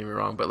punks, don't get me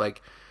wrong. But,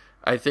 like,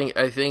 I think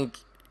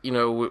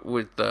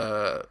with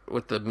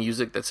the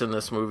music that's in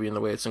this movie and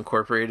the way it's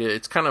incorporated,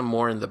 it's kind of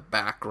more in the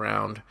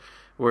background.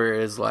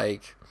 Whereas,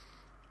 like...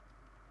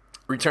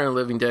 Return of the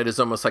Living Dead is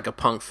almost like a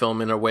punk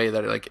film in a way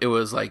that like it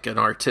was like an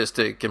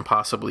artistic and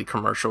possibly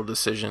commercial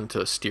decision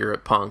to steer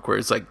it punk.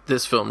 Whereas like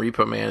this film,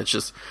 Repo Man, it's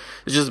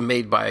just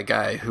made by a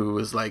guy who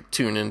was like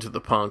tuned into the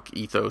punk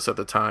ethos at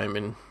the time,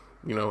 and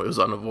it was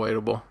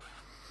unavoidable.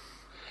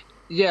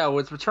 Yeah,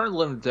 with Return of the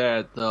Living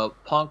Dead, the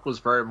punk was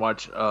very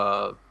much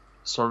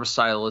sort of a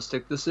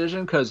stylistic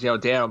decision because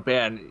Dan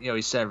O'Bannon,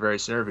 he said in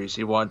various interviews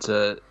he wanted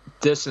to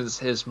distance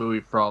his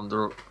movie from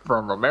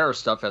Romero's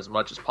stuff as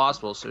much as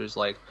possible. So he's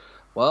like,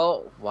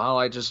 well, why don't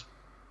I just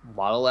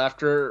model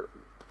after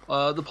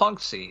the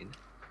punk scene?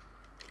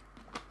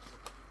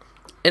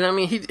 And I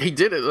mean, he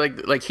did it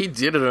like he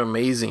did an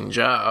amazing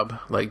job.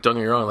 Like, don't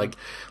get me wrong,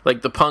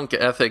 like the punk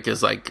ethic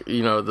is like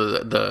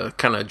the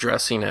kind of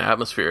dressing and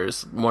atmosphere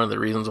is one of the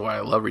reasons why I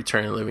love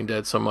Return of the Living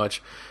Dead so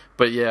much.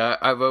 But yeah,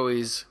 I've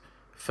always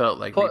felt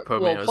like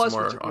Repo Man was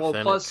more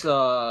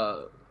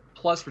authentic.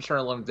 Plus Return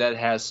of the Living Dead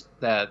has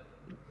that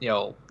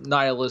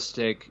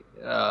nihilistic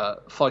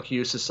fuck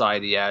you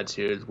society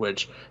attitude,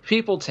 which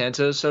people tend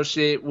to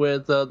associate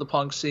with the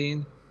punk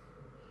scene.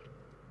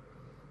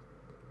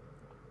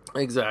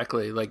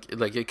 Exactly, like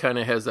it kind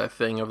of has that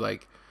thing of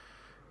like,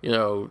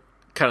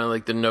 kind of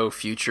like the no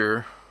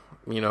future,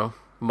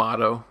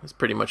 motto is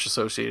pretty much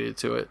associated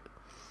to it.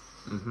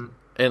 Mm-hmm.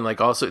 And like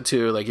also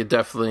too, like it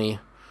definitely,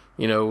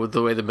 with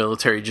the way the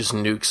military just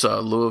nukes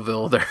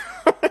Louisville there.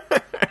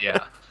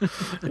 Yeah.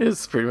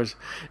 It's pretty much.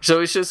 So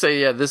we should say,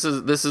 yeah, this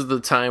is the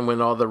time when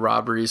all the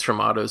robberies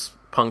from Otto's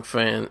punk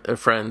friends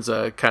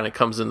kind of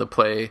comes into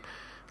play.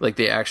 Like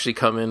they actually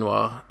come in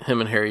while him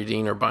and Harry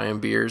Dean are buying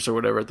beers or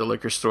whatever at the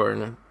liquor store,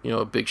 and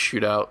a big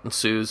shootout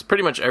ensues.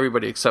 Pretty much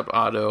everybody except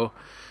Otto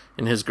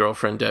and his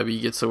girlfriend Debbie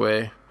gets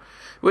away.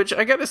 Which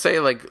I gotta say,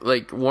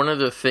 like one of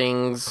the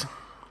things,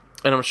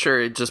 and I'm sure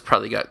it just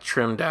probably got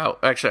trimmed out.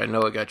 Actually, I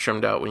know it got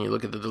trimmed out when you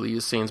look at the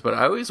deleted scenes. But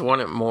I always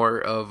wanted more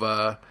of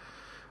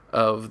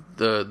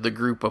the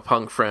group of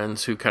punk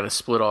friends who kind of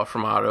split off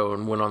from Otto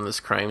and went on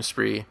this crime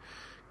spree,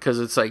 because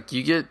it's like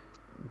you get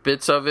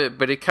bits of it,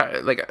 but it kind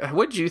of like,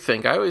 what do you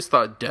think? I always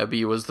thought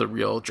Debbie was the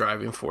real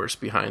driving force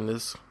behind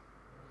this.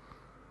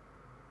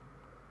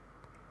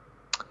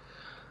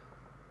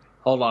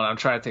 Hold on, I'm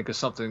trying to think of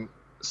something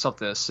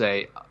to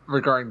say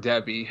regarding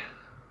Debbie.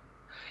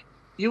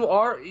 You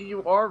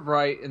are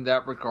right in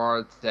that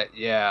regard that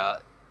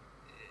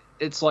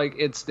it's like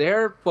it's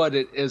there but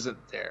it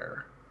isn't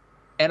there.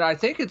 And I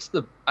think it's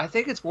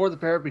more the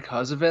better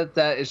because of it,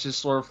 that it's just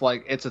sort of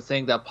like it's a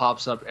thing that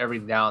pops up every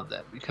now and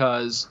then.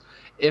 Because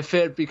if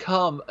it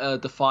become a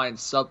defined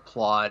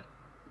subplot,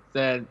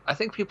 then I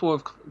think people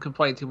have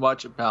complained too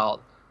much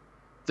about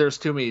there's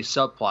too many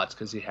subplots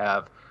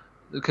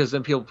because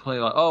then people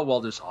complain like, oh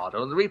well, there's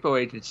Otto and the Repo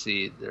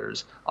Agency,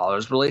 there's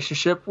Otto's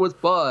relationship with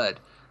Bud,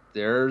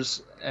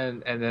 there's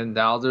and then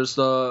now there's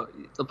the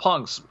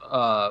punks,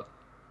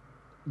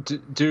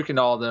 Duke and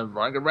all of them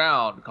running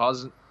around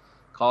causing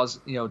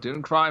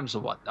doing crimes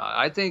and whatnot.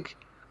 I think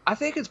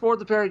it's more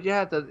the better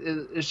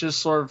that it's just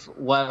sort of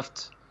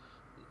left,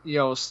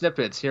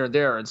 snippets here and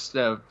there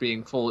instead of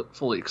being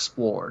fully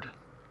explored.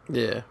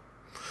 Yeah,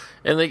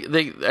 and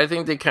I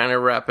think they kind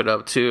of wrap it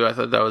up too. I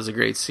thought that was a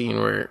great scene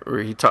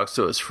where he talks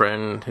to his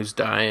friend who's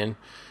dying,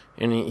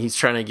 and he's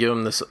trying to give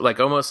him this like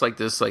almost like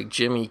this like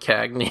Jimmy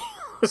Cagney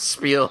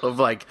spiel of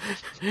like,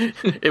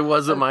 it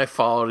wasn't my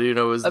fault,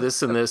 it was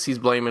this and this. He's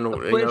blaming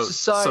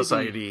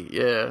society,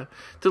 to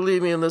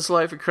leave me in this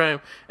life of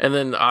crime. And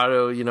then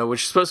Otto,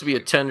 which is supposed to be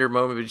a tender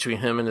moment between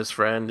him and his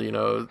friend,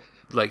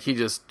 like he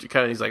just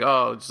kind of, he's like,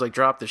 oh, just like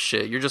drop the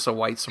shit, you're just a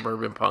white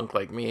suburban punk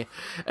like me.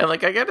 And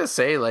like I gotta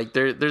say, like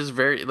there's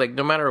very, like,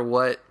 no matter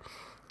what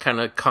kind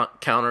of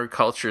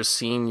counterculture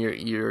scene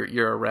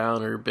you're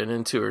around or been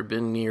into or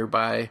been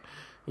nearby,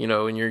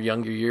 in your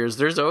younger years,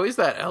 there's always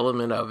that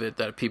element of it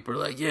that people are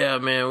like, yeah,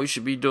 man, we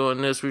should be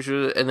doing this, we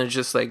should. And there's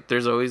just like,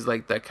 there's always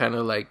like that kind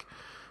of like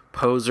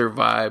poser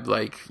vibe,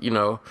 like,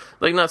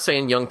 like, not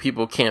saying young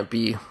people can't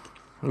be,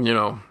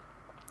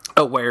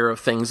 aware of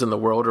things in the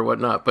world or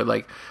whatnot, but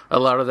like a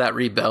lot of that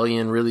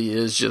rebellion really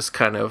is just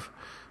kind of,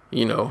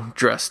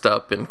 dressed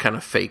up in kind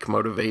of fake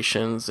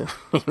motivations, and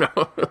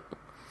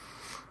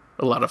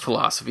a lot of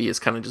philosophy is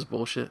kind of just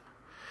bullshit.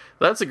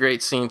 That's a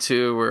great scene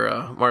too, where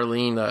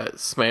Marlene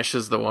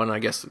smashes the one, I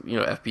guess,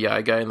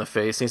 FBI guy in the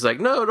face, and he's like,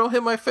 "No, don't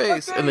hit my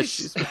face!" And then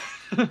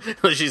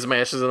she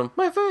smashes him,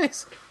 "My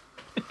face."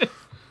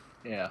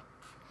 Yeah.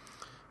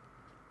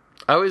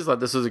 I always thought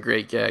this was a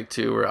great gag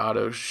too, where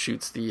Otto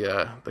shoots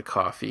the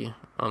coffee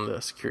on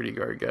the security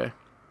guard guy.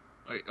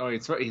 Oh, he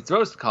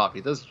throws the coffee.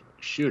 He doesn't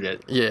shoot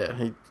it. Yeah,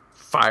 he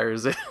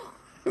fires it.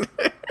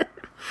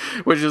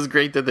 Which is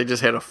great that they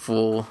just had a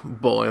full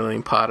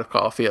boiling pot of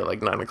coffee at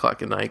like 9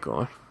 o'clock at night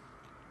going.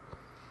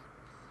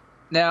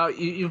 Now,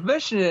 you've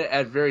mentioned it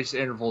at various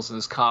intervals in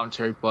this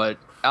commentary, but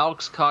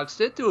Alex Cox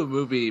did do a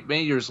movie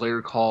many years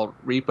later called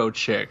Repo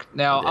Chick.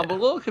 Now, yeah. I'm a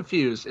little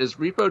confused. Is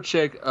Repo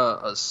Chick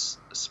a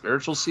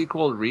spiritual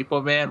sequel to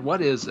Repo Man?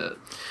 What is it?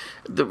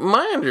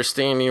 My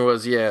understanding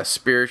was,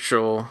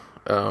 spiritual.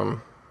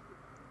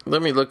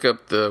 Let me look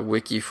up the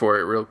wiki for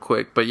it real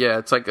quick. But yeah,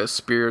 it's like a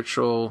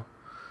spiritual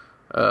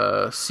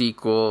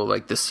sequel,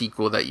 like the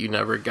sequel that you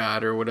never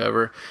got or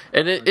whatever.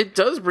 And it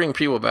does bring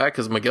people back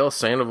because Miguel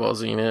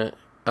Sandoval's in it.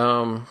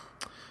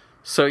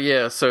 So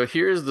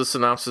here's the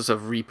synopsis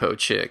of Repo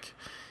Chick.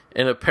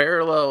 In a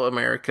parallel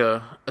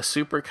America, a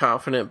super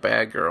confident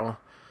bad girl,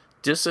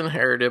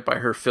 disinherited by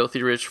her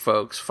filthy rich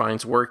folks,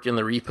 finds work in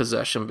the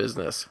repossession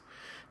business.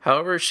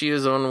 However, she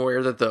is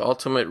unaware that the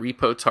ultimate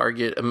repo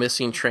target, a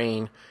missing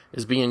train,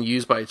 is being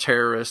used by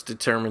terrorists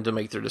determined to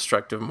make their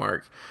destructive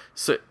mark.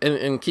 So,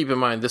 and keep in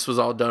mind, this was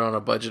all done on a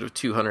budget of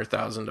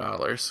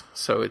 $200,000.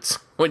 So it's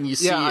when you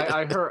see it.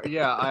 I heard.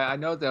 Yeah, I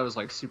know that was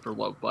like super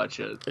low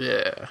budget.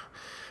 Yeah.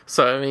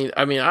 So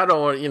I mean, I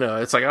don't want,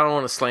 it's like I don't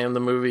want to slam the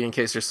movie in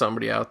case there's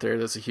somebody out there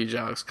that's a huge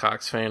Alex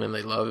Cox fan and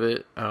they love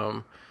it.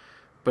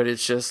 But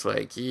it's just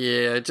like,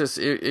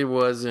 it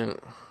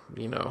wasn't,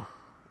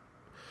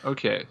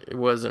 Okay. It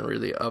wasn't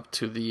really up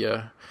to the,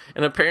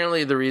 and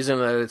apparently the reason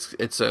that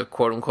it's a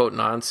quote unquote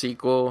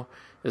non-sequel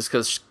is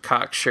because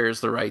Cox shares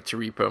the right to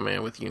Repo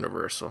Man with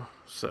Universal.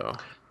 So.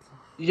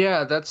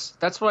 Yeah, that's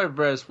what I've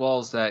read as well,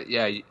 is that,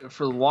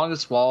 for the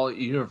longest while,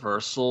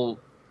 Universal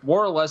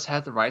more or less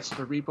had the rights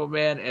to Repo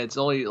Man, and it's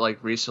only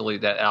like recently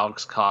that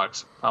Alex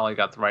Cox finally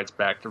got the rights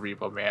back to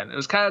Repo Man. It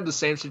was kind of the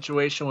same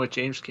situation with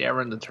James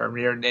Cameron, the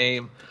Terminator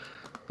name,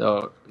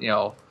 though,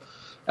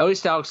 at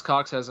least Alex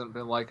Cox hasn't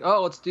been like,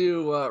 oh, let's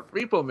do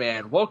Repo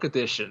Man, woke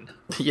edition.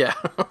 Yeah.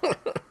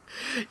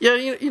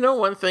 Yeah,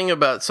 one thing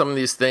about some of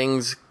these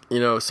things,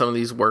 some of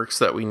these works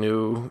that we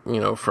knew,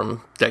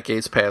 from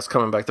decades past,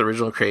 coming back to the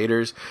original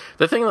creators,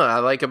 the thing that I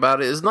like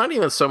about it is not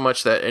even so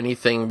much that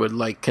anything would,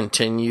 like,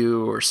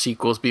 continue or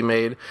sequels be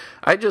made.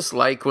 I just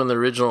like when the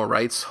original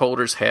rights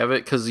holders have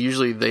it, because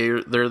usually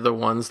they're the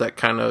ones that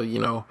kind of,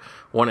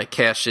 want to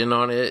cash in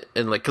on it,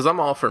 and like, because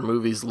I'm all for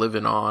movies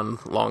living on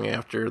long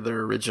after their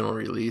original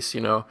release,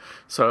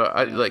 so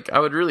I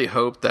would really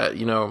hope that,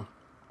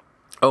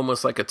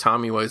 almost like a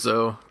Tommy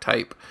Wiseau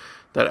type,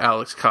 that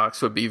Alex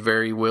Cox would be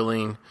very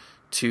willing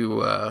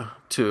to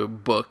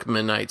book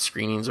midnight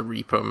screenings of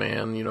Repo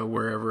Man,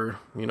 wherever,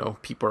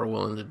 people are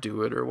willing to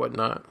do it or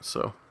whatnot.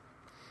 So,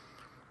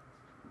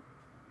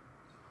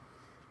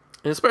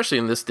 and especially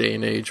in this day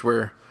and age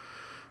where,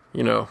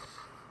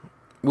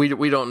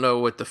 we don't know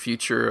what the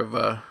future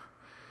of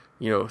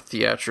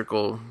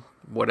theatrical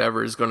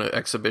whatever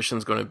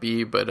exhibition's going to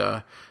be,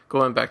 but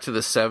going back to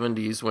the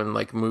 70s when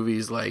like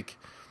movies like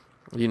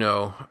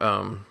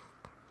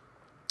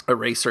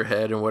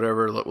Eraserhead and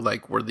whatever,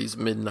 like, were these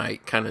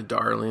midnight kind of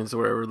darlings or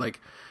whatever, like,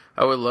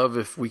 I would love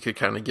if we could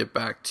kind of get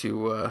back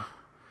to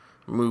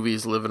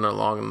movies living a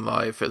long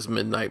life as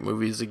midnight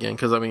movies again,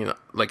 because I mean,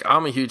 like,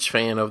 I'm a huge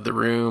fan of The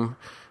Room,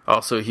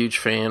 also a huge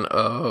fan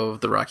of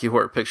the Rocky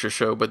Horror Picture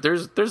Show, but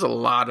there's a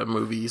lot of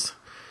movies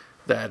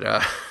that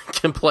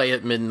can play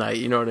at midnight,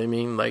 you know what I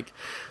mean? Like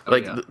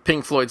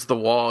Pink Floyd's The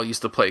Wall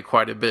used to play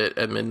quite a bit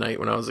at midnight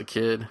when I was a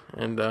kid,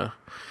 and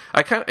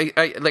I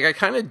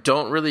kind of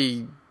don't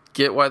really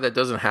get why that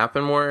doesn't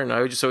happen more, and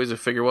I just always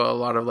figure, well, a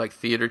lot of like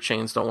theater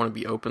chains don't want to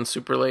be open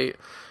super late,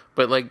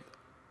 but like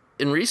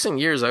in recent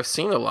years I've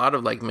seen a lot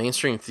of like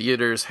mainstream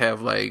theaters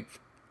have like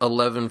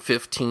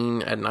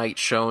 11:15 at night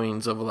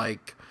showings of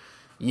like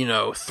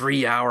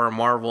 3-hour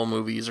Marvel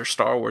movies or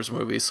Star Wars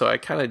movies, so I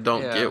kind of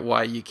don't get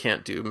why you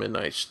can't do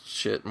midnight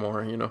shit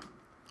more,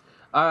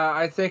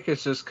 I think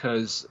it's just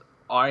because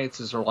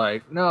audiences are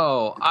like,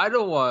 no, I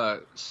don't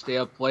want to stay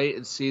up late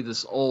and see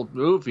this old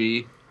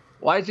movie.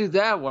 Why do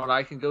that when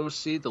I can go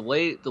see the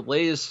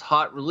latest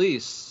hot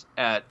release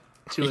at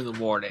 2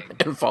 a.m.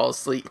 and fall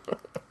asleep?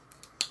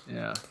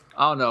 Yeah,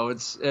 I don't know.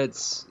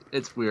 It's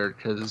weird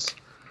because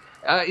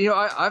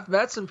I've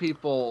met some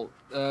people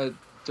during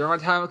my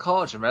time in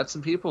college. I met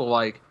some people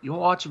like, you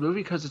won't watch a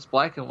movie because it's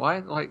black and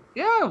white. Like,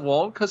 yeah, I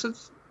won't, because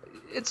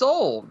it's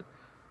old.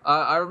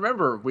 I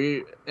remember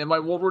in my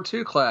World War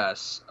II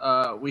class,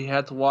 we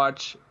had to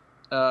watch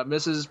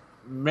Mrs.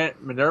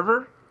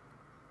 Minerva,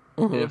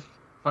 if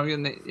I'm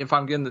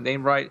getting the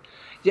name right.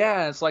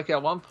 Yeah, it's like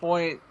at one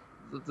point,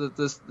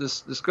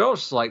 this girl's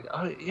just like,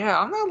 oh, yeah,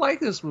 I'm not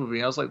liking this movie.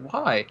 And I was like,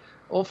 why?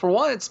 Well, for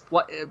one, it's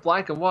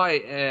black and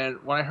white, and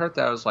when I heard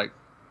that, I was like,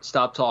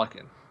 stop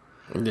talking.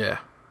 Yeah.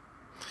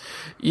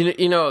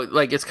 You know,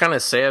 like, it's kind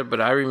of sad,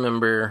 but I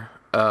remember,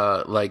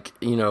 like,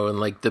 you know, in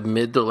like the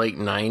mid to late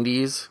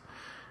 90s,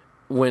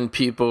 when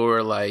people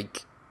were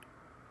like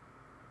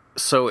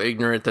so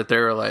ignorant that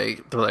they're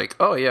like,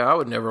 oh yeah, I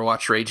would never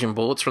watch Raging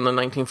Bullets from the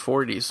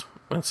 1940s.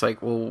 And it's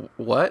like, well,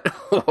 what?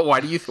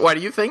 why do you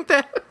think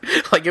that?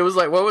 Like, it was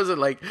like, what was it,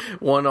 like,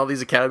 won all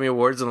these Academy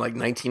Awards in like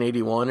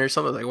 1981 or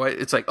something? Like, why?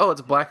 It's like, oh,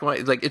 it's black and white.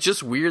 It's like, it's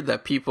just weird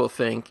that people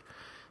think,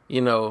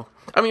 you know,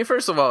 I mean,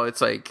 first of all, it's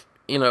like,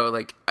 you know,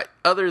 like,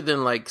 other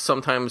than like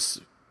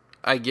sometimes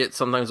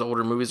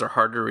older movies are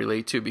hard to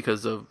relate to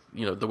because of,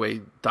 you know, the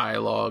way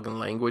dialogue and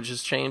language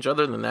has changed.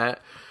 Other than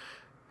that,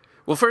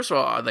 well, first of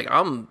all, like,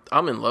 I'm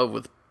in love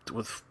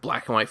with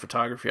black and white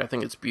photography. I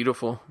think it's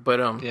beautiful.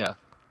 But yeah,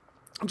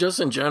 just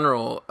in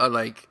general,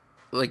 like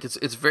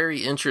it's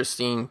very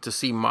interesting to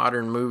see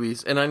modern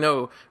movies. And I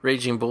know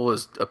Raging Bull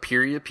is a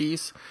period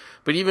piece,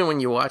 but even when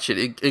you watch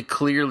it, it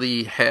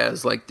clearly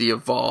has like the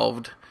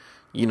evolved,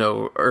 you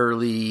know,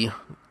 early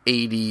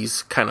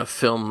 80s kind of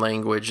film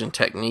language and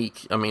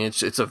technique. I mean,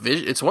 it's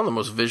one of the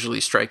most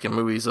visually striking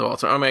movies of all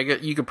time. I mean,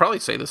 you could probably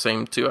say the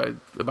same too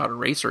about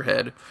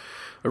Eraserhead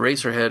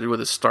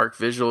with its stark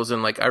visuals.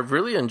 And like, I've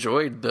really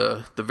enjoyed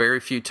the very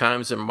few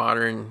times in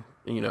modern,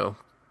 you know,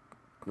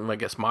 I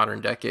guess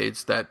modern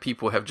decades that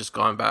people have just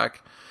gone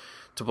back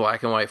to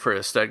black and white for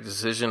aesthetic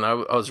decision. I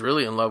was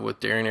really in love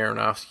with Darren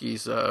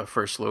Aronofsky's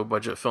first low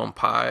budget film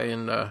Pi,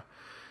 and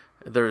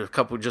there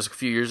were just a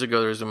few years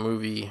ago, there was a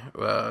movie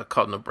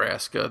called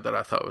Nebraska that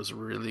I thought was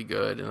really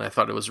good, and I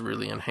thought it was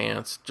really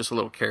enhanced, just a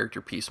little character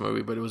piece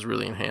movie, but it was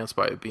really enhanced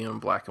by it being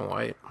black and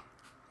white.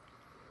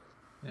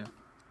 Yeah.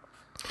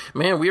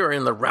 Man, we are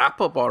in the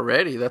wrap up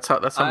already. That's how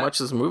much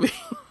this movie.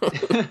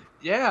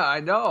 Yeah,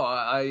 I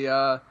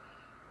know.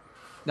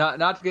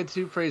 Not to get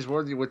too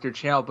praiseworthy with your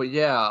channel, but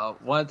yeah,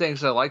 one of the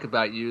things I like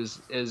about you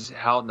is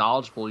how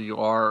knowledgeable you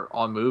are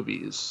on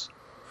movies.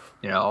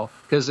 You know,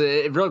 because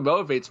it really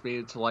motivates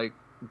me to like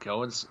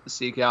go and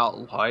seek out a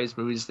lot of these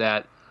movies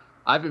that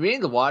I've been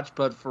meaning to watch,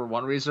 but for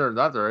one reason or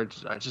another,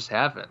 I just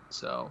haven't.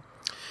 So.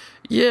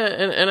 Yeah,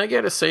 and I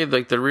gotta say,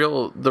 like, the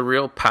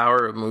real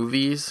power of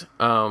movies,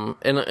 and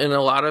a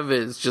lot of it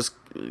is just,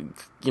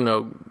 you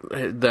know,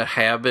 the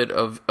habit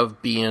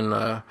of being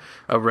a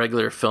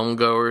regular film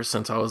goer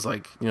since I was,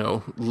 like, you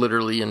know,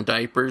 literally in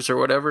diapers or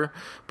whatever.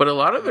 But a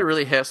lot of it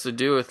really has to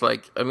do with,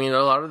 like, I mean,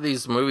 a lot of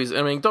these movies.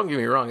 I mean, don't get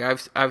me wrong,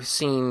 I've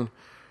seen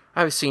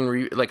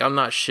like, I'm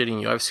not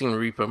shitting you, I've seen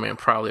Repo Man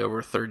probably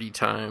over 30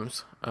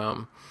 times.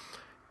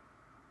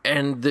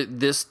 And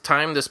this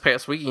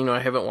past week, you know,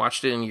 I haven't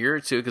watched it in a year or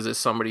two because it's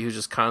somebody who's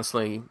just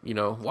constantly, you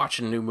know,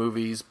 watching new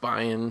movies,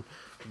 buying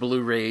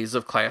Blu-rays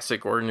of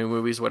classic or new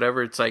movies,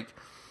 whatever. It's like,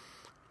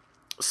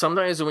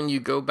 sometimes when you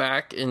go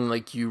back and,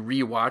 like, you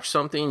rewatch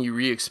something, you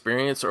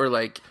re-experience, or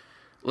like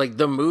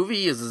the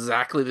movie is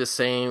exactly the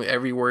same,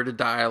 every word of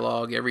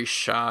dialogue, every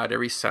shot,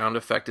 every sound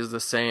effect is the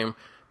same,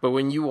 but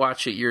when you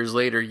watch it years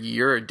later,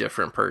 you're a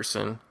different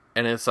person.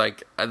 And it's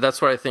like,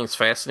 that's what I think is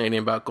fascinating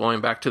about going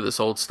back to this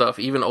old stuff,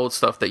 even old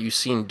stuff that you've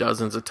seen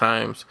dozens of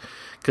times,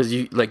 because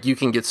you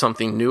can get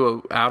something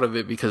new out of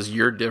it because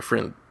you're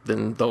different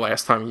than the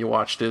last time you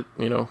watched it,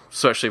 you know,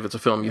 especially if it's a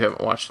film you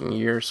haven't watched in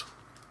years.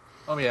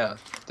 Oh yeah,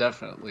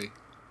 definitely.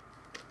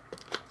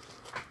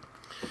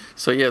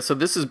 So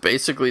this is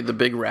basically the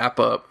big wrap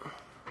up,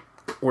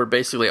 where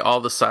basically all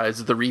the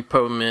sides, the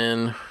Repo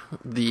Men,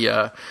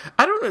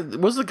 I don't know,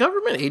 was the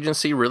government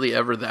agency really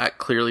ever that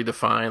clearly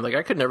defined? Like,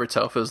 I could never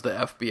tell if it was the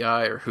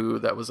FBI or who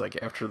that was, like,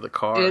 after the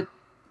car.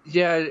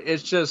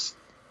 It's just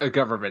a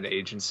government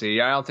agency.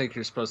 I don't think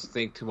you're supposed to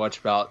think too much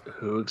about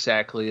who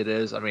exactly it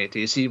is. I mean, do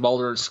you see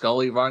Mulder and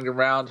Scully running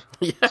around?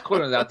 Yeah. It's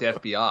clearly not the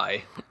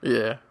FBI.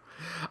 Yeah.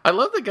 I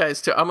love the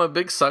guys, too. I'm a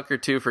big sucker,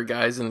 too, for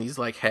guys in these,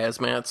 like,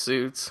 hazmat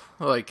suits.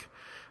 Like,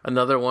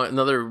 another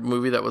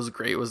movie that was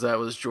great was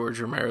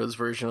George Romero's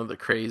version of The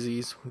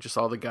Crazies. Just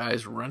all the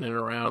guys running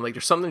around. Like,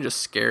 there's something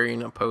just scary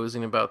and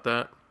imposing about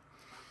that.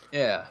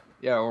 Yeah.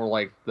 Yeah, or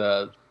like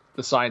the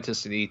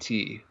scientist in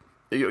E.T.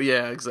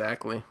 Yeah,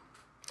 exactly.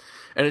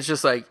 And it's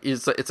just like,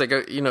 it's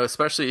like, you know,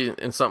 especially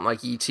in something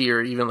like E.T.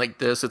 or even like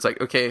this, it's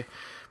like, okay,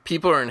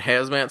 people are in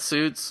hazmat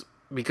suits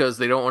because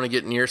they don't want to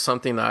get near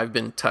something that I've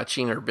been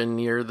touching or been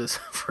near this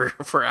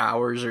for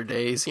hours or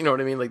days. You know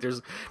what I mean? Like,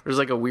 there's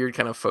like a weird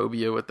kind of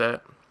phobia with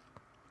that.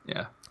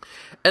 Yeah.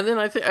 And then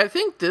I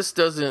think this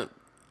doesn't,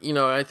 you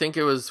know, I think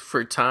it was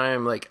for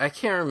time, like, I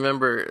can't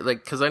remember,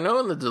 like, because I know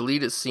in the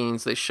deleted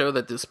scenes, they show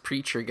that this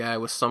preacher guy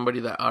was somebody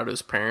that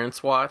Otto's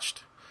parents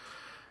watched.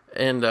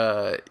 And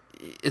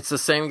it's the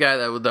same guy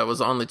that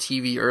was on the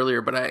TV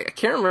earlier, but I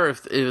can't remember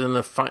if in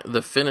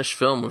the finished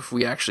film, if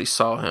we actually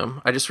saw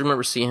him. I just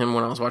remember seeing him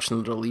when I was watching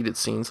the deleted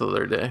scenes the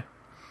other day.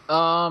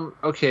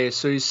 Okay,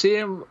 so you see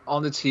him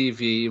on the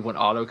TV when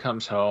Otto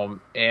comes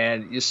home,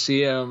 and you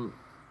see him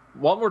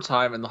one more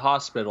time in the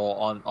hospital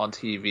on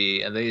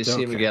TV, and then you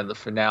see him again in the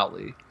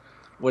finale.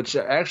 Which,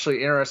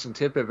 actually, interesting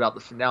tidbit about the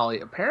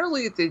finale.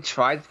 Apparently, they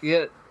tried to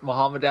get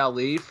Muhammad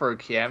Ali for a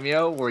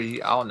cameo where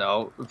he, I don't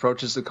know,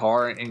 approaches the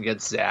car and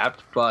gets zapped,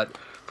 but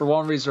for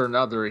one reason or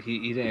another,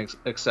 he didn't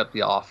accept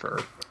the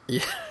offer.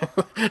 Yeah,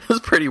 it was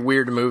a pretty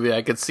weird movie.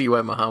 I could see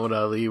why Muhammad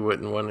Ali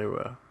wouldn't want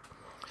to.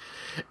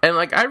 And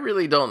like, I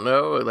really don't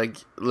know.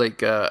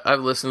 I've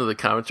listened to the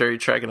commentary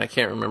track, and I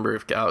can't remember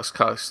if Alex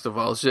Cox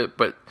divulged it,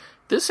 but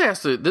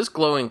this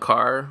glowing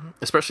car,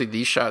 especially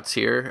these shots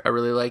here, I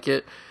really like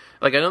it.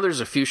 Like, I know there's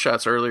a few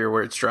shots earlier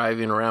where it's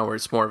driving around where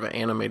it's more of an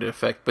animated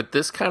effect, but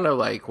this kind of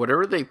like,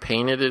 whatever they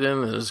painted it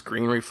in, this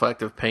green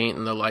reflective paint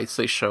and the lights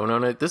they shone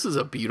on it, this is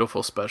a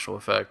beautiful special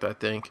effect, I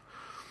think.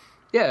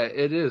 Yeah,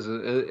 it is.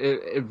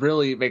 It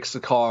really makes the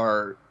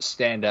car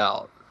stand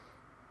out.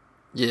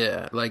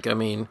 Yeah, like, I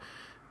mean,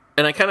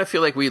 and I kind of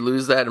feel like we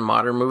lose that in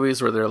modern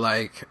movies where they're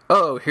like,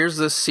 oh, here's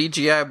this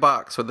CGI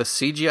box with a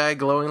CGI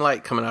glowing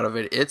light coming out of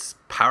it. It's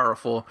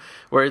powerful.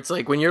 Where it's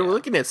like, when you're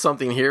looking at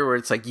something here where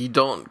it's like you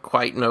don't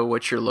quite know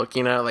what you're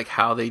looking at, like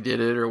how they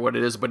did it or what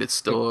it is, but it's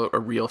still a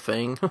real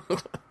thing.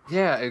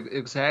 Yeah,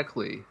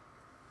 exactly.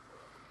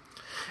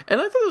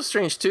 And I thought it was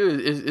strange,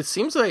 too. It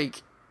seems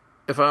like,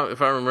 if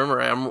I remember,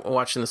 I'm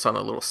watching this on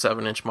a little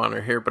 7-inch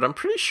monitor here, but I'm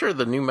pretty sure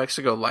the New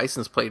Mexico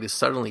license plate is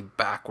suddenly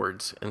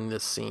backwards in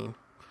this scene.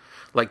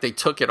 Like, they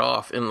took it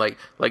off and, like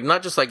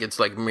not just like it's,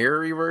 like, mirror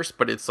reverse,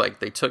 but it's,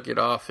 like, they took it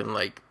off and,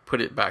 like,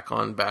 put it back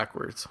on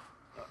backwards.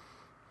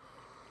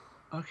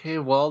 Okay,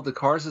 well, the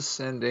car's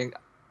ascending.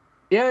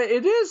 Yeah,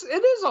 it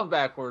is on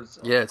backwards.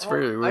 Yeah, it's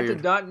very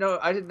weird.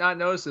 I did not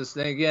notice this.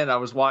 Then again, I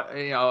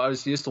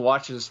was used to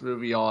watching this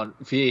movie on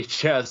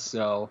VHS,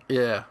 so.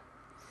 Yeah.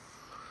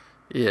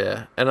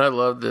 Yeah, and I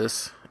love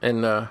this.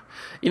 And, I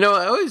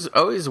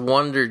always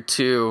wondered,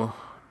 too,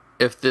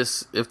 if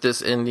this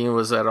ending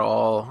was at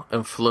all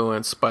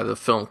influenced by the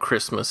film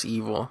Christmas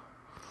Evil.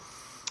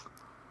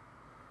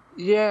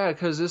 Yeah,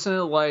 because isn't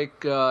it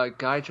like a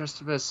guy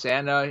dressed up as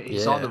Santa?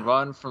 He's on the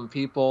run from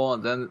people,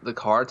 and then the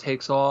car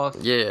takes off.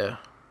 Yeah,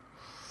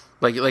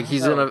 like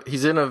he's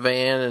in a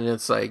van, and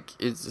it's like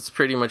it's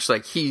pretty much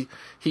like he's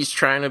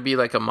trying to be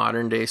like a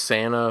modern day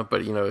Santa,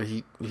 but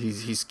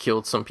he's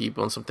killed some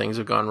people and some things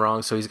have gone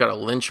wrong, so he's got a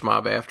lynch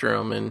mob after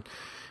him, and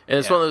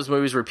it's one of those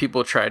movies where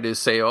people try to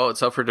say, oh,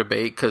 it's up for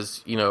debate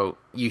because, you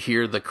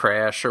hear the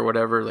crash or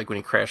whatever, like when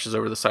he crashes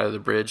over the side of the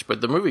bridge.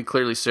 But the movie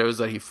clearly shows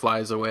that he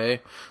flies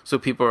away. So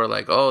people are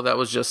like, oh, that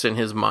was just in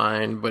his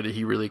mind, but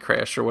he really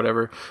crashed or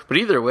whatever. But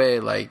either way,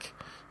 like,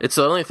 it's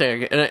the only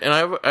thing.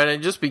 I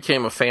just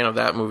became a fan of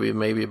that movie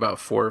maybe about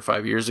 4 or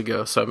 5 years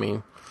ago. So, I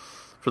mean,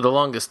 for the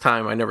longest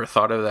time, I never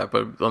thought of that.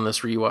 But on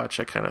this rewatch,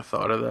 I kind of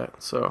thought of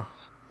that. So,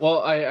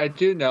 well, I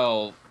do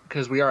know,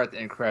 because we are at the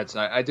end credits,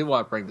 and I do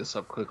want to bring this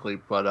up quickly,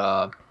 but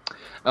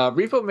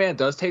Repo Man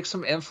does take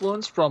some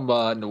influence from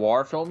a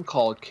noir film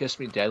called Kiss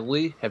Me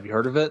Deadly. Have you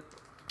heard of it?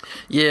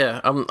 Yeah,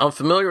 I'm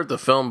familiar with the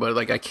film, but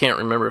like I can't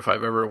remember if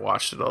I've ever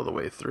watched it all the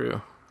way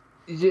through.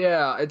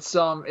 Yeah, it's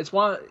one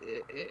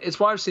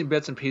I've seen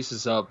bits and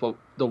pieces of, but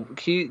the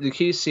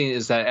key scene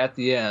is that at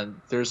the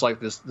end there's like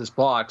this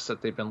box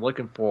that they've been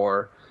looking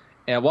for.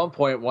 And at one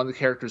point, one of the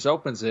characters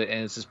opens it,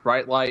 and it's this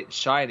bright light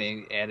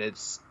shining, and it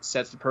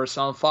sets the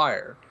person on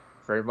fire.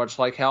 Very much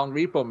like how in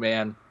Repo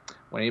Man,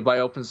 when anybody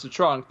opens the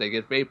trunk, they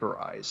get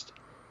vaporized.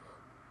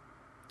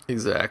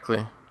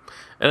 Exactly.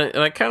 And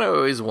I kind of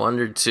always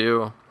wondered,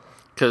 too,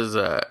 because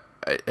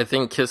I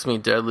think Kiss Me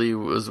Deadly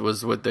was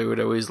what they would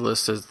always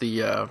list as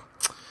the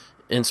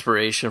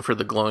inspiration for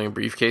the glowing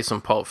briefcase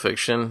in Pulp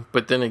Fiction.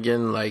 But then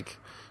again, like,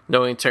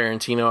 knowing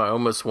Tarantino, I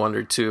almost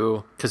wondered,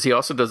 too, because he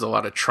also does a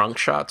lot of trunk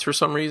shots for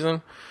some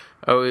reason.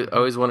 I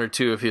always wondered,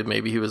 too, if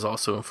maybe he was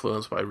also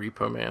influenced by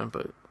Repo Man,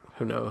 but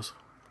who knows.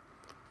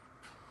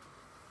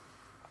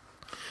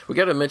 We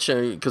got to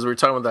mention, because we were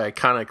talking about the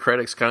iconic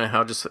credits, kind of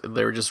how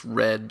they were just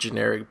red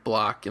generic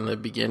block in the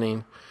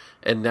beginning,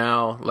 and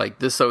now like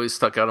this always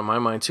stuck out in my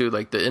mind too.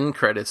 Like the end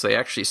credits, they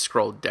actually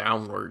scroll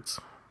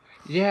downwards.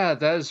 Yeah,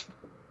 that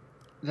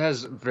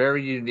is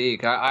very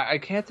unique. I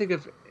can't think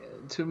of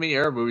too many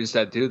Arab movies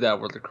that do that,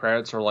 where the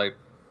credits are like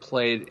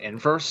played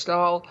inverse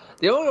style.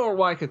 The only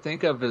one I can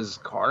think of is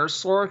Corner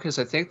Store, because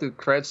I think the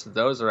credits to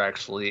those are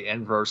actually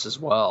inverse as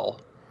well.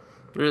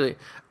 Really?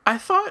 I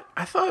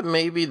thought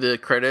maybe the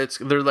credits,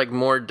 they're like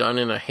more done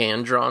in a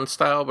hand-drawn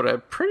style, but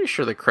I'm pretty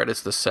sure the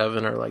credits to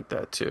 7 are like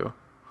that too.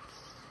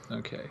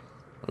 Okay.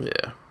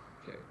 Yeah.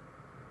 Okay.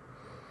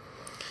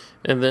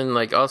 And then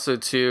like also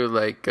too,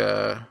 like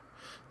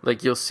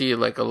you'll see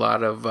like a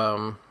lot of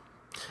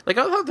like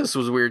I thought this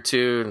was weird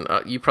too,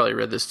 and you probably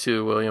read this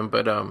too, William,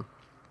 but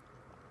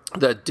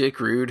that Dick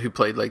Rude, who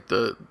played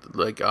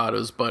like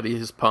Otto's buddy,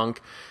 his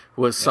punk,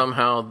 was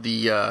somehow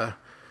the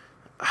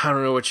I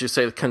don't know what you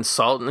say, the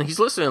consultant. He's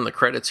listed in the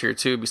credits here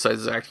too, besides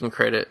his acting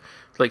credit.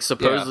 Like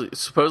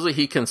supposedly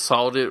he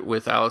consulted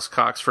with Alex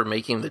Cox for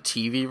making the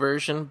TV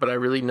version, but I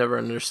really never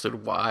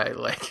understood why.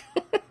 Like,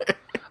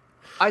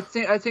 I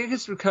think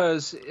it's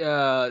because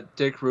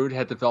Dick Rude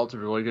had developed a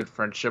really good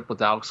friendship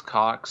with Alex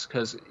Cox,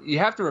 because you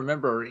have to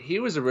remember he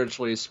was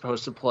originally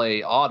supposed to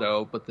play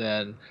Otto, but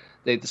then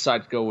they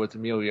decided to go with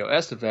Emilio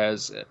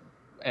Estevez,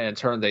 and in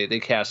turn they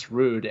cast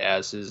Rude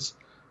as his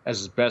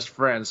best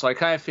friend. So I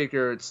kind of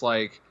figure it's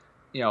like,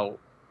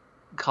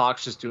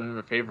 Cox just doing him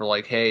a favor,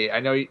 like, hey, I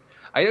know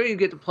you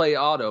get to play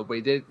Otto,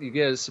 but you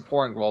get a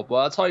supporting role. But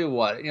I'll tell you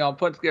what, I'll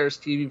put together his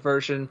TV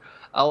version.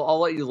 I'll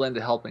let you lend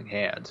a helping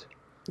hand.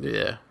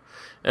 Yeah.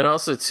 And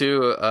also,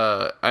 too,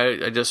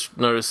 I just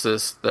noticed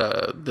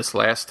this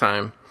last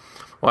time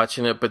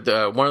watching it,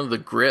 but one of the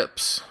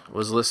grips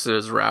was listed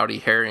as Rowdy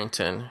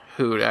Harrington,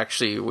 who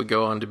actually would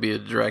go on to be a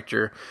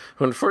director.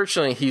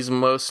 Unfortunately, he's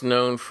most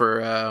known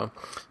for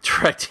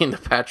directing the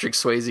Patrick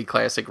Swayze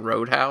classic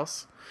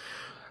Roadhouse.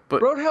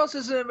 But Roadhouse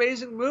is an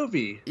amazing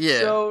movie. Yeah.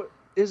 So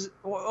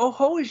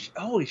holy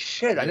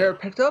shit! Yeah. I never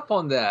picked up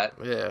on that.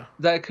 Yeah.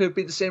 That could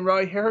be the same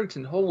Rowdy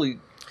Harrington.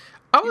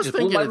 I was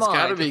thinking it's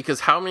got to be,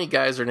 because how many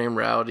guys are named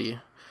Rowdy?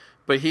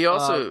 But he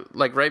also,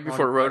 right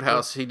before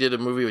Roadhouse, he did a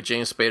movie with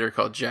James Spader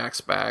called Jack's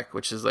Back,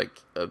 which is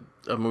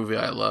a movie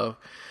I love.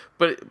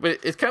 But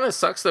it kind of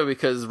sucks, though,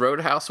 because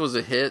Roadhouse was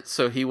a hit,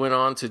 so he went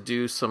on to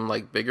do some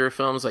bigger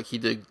films. Like he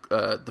did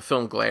the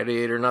film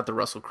Gladiator, not the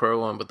Russell Crowe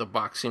one, but the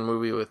boxing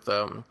movie with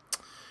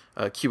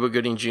Cuba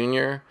Gooding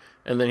Jr.,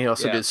 and then he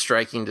also did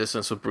Striking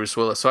Distance with Bruce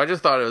Willis. So I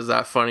just thought it was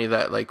that funny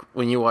that,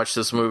 when you watch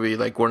this movie,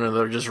 one of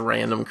the just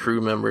random crew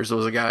members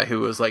was a guy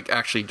who was,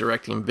 actually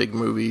directing big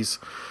movies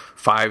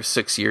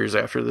 5-6 years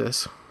after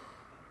this.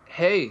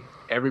 Hey,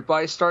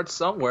 everybody starts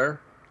somewhere.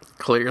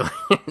 Clearly.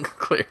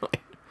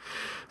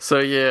 So,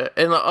 yeah.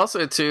 And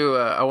also, too,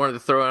 I wanted to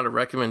throw out a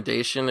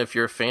recommendation if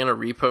you're a fan of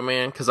Repo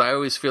Man, because I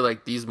always feel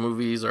like these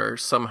movies are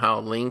somehow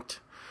linked.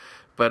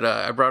 But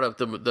I brought up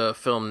the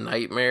film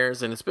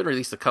Nightmares, and it's been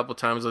released a couple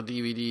times on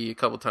DVD, a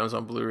couple times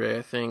on Blu-ray,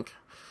 I think,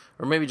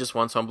 or maybe just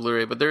once on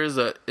Blu-ray. But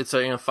it's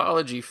an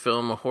anthology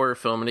film, a horror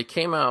film, and it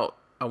came out,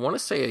 I want to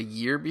say, a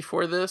year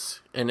before this,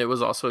 and it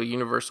was also a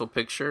Universal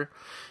picture.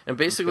 And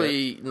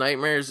basically,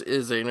 Nightmares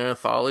is an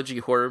anthology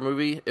horror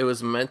movie. It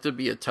was meant to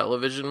be a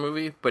television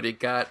movie, but it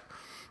got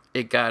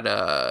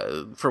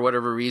for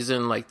whatever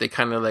reason, they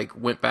kind of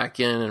went back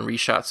in and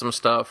reshot some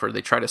stuff, or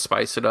they tried to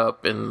spice it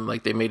up, and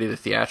they made it a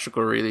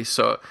theatrical release.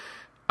 So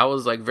I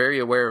was very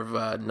aware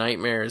of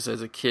Nightmares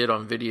as a kid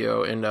on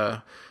video, and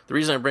the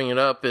reason I bring it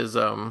up is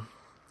I'm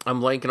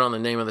blanking on the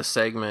name of the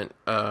segment.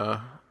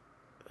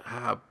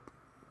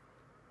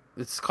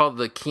 It's called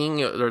The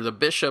King or The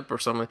Bishop or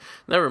something.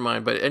 Never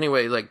mind. But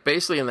anyway,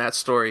 basically in that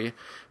story,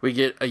 we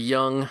get a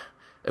young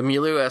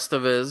Emilio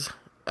Estevez.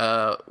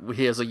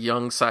 He has a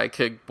young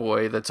sidekick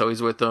boy that's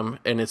always with him,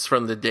 and it's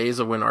from the days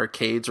of when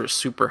arcades were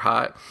super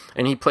hot.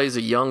 And he plays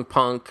a young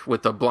punk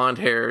with a blonde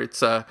hair.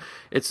 It's not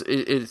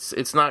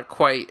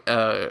quite.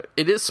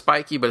 It is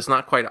spiky, but it's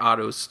not quite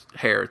Otto's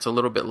hair. It's a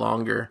little bit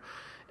longer,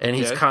 and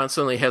he's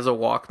constantly has a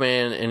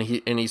Walkman,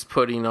 and he's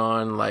putting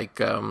on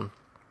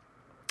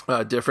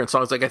different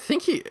songs. I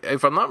think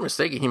if I'm not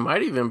mistaken, he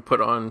might even put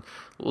on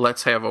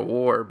 "Let's Have a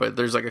War." But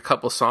there's a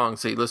couple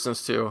songs that he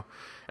listens to.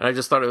 And I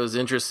just thought it was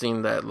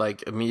interesting that,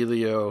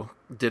 Emilio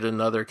did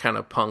another kind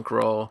of punk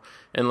role.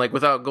 And,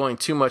 without going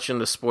too much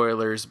into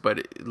spoilers,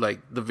 but,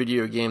 the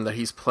video game that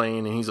he's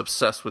playing and he's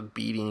obsessed with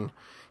beating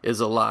is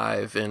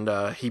alive. And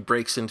he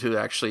breaks into,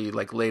 actually,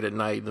 late at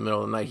night, in the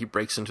middle of the night, he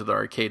breaks into the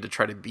arcade to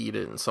try to beat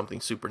it, and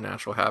something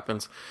supernatural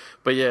happens.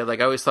 But, yeah, I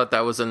always thought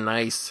that was a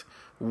nice,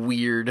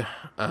 weird,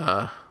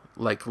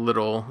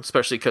 little...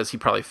 Especially because he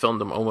probably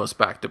filmed them almost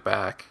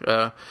back-to-back.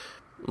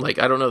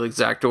 I don't know the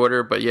exact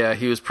order, but yeah,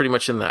 he was pretty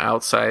much in The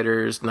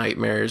Outsiders,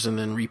 Nightmares, and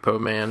then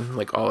Repo Man,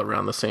 all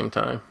around the same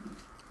time.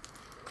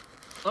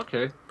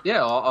 Okay.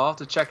 Yeah, I'll have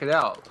to check it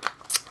out.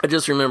 I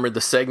just remembered the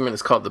segment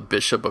is called The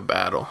Bishop of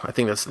Battle. I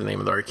think that's the name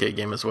of the arcade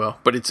game as well.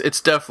 But it's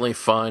definitely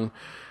fun.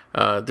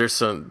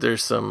 There's a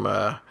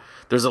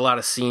lot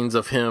of scenes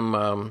of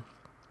him,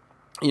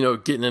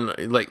 getting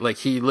in,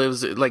 he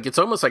lives, it's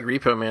almost like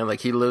Repo Man,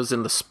 he lives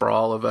in the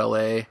sprawl of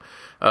LA.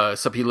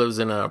 Except he lives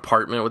in an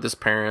apartment with his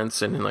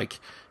parents and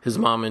his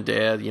mom and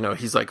dad.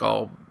 He's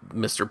all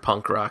Mr.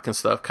 Punk Rock and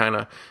stuff, kind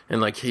of.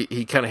 And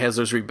he kind of has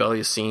those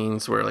rebellious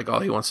scenes where all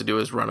he wants to do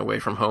is run away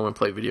from home and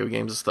play video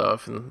games and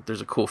stuff. And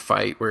there's a cool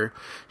fight where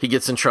he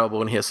gets in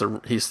trouble and he has to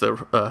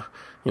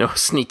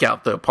sneak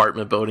out the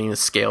apartment building and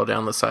scale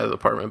down the side of the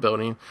apartment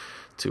building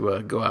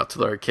to go out to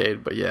the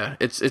arcade. But yeah,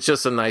 it's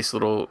just a nice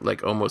little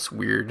almost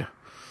weird.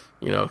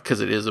 Because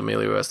it is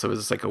Emilio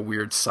Estevez, it's a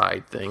weird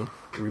side thing.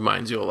 It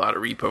reminds you a lot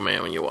of Repo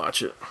Man when you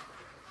watch it.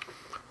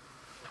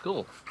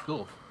 Cool.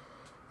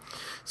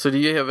 So do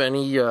you have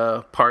any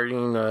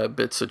parting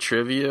bits of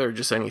trivia or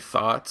just any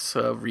thoughts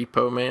of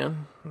Repo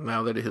Man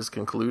now that it has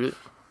concluded?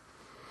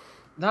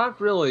 Not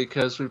really,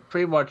 because we've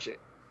pretty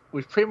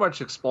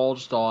much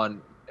expulged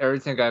on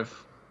everything that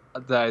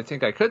I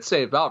think I could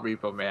say about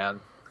Repo Man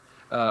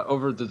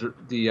over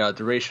the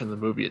duration of the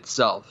movie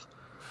itself.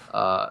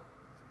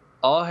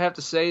 All I have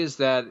to say is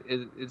that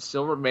it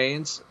still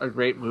remains a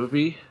great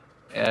movie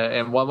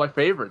and one of my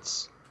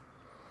favorites.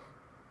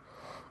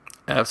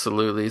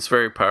 Absolutely. It's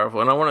very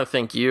powerful. And I want to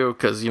thank you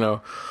because,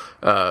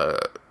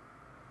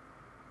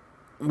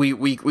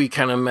 we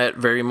kind of met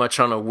very much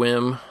on a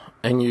whim.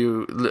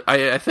 And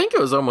I think it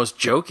was almost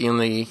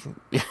jokingly,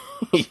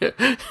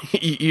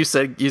 you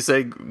said,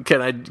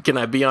 can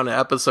I be on an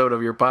episode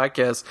of your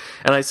podcast?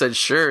 And I said,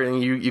 sure.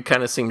 And you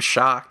kind of seemed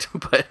shocked,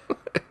 but.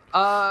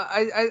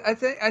 I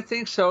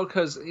think so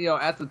because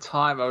at the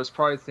time I was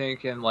probably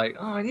thinking like,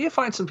 oh, I need to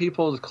find some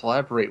people to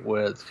collaborate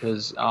with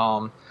because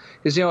at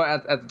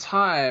the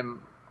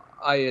time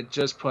I had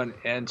just put an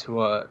end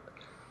to a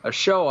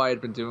show I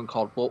had been doing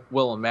called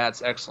Will and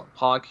Matt's Excellent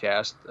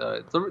Podcast.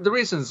 The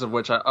reasons of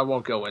which I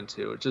won't go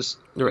into, just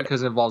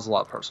because it involves a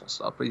lot of personal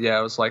stuff. But yeah,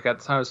 I was like, at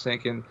the time I was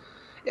thinking,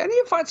 yeah, I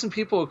need to find some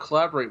people to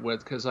collaborate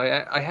with because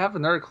I have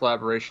another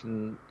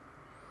collaboration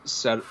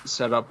set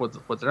up with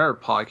another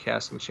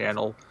podcasting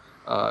channel,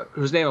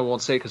 whose name I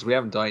won't say because we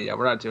haven't done it yet.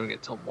 We're not doing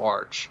it till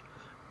March.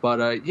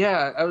 But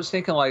yeah, I was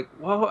thinking like,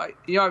 well,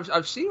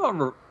 I've seen you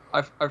on.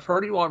 I've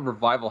heard you on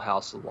Revival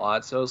House a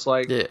lot, so I was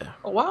like, yeah.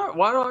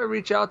 Why don't I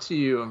reach out to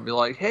you and be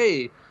like,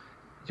 hey,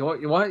 you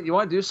want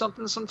to do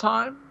something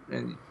sometime?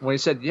 And when he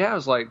said yeah, I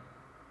was like,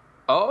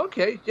 oh,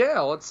 okay, yeah,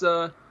 let's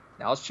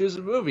choose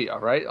a movie. All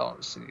right,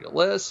 I'll send you a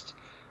list.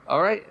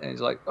 All right, and he's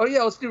like, oh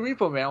yeah, let's do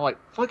Repo Man. I'm like,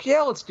 fuck yeah,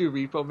 let's do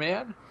Repo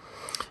Man.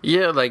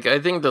 Yeah, like I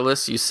think the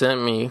list you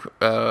sent me,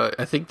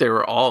 I think they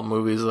were all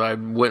movies that I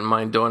wouldn't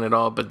mind doing at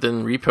all. But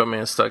then Repo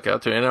Man stuck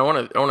out to me, and I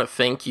want to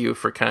thank you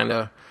for kind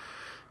of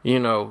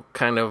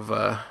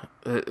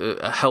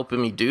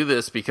helping me do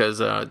this because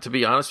to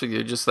be honest with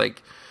you, just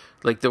like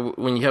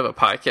when you have a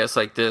podcast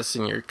like this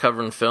and you're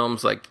covering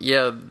films, like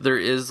yeah, there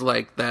is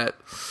like that.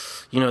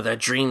 That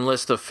dream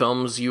list of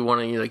films you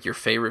want to, like your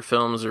favorite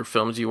films or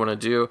films you want to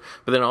do.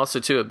 But then also,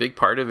 too, a big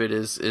part of it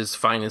is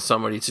finding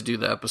somebody to do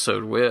the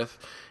episode with.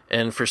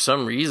 And for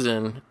some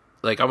reason,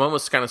 like I'm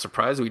almost kind of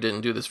surprised we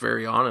didn't do this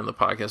very on in the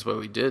podcast, but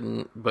we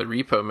didn't. But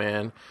Repo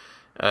Man,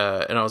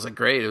 and I was like,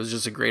 great. It was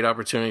just a great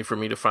opportunity for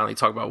me to finally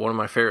talk about one of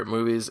my favorite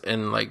movies.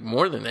 And like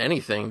more than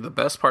anything, the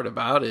best part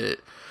about it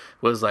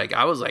was like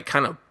I was like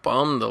kind of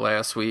bummed the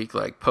last week,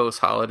 like post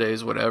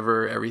holidays,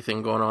 whatever,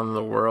 everything going on in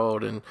the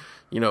world, and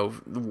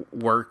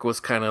work was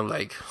kind of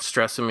like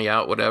stressing me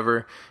out,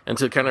 whatever. And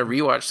to kind of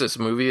rewatch this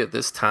movie at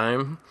this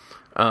time,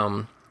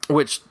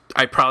 which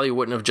I probably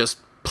wouldn't have just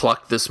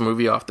plucked this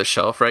movie off the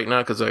shelf right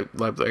now because I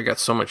got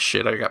so much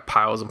shit. I got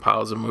piles and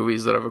piles of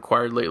movies that I've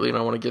acquired lately and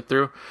I want to get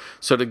through.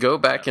 So to go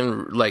back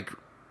and like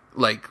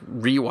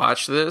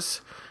rewatch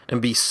this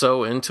and be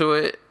so into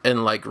it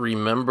and like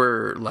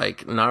remember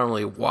like not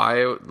only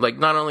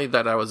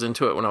that I was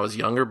into it when I was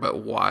younger, but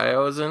why I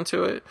was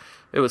into it.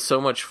 It was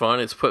so much fun.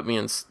 It put me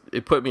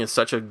in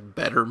such a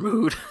better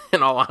mood.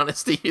 In all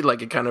honesty,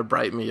 like it kind of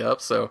brightened me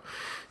up. So,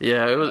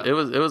 yeah, it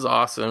was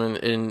awesome,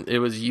 and it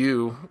was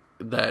you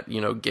that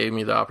gave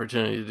me the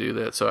opportunity to do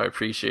that. So I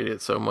appreciate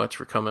it so much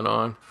for coming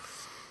on.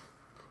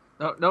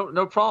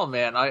 No problem,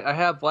 man. I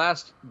had a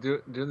blast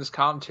doing this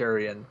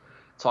commentary and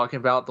talking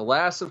about The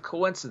Last of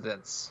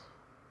Coincidence.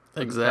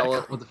 Exactly.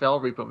 With the fellow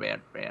Repo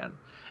Man fan,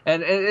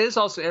 and it is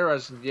also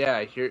interesting.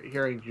 Yeah,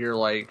 hearing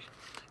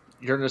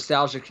your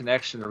nostalgic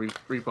connection to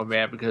Repo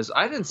Man because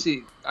I didn't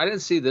see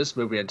this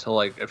movie until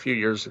like a few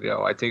years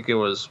ago. I think it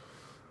was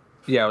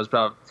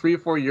about 3 or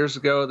 4 years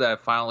ago that I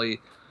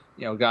finally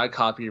got a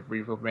copy of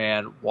Repo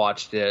Man,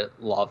 watched it,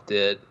 loved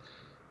it,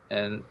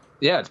 and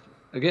yeah, it's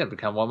again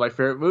become one of my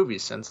favorite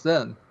movies since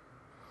then.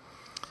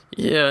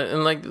 Yeah,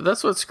 and like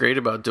that's what's great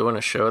about doing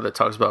a show that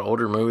talks about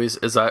older movies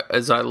is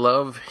I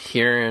love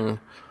hearing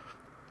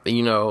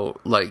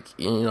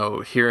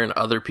hearing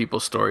other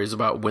people's stories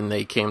about when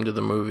they came to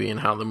the movie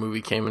and how the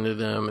movie came into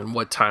them and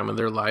what time of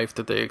their life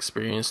that they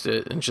experienced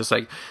it. And just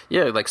like,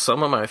 yeah, like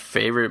some of my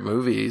favorite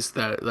movies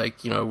that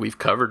we've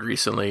covered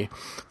recently,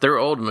 they're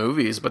old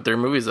movies, but they're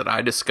movies that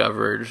I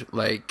discovered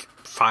like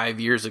 5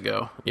 years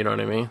ago. You know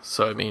what I mean?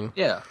 So, I mean,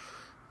 yeah,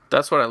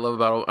 that's what I love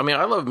about,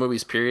 I love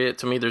movies, period.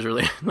 To me, there's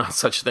really not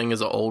such thing as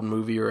an old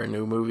movie or a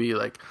new movie.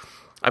 Like,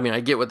 I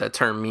get what that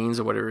term means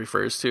and what it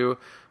refers to.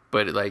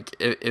 But like,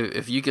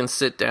 if you can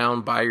sit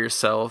down by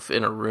yourself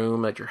in a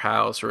room at your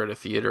house or at a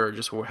theater or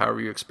just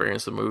however you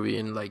experience the movie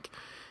and like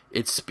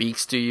it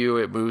speaks to you,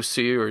 it moves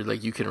to you, or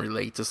like you can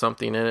relate to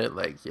something in it,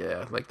 like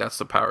yeah, like that's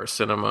the power of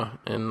cinema.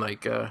 And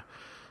like I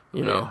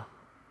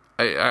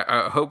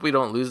hope we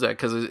don't lose that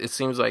because it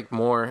seems like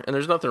more. And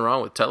there's nothing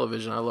wrong with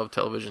television. I love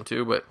television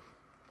too, but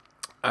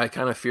I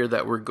kind of fear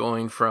that we're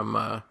going from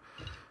a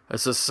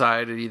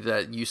society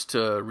that used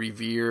to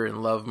revere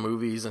and love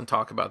movies and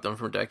talk about them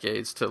for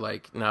decades to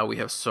like now we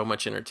have so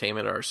much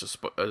entertainment at our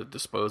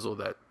disposal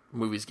that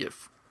movies get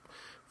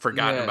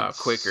forgotten about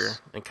quicker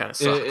and kind of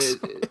sucks.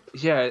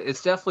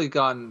 It's definitely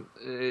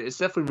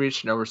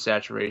reached an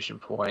oversaturation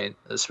point,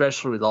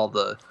 especially with all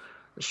the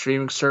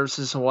streaming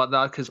services and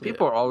whatnot, because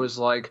people are always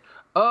like,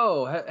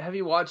 oh, have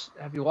you watched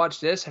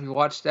this? Have you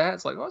watched that?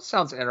 It's like, oh, it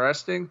sounds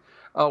interesting.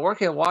 Where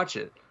can I watch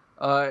it?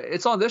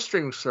 It's on this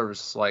streaming service.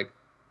 It's like,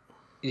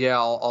 yeah,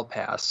 I'll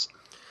pass.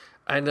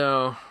 I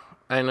know,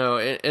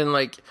 and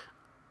like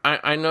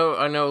I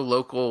know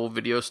local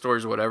video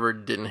stores, whatever,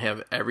 didn't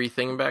have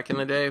everything back in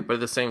the day, but at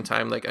the same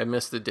time, like, I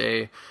miss the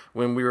day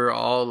when we were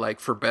all, like,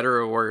 for better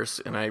or worse,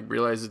 and I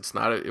realized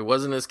it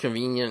wasn't as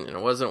convenient, and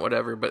it wasn't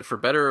whatever, but for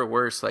better or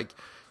worse, like,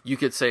 you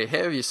could say,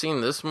 hey, have you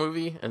seen this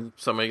movie? And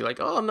somebody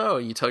like, oh, no,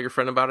 you tell your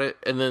friend about it,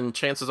 and then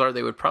chances are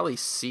they would probably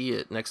see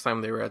it next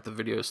time they were at the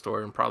video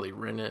store and probably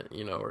rent it,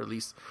 you know, or at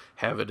least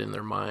have it in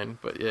their mind.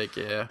 But,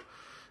 yeah,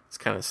 it's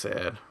kind of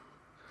sad.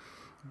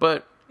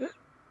 But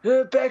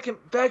back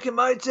in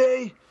my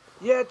day,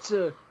 you had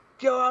to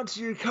go out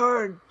to your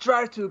car and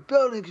drive to a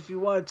building if you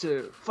wanted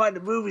to find a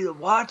movie to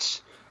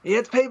watch. You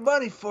had to pay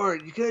money for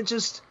it. You couldn't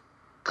just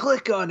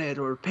click on it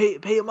or pay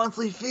a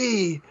monthly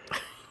fee.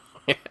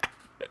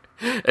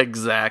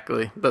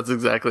 Exactly. That's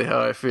exactly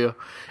how I feel.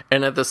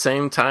 And at the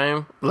same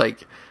time,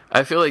 like,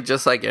 I feel like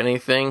just like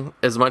anything,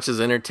 as much as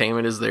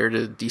entertainment is there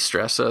to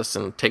de-stress us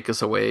and take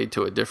us away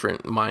to a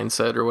different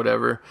mindset or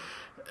whatever,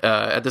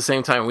 at the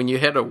same time, when you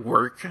had to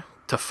work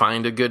to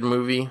find a good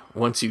movie,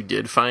 once you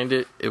did find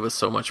it, it was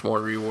so much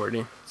more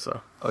rewarding.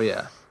 So. Oh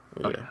yeah.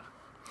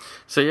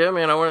 So yeah,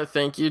 man, I want to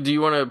thank you. Do you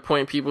want to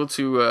point people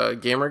to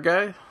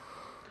GamerGuy?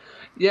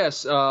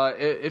 Yes,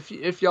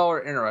 if y'all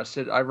are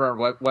interested, I run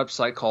a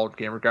website called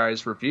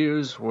GamerGuy's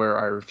Reviews, where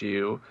I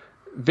review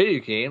video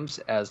games,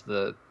 as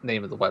the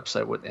name of the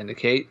website would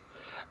indicate.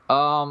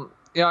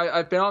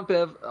 I've been on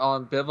a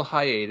bit of a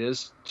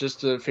hiatus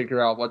just to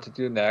figure out what to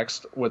do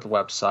next with the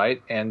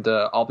website, and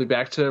I'll be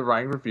back to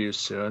writing reviews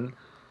soon.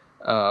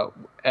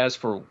 As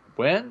for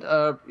when,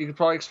 you can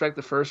probably expect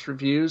the first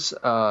reviews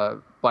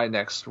by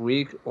next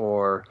week,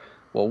 or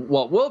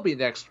what will be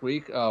next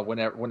week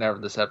whenever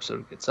this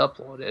episode gets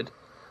uploaded.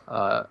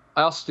 I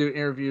also do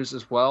interviews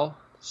as well,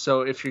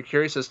 so if you're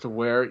curious as to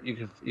where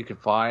you can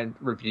find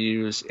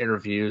reviews,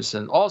 interviews,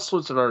 and all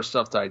sorts of other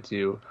stuff that I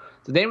do,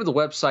 the name of the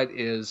website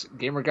is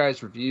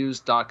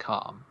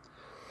GamerGuysReviews.com.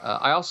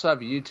 I also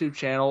have a YouTube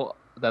channel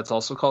that's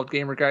also called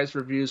GamerGuys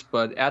Reviews,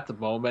 but at the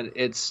moment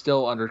it's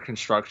still under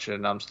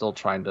construction. I'm still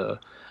trying to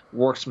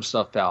work some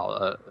stuff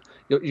out.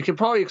 You can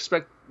probably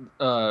expect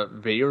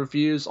video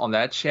reviews on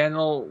that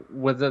channel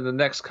within the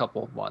next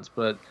couple of months,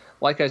 but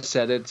like I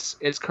said,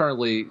 it's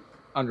currently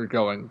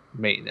undergoing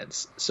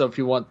maintenance. So if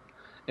you want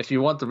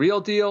the real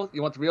deal,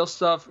 you want the real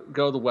stuff,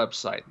 go to the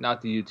website,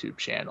 not the YouTube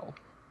channel.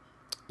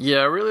 Yeah,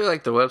 I really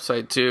like the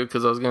website too,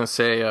 because I was gonna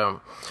say I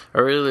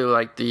really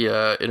like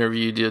the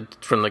interview you did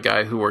from the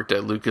guy who worked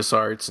at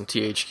LucasArts and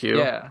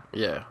THQ.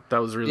 Yeah, that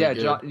was really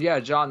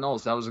good. John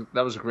Knowles. That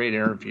was a great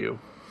interview.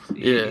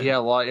 He had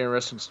a lot of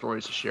interesting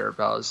stories to share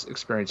about his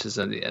experiences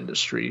in the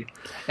industry,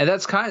 and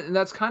that's kind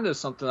of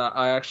something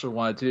I actually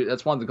want to do.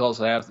 That's one of the goals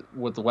I have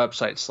with the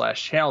website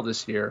 /channel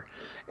this year,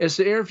 is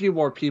to interview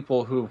more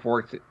people who've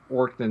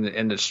worked in the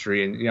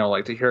industry, and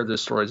like to hear their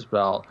stories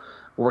about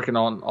working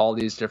on all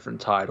these different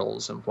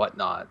titles and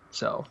whatnot.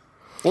 So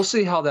we'll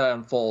see how that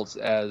unfolds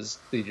as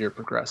the year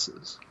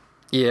progresses.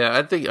 Yeah,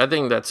 I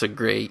think that's a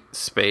great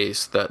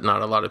space that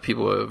not a lot of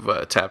people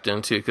have tapped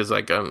into, because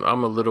like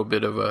I'm a little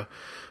bit of a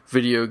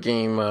video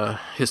game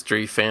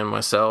history fan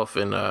myself,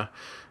 and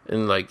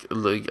like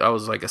I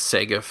was like a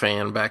Sega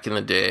fan back in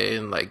the day,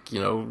 and like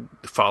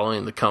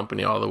following the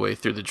company all the way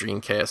through the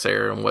Dreamcast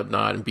era and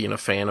whatnot, and being a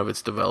fan of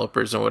its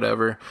developers and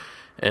whatever.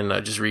 And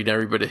just reading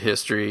every bit of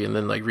history, and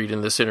then like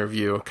reading this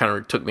interview kind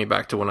of took me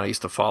back to when I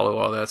used to follow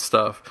all that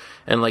stuff.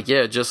 And like,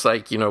 yeah, just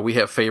like, we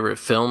have favorite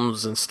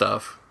films and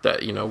stuff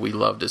that, we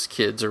loved as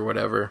kids or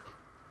whatever.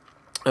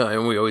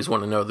 And we always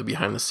want to know the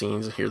behind the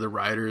scenes and hear the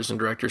writers and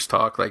directors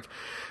talk. Like,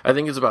 I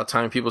think it's about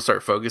time people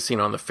start focusing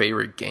on the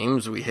favorite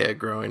games we had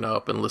growing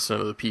up and listening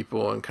to the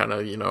people and kind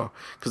of,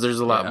 because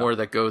there's a lot more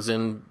that goes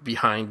in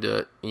behind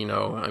it.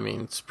 I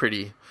mean, it's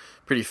pretty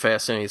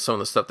fascinating, some of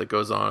the stuff that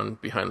goes on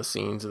behind the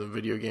scenes in the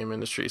video game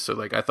industry. So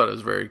like, I thought it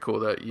was very cool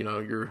that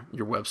your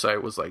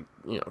website was like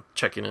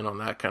checking in on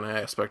that kind of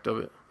aspect of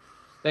it.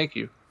 Thank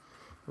you.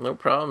 No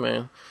problem,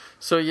 man.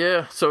 So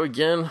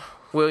again,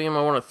 William,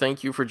 I want to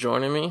thank you for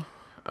joining me.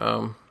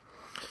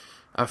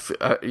 I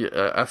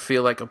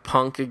feel like a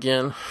punk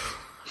again.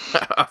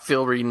 I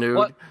feel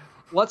renewed.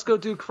 Let's go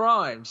do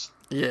crimes.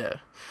 Yeah,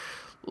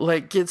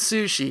 like get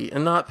sushi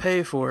and not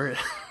pay for it.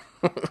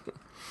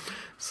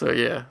 So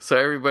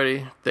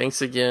everybody,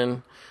 thanks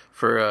again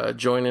for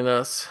joining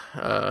us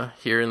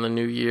here in the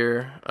new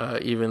year.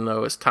 Even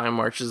though as time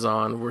marches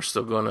on, we're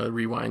still going to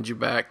rewind you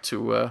back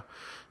to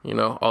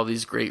all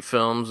these great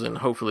films, and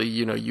hopefully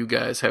you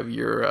guys have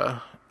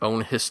your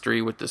own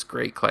history with this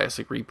great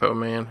classic Repo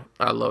Man.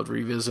 I loved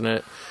revisiting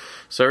it.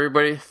 So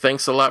everybody,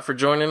 thanks a lot for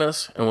joining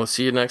us, and we'll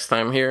see you next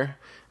time here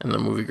in the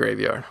Movie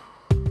Graveyard.